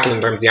for Seattle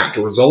in terms of the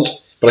actual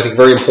result, but I think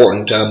very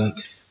important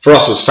for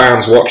us as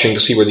fans watching to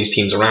see where these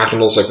teams are at,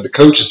 and also for the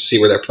coaches to see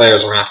where their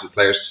players are at, and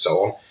players and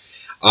so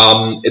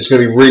on. It's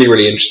going to be really,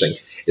 really interesting.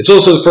 It's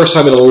also the first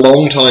time in a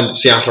long time that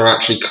Seattle are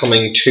actually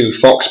coming to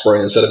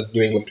Foxborough instead of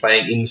New England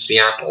playing in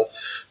Seattle.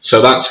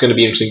 So that's going to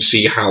be interesting to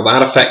see how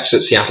that affects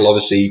it. Seattle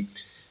obviously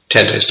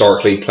tend to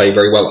historically play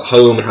very well at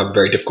home and have a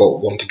very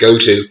difficult one to go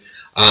to.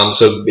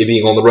 So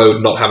being on the road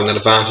and not having that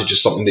advantage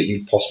is something that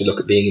you'd possibly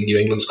look at being in New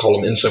England's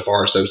column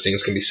insofar as those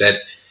things can be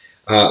said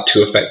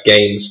to affect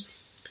games.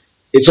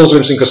 It's also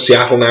interesting because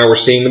Seattle now, we're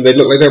seeing them, they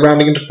look like they're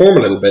rounding into form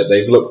a little bit.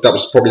 That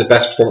was probably the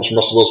best performance from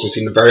Russell Wilson we've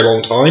seen in a very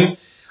long time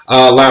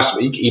last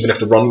week, even if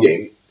the run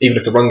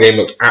game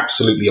looked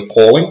absolutely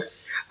appalling.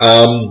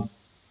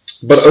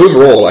 But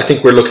overall, I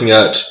think we're looking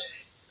at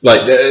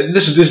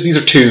these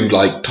are two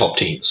top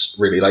teams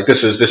really.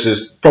 This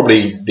is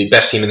probably the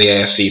best team in the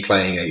AFC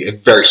playing a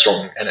very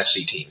strong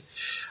NFC team.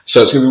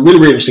 So it's going to be really,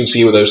 really interesting to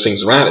see where those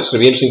things are at. It's going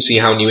to be interesting to see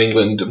how New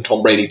England and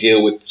Tom Brady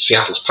deal with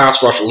Seattle's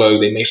pass rush, although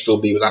they may still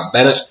be without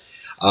Bennett.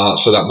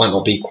 So that might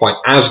not be quite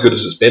as good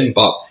as it's been.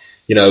 But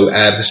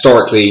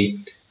historically,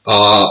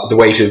 the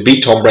way to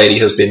beat Tom Brady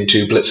has been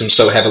to blitz him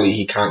so heavily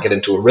he can't get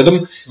into a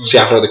rhythm. Mm-hmm.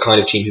 Seattle are the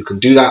kind of team who can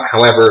do that.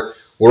 However,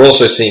 we're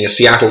also seeing a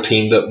Seattle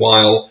team that,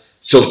 while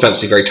still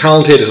defensively very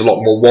talented, is a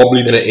lot more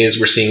wobbly than it is.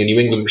 We're seeing a New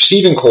England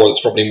receiving core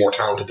that's probably more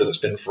talented than it's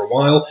been for a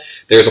while.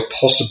 There's a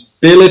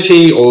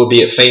possibility,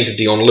 albeit faint, of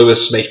Dion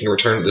Lewis making a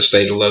return at this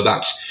stage, although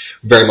that's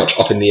very much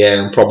up in the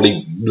air and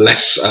probably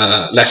less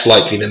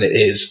likely than it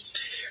is.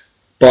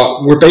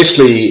 But this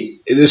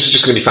is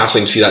just going to be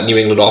fascinating to see that New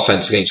England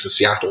offense against the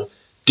Seattle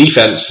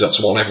defense. That's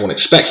what everyone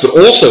expects. But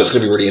also it's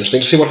going to be really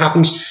interesting to see what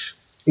happens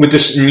with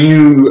this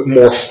new,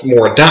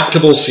 more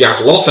adaptable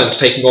Seattle offense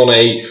taking on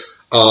a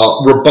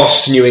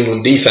robust New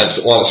England defense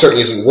that, while it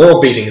certainly isn't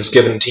world-beating, has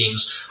given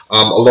teams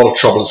a lot of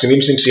trouble. It's going to be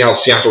interesting to see how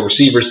Seattle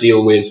receivers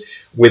deal with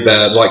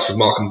the likes of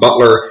Malcolm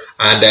Butler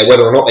and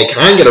whether or not they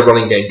can get a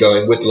running game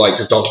going with the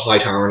likes of Donta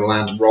Hightower and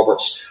Landon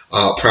Roberts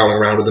prowling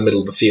around in the middle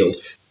of the field.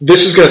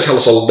 This is going to tell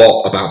us a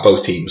lot about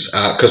both teams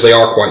because they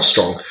are quite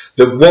strong.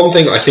 The one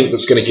thing I think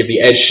that's going to give the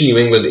edge to New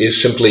England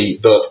is simply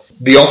that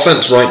the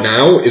offense right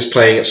now is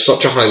playing at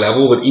such a high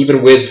level that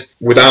even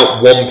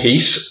without one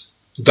piece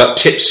that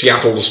tips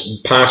Seattle's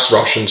pass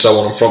rush and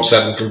so on front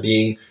seven from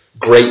being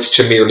great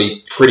to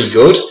merely pretty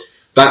good,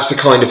 that's the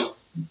kind of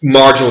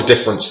marginal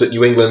difference that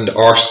New England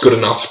are good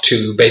enough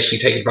to basically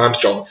take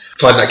advantage of.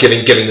 Find that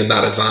giving them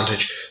that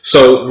advantage.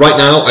 So right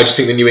now, I just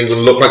think the New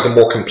England look like the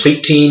more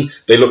complete team.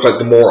 They look like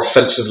the more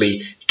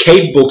offensively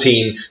capable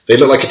team. They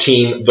look like a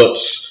team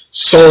that's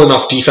solid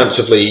enough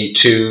defensively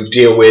to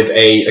deal with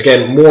a,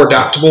 again, more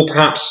adaptable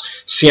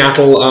perhaps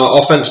Seattle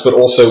offense, but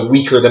also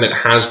weaker than it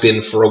has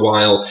been for a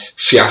while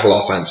Seattle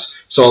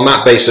offense. So on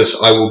that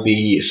basis, I will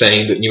be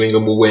saying that New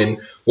England will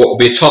win what will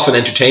be a tough and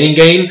entertaining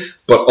game,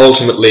 but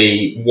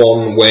ultimately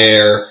one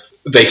where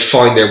they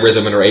find their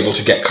rhythm and are able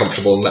to get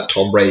comfortable and let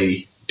Tom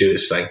Brady do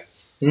his thing.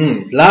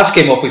 Last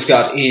game up we've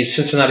got is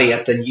Cincinnati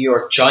at the New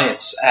York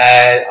Giants.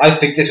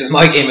 I've picked this as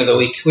my game of the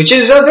week, which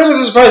is a bit of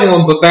a surprising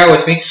one, but bear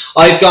with me.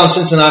 I've gone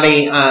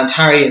Cincinnati, and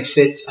Harry and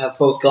Fitz have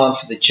both gone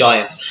for the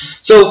Giants.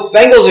 So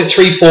Bengals are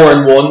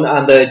 3-4-1,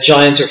 and the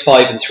Giants are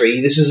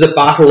 5-3. This is a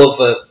battle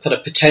of kind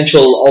of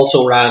potential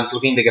also-rans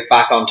looking to get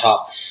back on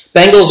top.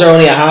 Bengals are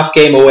only a half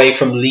game away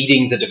from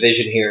leading the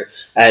division here.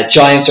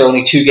 Giants are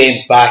only 2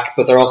 games back,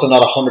 but they're also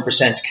not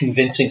 100%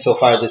 convincing so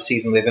far this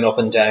season. They've been up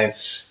and down.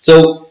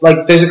 So,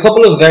 there's a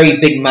couple of very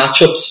big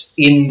matchups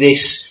in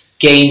this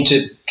game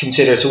to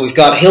consider. So we've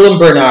got Hill and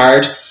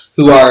Bernard,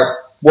 who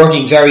are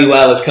working very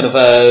well as kind of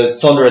a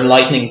thunder and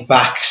lightning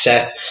back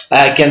set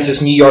against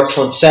this New York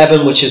front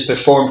seven, which has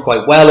performed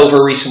quite well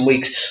over recent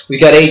weeks. We've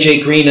got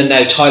AJ Green and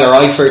now Tyler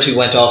Eifert, who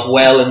went off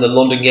well in the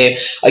London game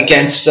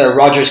against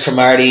Rogers,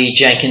 Cromartie,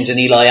 Jenkins and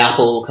Eli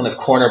Apple kind of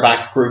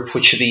cornerback group,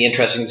 which should be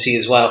interesting to see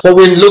as well. What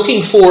we're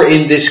looking for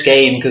in this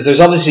game, because there's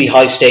obviously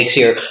high stakes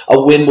here,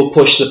 a win will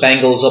push the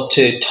Bengals up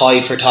to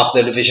tied for top of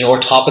their division, or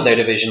top of their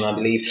division, I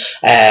believe,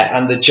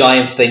 and the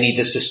Giants, they need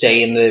this to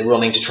stay in the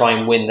running to try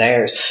and win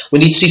theirs. We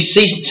need to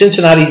see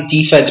Cincinnati's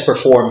defense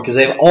perform, because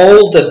they have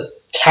all the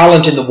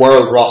talent in the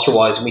world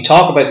roster-wise, and we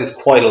talk about this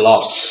quite a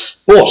lot,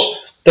 but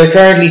they're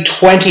currently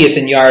 20th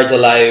in yards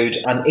allowed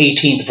and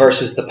 18th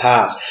versus the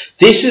pass.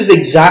 This is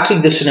exactly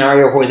the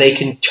scenario where they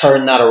can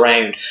turn that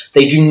around.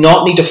 They do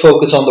not need to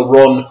focus on the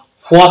run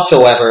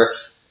whatsoever.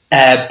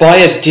 By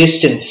a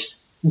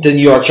distance, the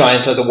New York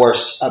Giants are the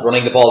worst at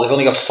running the ball. They've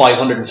only got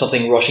 500 and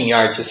something rushing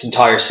yards this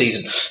entire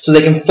season. So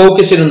they can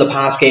focus in on the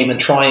pass game and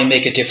try and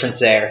make a difference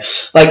there.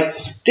 Like,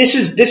 this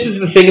is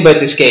the thing about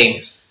this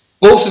game.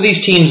 Both of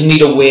these teams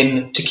need a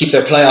win to keep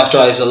their playoff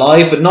drives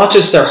alive, but not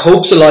just their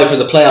hopes alive for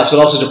the playoffs, but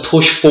also to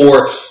push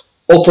for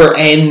upper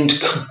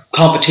end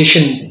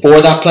competition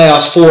for that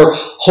playoffs, for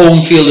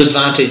home field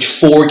advantage,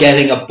 for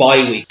getting a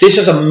bye week. This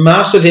has a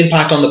massive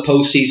impact on the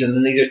postseason,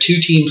 and these are two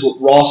teams with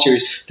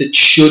rosters that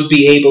should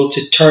be able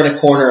to turn a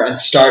corner and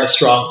start a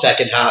strong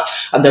second half,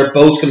 and they're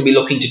both going to be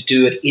looking to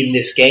do it in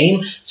this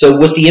game. So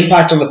with the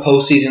impact on the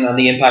postseason and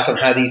the impact on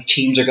how these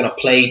teams are going to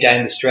play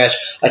down the stretch,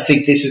 I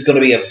think this is going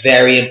to be a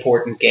very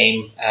important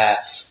game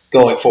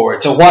going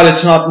forward. So while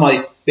it's not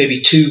my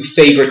maybe two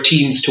favourite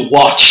teams to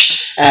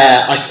watch,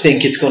 I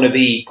think it's going to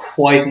be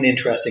quite an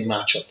interesting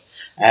matchup.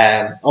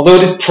 Although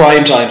it is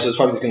prime time, so it's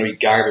probably going to be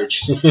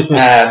garbage.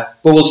 But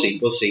we'll see.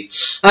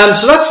 So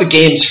that's the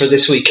games for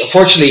this week.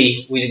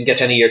 Unfortunately, we didn't get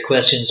to any of your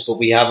questions, but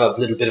we have a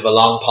little bit of a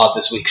long pod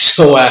this week,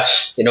 so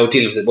deal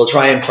with it. We'll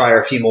try and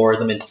fire a few more of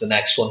them into the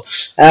next one.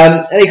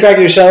 Any crack at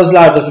yourselves,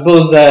 lads? I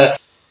suppose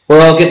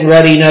we're all getting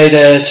ready now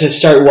to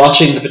start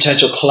watching the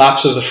potential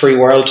collapse of the free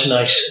world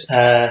tonight.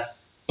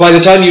 By the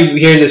time you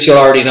hear this, you'll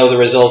already know the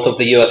result of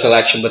the US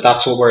election, but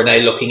that's what we're now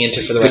looking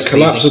into for the rest of the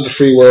evening. The collapse of the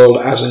free world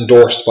as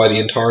endorsed by the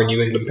entire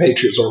New England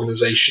Patriots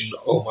organisation.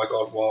 Oh my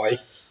God, why?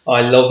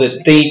 I loved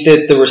it.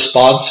 The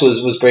response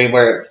was brilliant,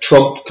 where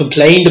Trump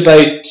complained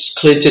about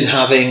Clinton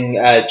having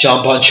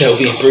John Bon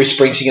Jovi and Bruce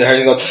Springsteen and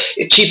everything else.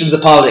 It cheapens the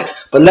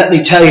politics. But let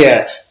me tell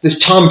you, this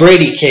Tom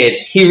Brady kid,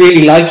 he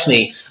really likes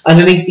me. And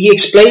then he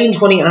explained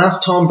when he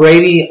asked Tom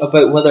Brady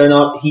about whether or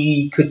not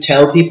he could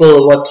tell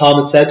people what Tom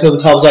had said to him.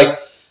 Tom was like,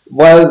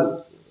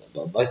 well,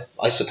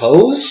 I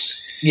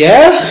suppose,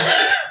 yeah.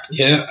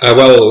 Yeah,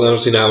 well,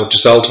 obviously now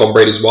Giselle, Tom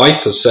Brady's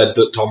wife, has said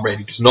that Tom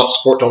Brady does not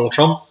support Donald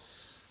Trump.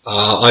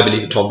 I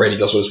believe that Tom Brady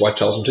does what his wife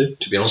tells him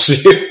to be honest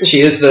with you.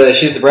 She's the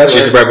breadwinner.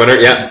 She's the breadwinner,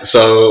 yeah.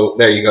 So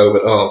there you go.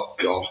 But oh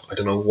God, I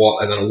don't know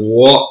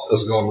what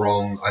has gone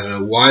wrong. I don't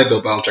know why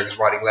Bill Belichick is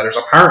writing letters.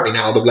 Apparently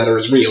now the letter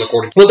is real,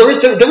 according to. Well, there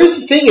is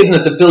the thing, isn't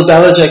it? That Bill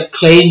Belichick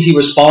claims he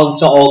responds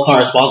to all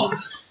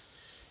correspondence.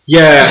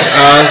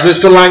 Yeah,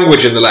 there's the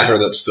language in the letter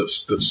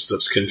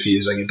that's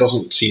confusing. It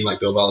doesn't seem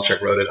like Bill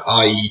Belichick wrote it.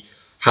 I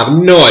have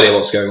no idea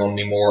what's going on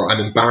anymore. I'm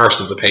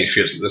embarrassed of the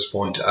Patriots at this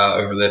point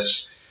over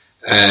this.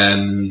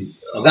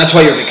 That's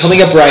why you're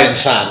becoming a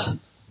Browns fan.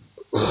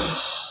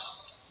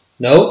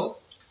 No?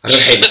 I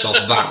don't hate myself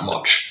that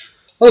much.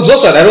 Well, the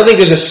plus side, I don't think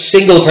there's a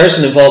single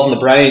person involved in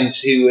the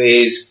Browns who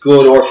is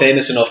good or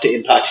famous enough to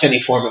impact any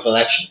form of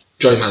election.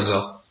 Johnny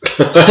Manziel.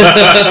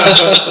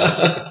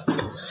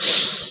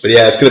 But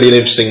yeah, it's going to be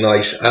an interesting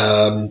night.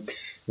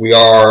 We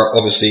are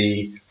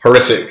obviously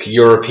horrific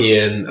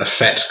European,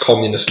 effete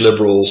communist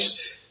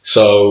liberals.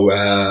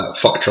 So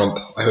fuck Trump.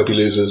 I hope he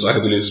loses. I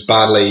hope he loses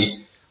badly.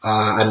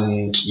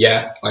 And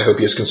yeah, I hope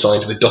he is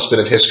consigned to the dustbin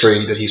of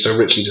history that he so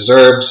richly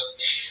deserves.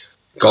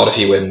 God, if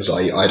he wins,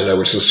 I don't know.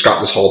 We're just going to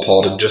scrap this whole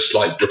pod and just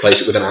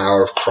replace it with an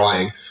hour of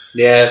crying.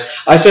 Yeah,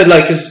 I said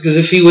because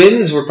if he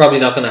wins, we're probably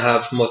not going to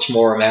have much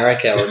more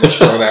America or much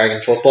more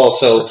American football.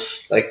 So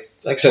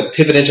so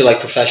pivot into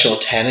professional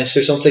tennis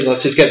or something.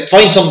 Let's just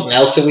find something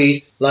else that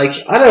we like.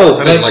 I don't know.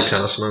 I don't like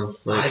tennis, man.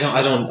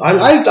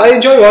 I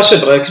enjoy watching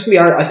it, but I couldn't be.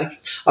 I think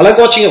I like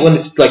watching it when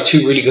it's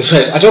two really good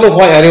players. I don't know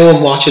why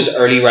anyone watches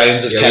early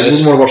rounds of tennis. I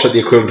wouldn't want to watch the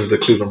equivalent of the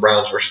Cleveland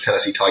Browns versus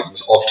Tennessee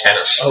Titans of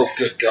tennis. Oh,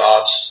 good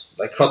God!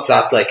 What's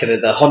that? Kind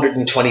of the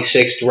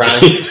 126th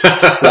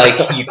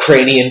round,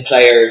 Ukrainian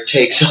player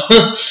takes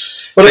on.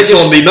 But it's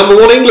on the number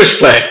one English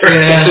player.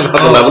 Yeah, at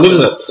the level, isn't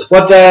it?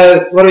 What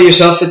about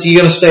yourself? Are you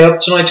going to stay up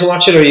tonight to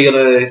watch it, or are you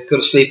going to go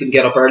to sleep and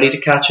get up early to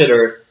catch it?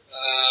 Or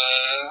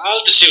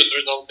I'll just see what the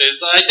result is.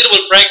 I did it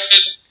with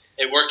Brexit.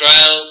 It worked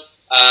well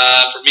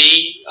for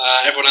me.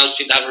 Everyone else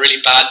seemed to have a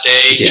really bad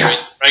day during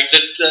the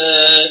Brexit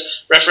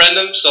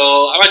referendum, so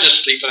I might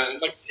just sleep.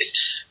 And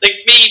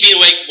me being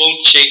awake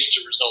won't change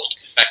the result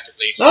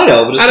effectively. So. I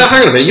know, but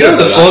hang on a minute. You don't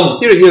know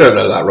that. You don't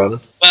know that, Ronan.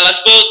 Well, I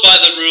suppose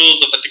by the rules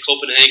of the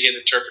Copenhagen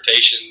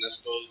interpretation, I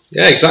suppose.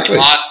 Yeah, exactly.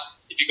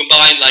 If you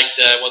combine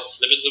what's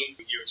solipsism?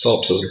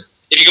 Solipsism.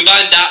 If you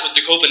combine that with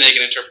the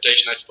Copenhagen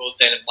interpretation, I suppose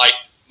then it might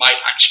might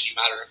actually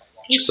matter if I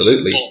watch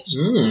Absolutely.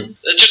 it.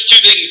 But, just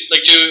two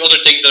other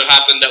things that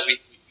happened that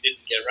we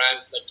didn't get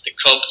around. Like the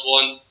Cubs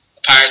won,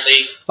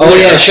 apparently. Oh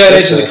yeah, shout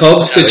out to the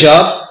Cubs. Good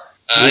job.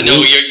 I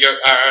know you're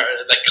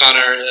like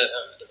Connor, an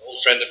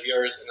old friend of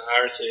yours and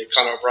ours,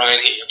 Connor O'Brien.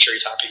 I'm sure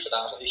he's happy for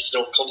that. He's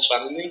an old Cubs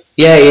fan, isn't he?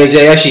 Yeah, he is.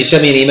 He actually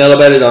sent me an email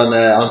about it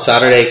on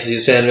Saturday because he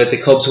was saying about the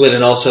Cubs win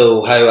and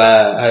also how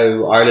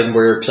Ireland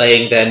were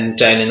playing then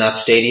down in that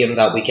stadium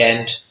that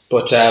weekend.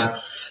 But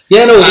it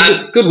was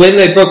a good win.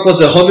 They broke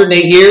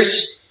 108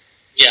 years.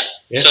 Yeah.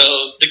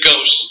 So the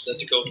goat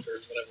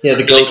curse, whatever. Yeah,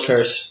 the goat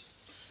curse.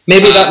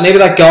 Maybe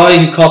that guy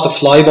who caught the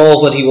fly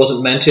ball when he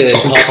wasn't meant to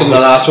toss in the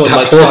last one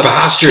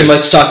he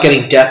might start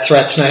getting death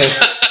threats now.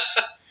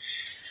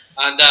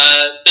 And the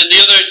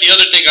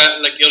other thing, the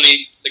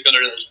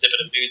other little snippet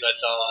of news I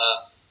saw,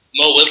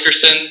 Mo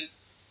Wilkerson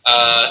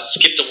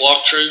skipped a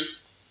walkthrough,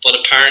 but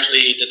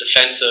apparently the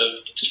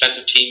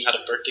defensive team had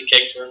a birthday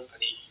cake for him, and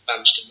he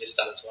managed to miss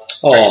that as well.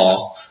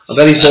 Oh, I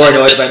bet he's more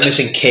annoyed about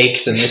missing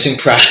cake than missing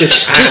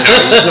practice.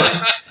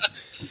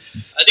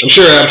 I'm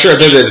sure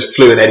maybe they just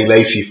flew in Eddie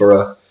Lacy for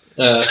a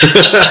slice.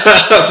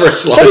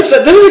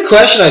 That is a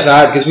question I've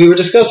had because we were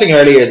discussing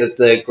earlier that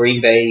the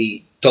Green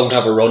Bay don't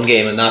have a run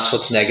game and that's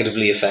what's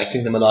negatively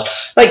affecting them a lot.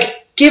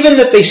 Like, given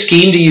that they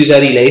scheme to use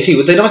Eddie Lacy,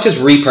 would they not just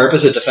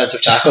repurpose a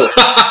defensive tackle?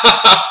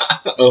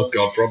 Oh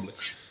God, probably.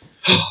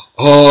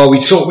 Oh, we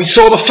saw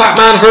the Fat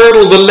Man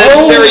Hurdle, the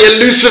legendary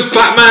elusive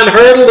Fat Man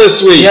Hurdle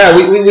this week. Yeah,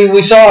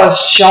 we saw a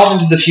shot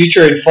into the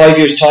future in 5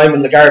 years' time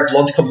when LeGarrette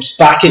Blount comes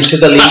back into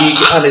the league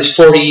and is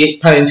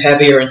 48 pounds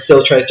heavier and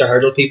still tries to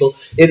hurdle people.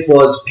 It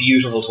was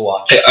beautiful to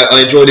watch.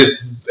 I enjoyed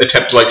his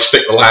attempt to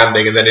stick the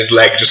landing and then his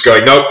leg just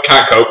going, nope,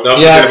 can't cope. No,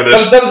 yeah, that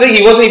was the thing.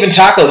 He wasn't even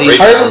tackled. He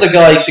hurdled the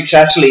guy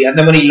successfully, and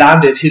then when he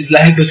landed, his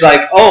leg was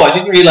like, oh, I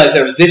didn't realise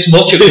there was this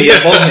much of me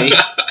above me.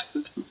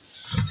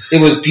 It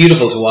was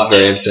beautiful to watch.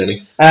 Very entertaining.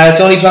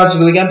 So any plans for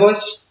the weekend,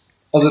 boys?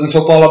 Other than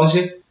football,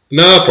 obviously?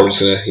 No, probably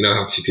just going to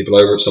have a few people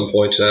over at some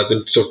point. I've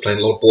been sort of playing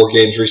a lot of board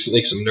games recently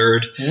because I'm a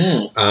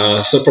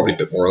nerd. So probably a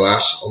bit more of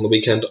that on the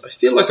weekend. I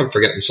feel like I'm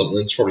forgetting something.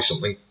 It's probably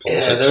something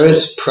politics. Yeah, there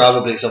is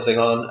probably something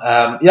on.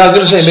 I was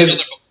going to say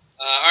maybe...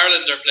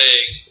 Ireland are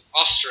playing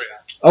Austria.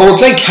 Oh, we're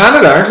playing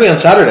Canada, aren't we, on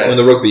Saturday? Oh, in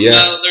the rugby, yeah.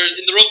 Well,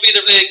 in the rugby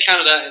they're playing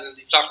Canada and then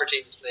the soccer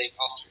team is playing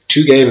Austria.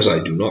 Two games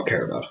I do not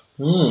care about.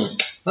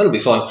 That'll be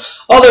fun.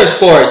 Other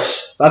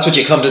sports, that's what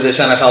you come to this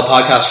NFL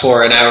podcast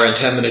for an hour and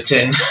 10 minutes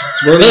in.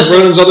 It's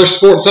Ronan's other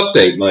sports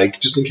update,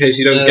 just in case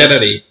you don't get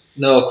any.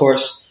 No, of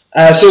course.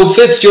 So,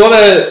 Fitz, do you want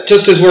to,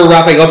 just as we're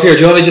wrapping up here,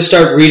 do you want to just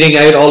start reading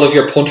out all of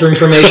your punter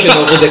information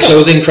over the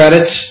closing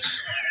credits?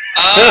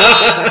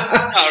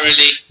 Not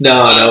really.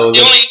 No.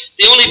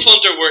 The only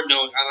punter worth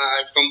knowing, and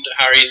I've come to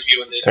Harry's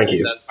view on this, Thank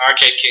you. that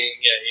Arcade King,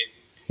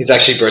 he's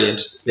actually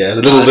brilliant. Yeah,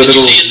 did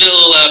you see his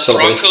little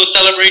Bronco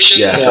celebration?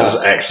 Yeah, that was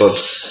excellent.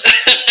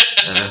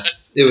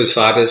 It was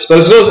fabulous. But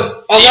I suppose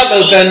on that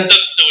note, then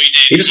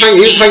he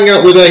was hanging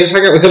out with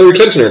Hillary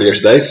Clinton earlier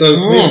today. So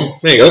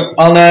there you go.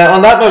 On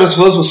that note, I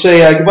suppose we'll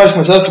say goodbye from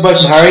myself, goodbye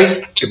from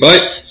Harry,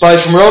 goodbye, bye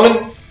from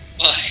Ronan,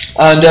 bye.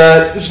 And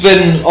this has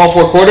been All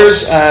Four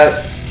Quarters.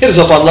 Hit us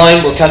up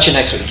online. We'll catch you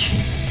next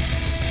week.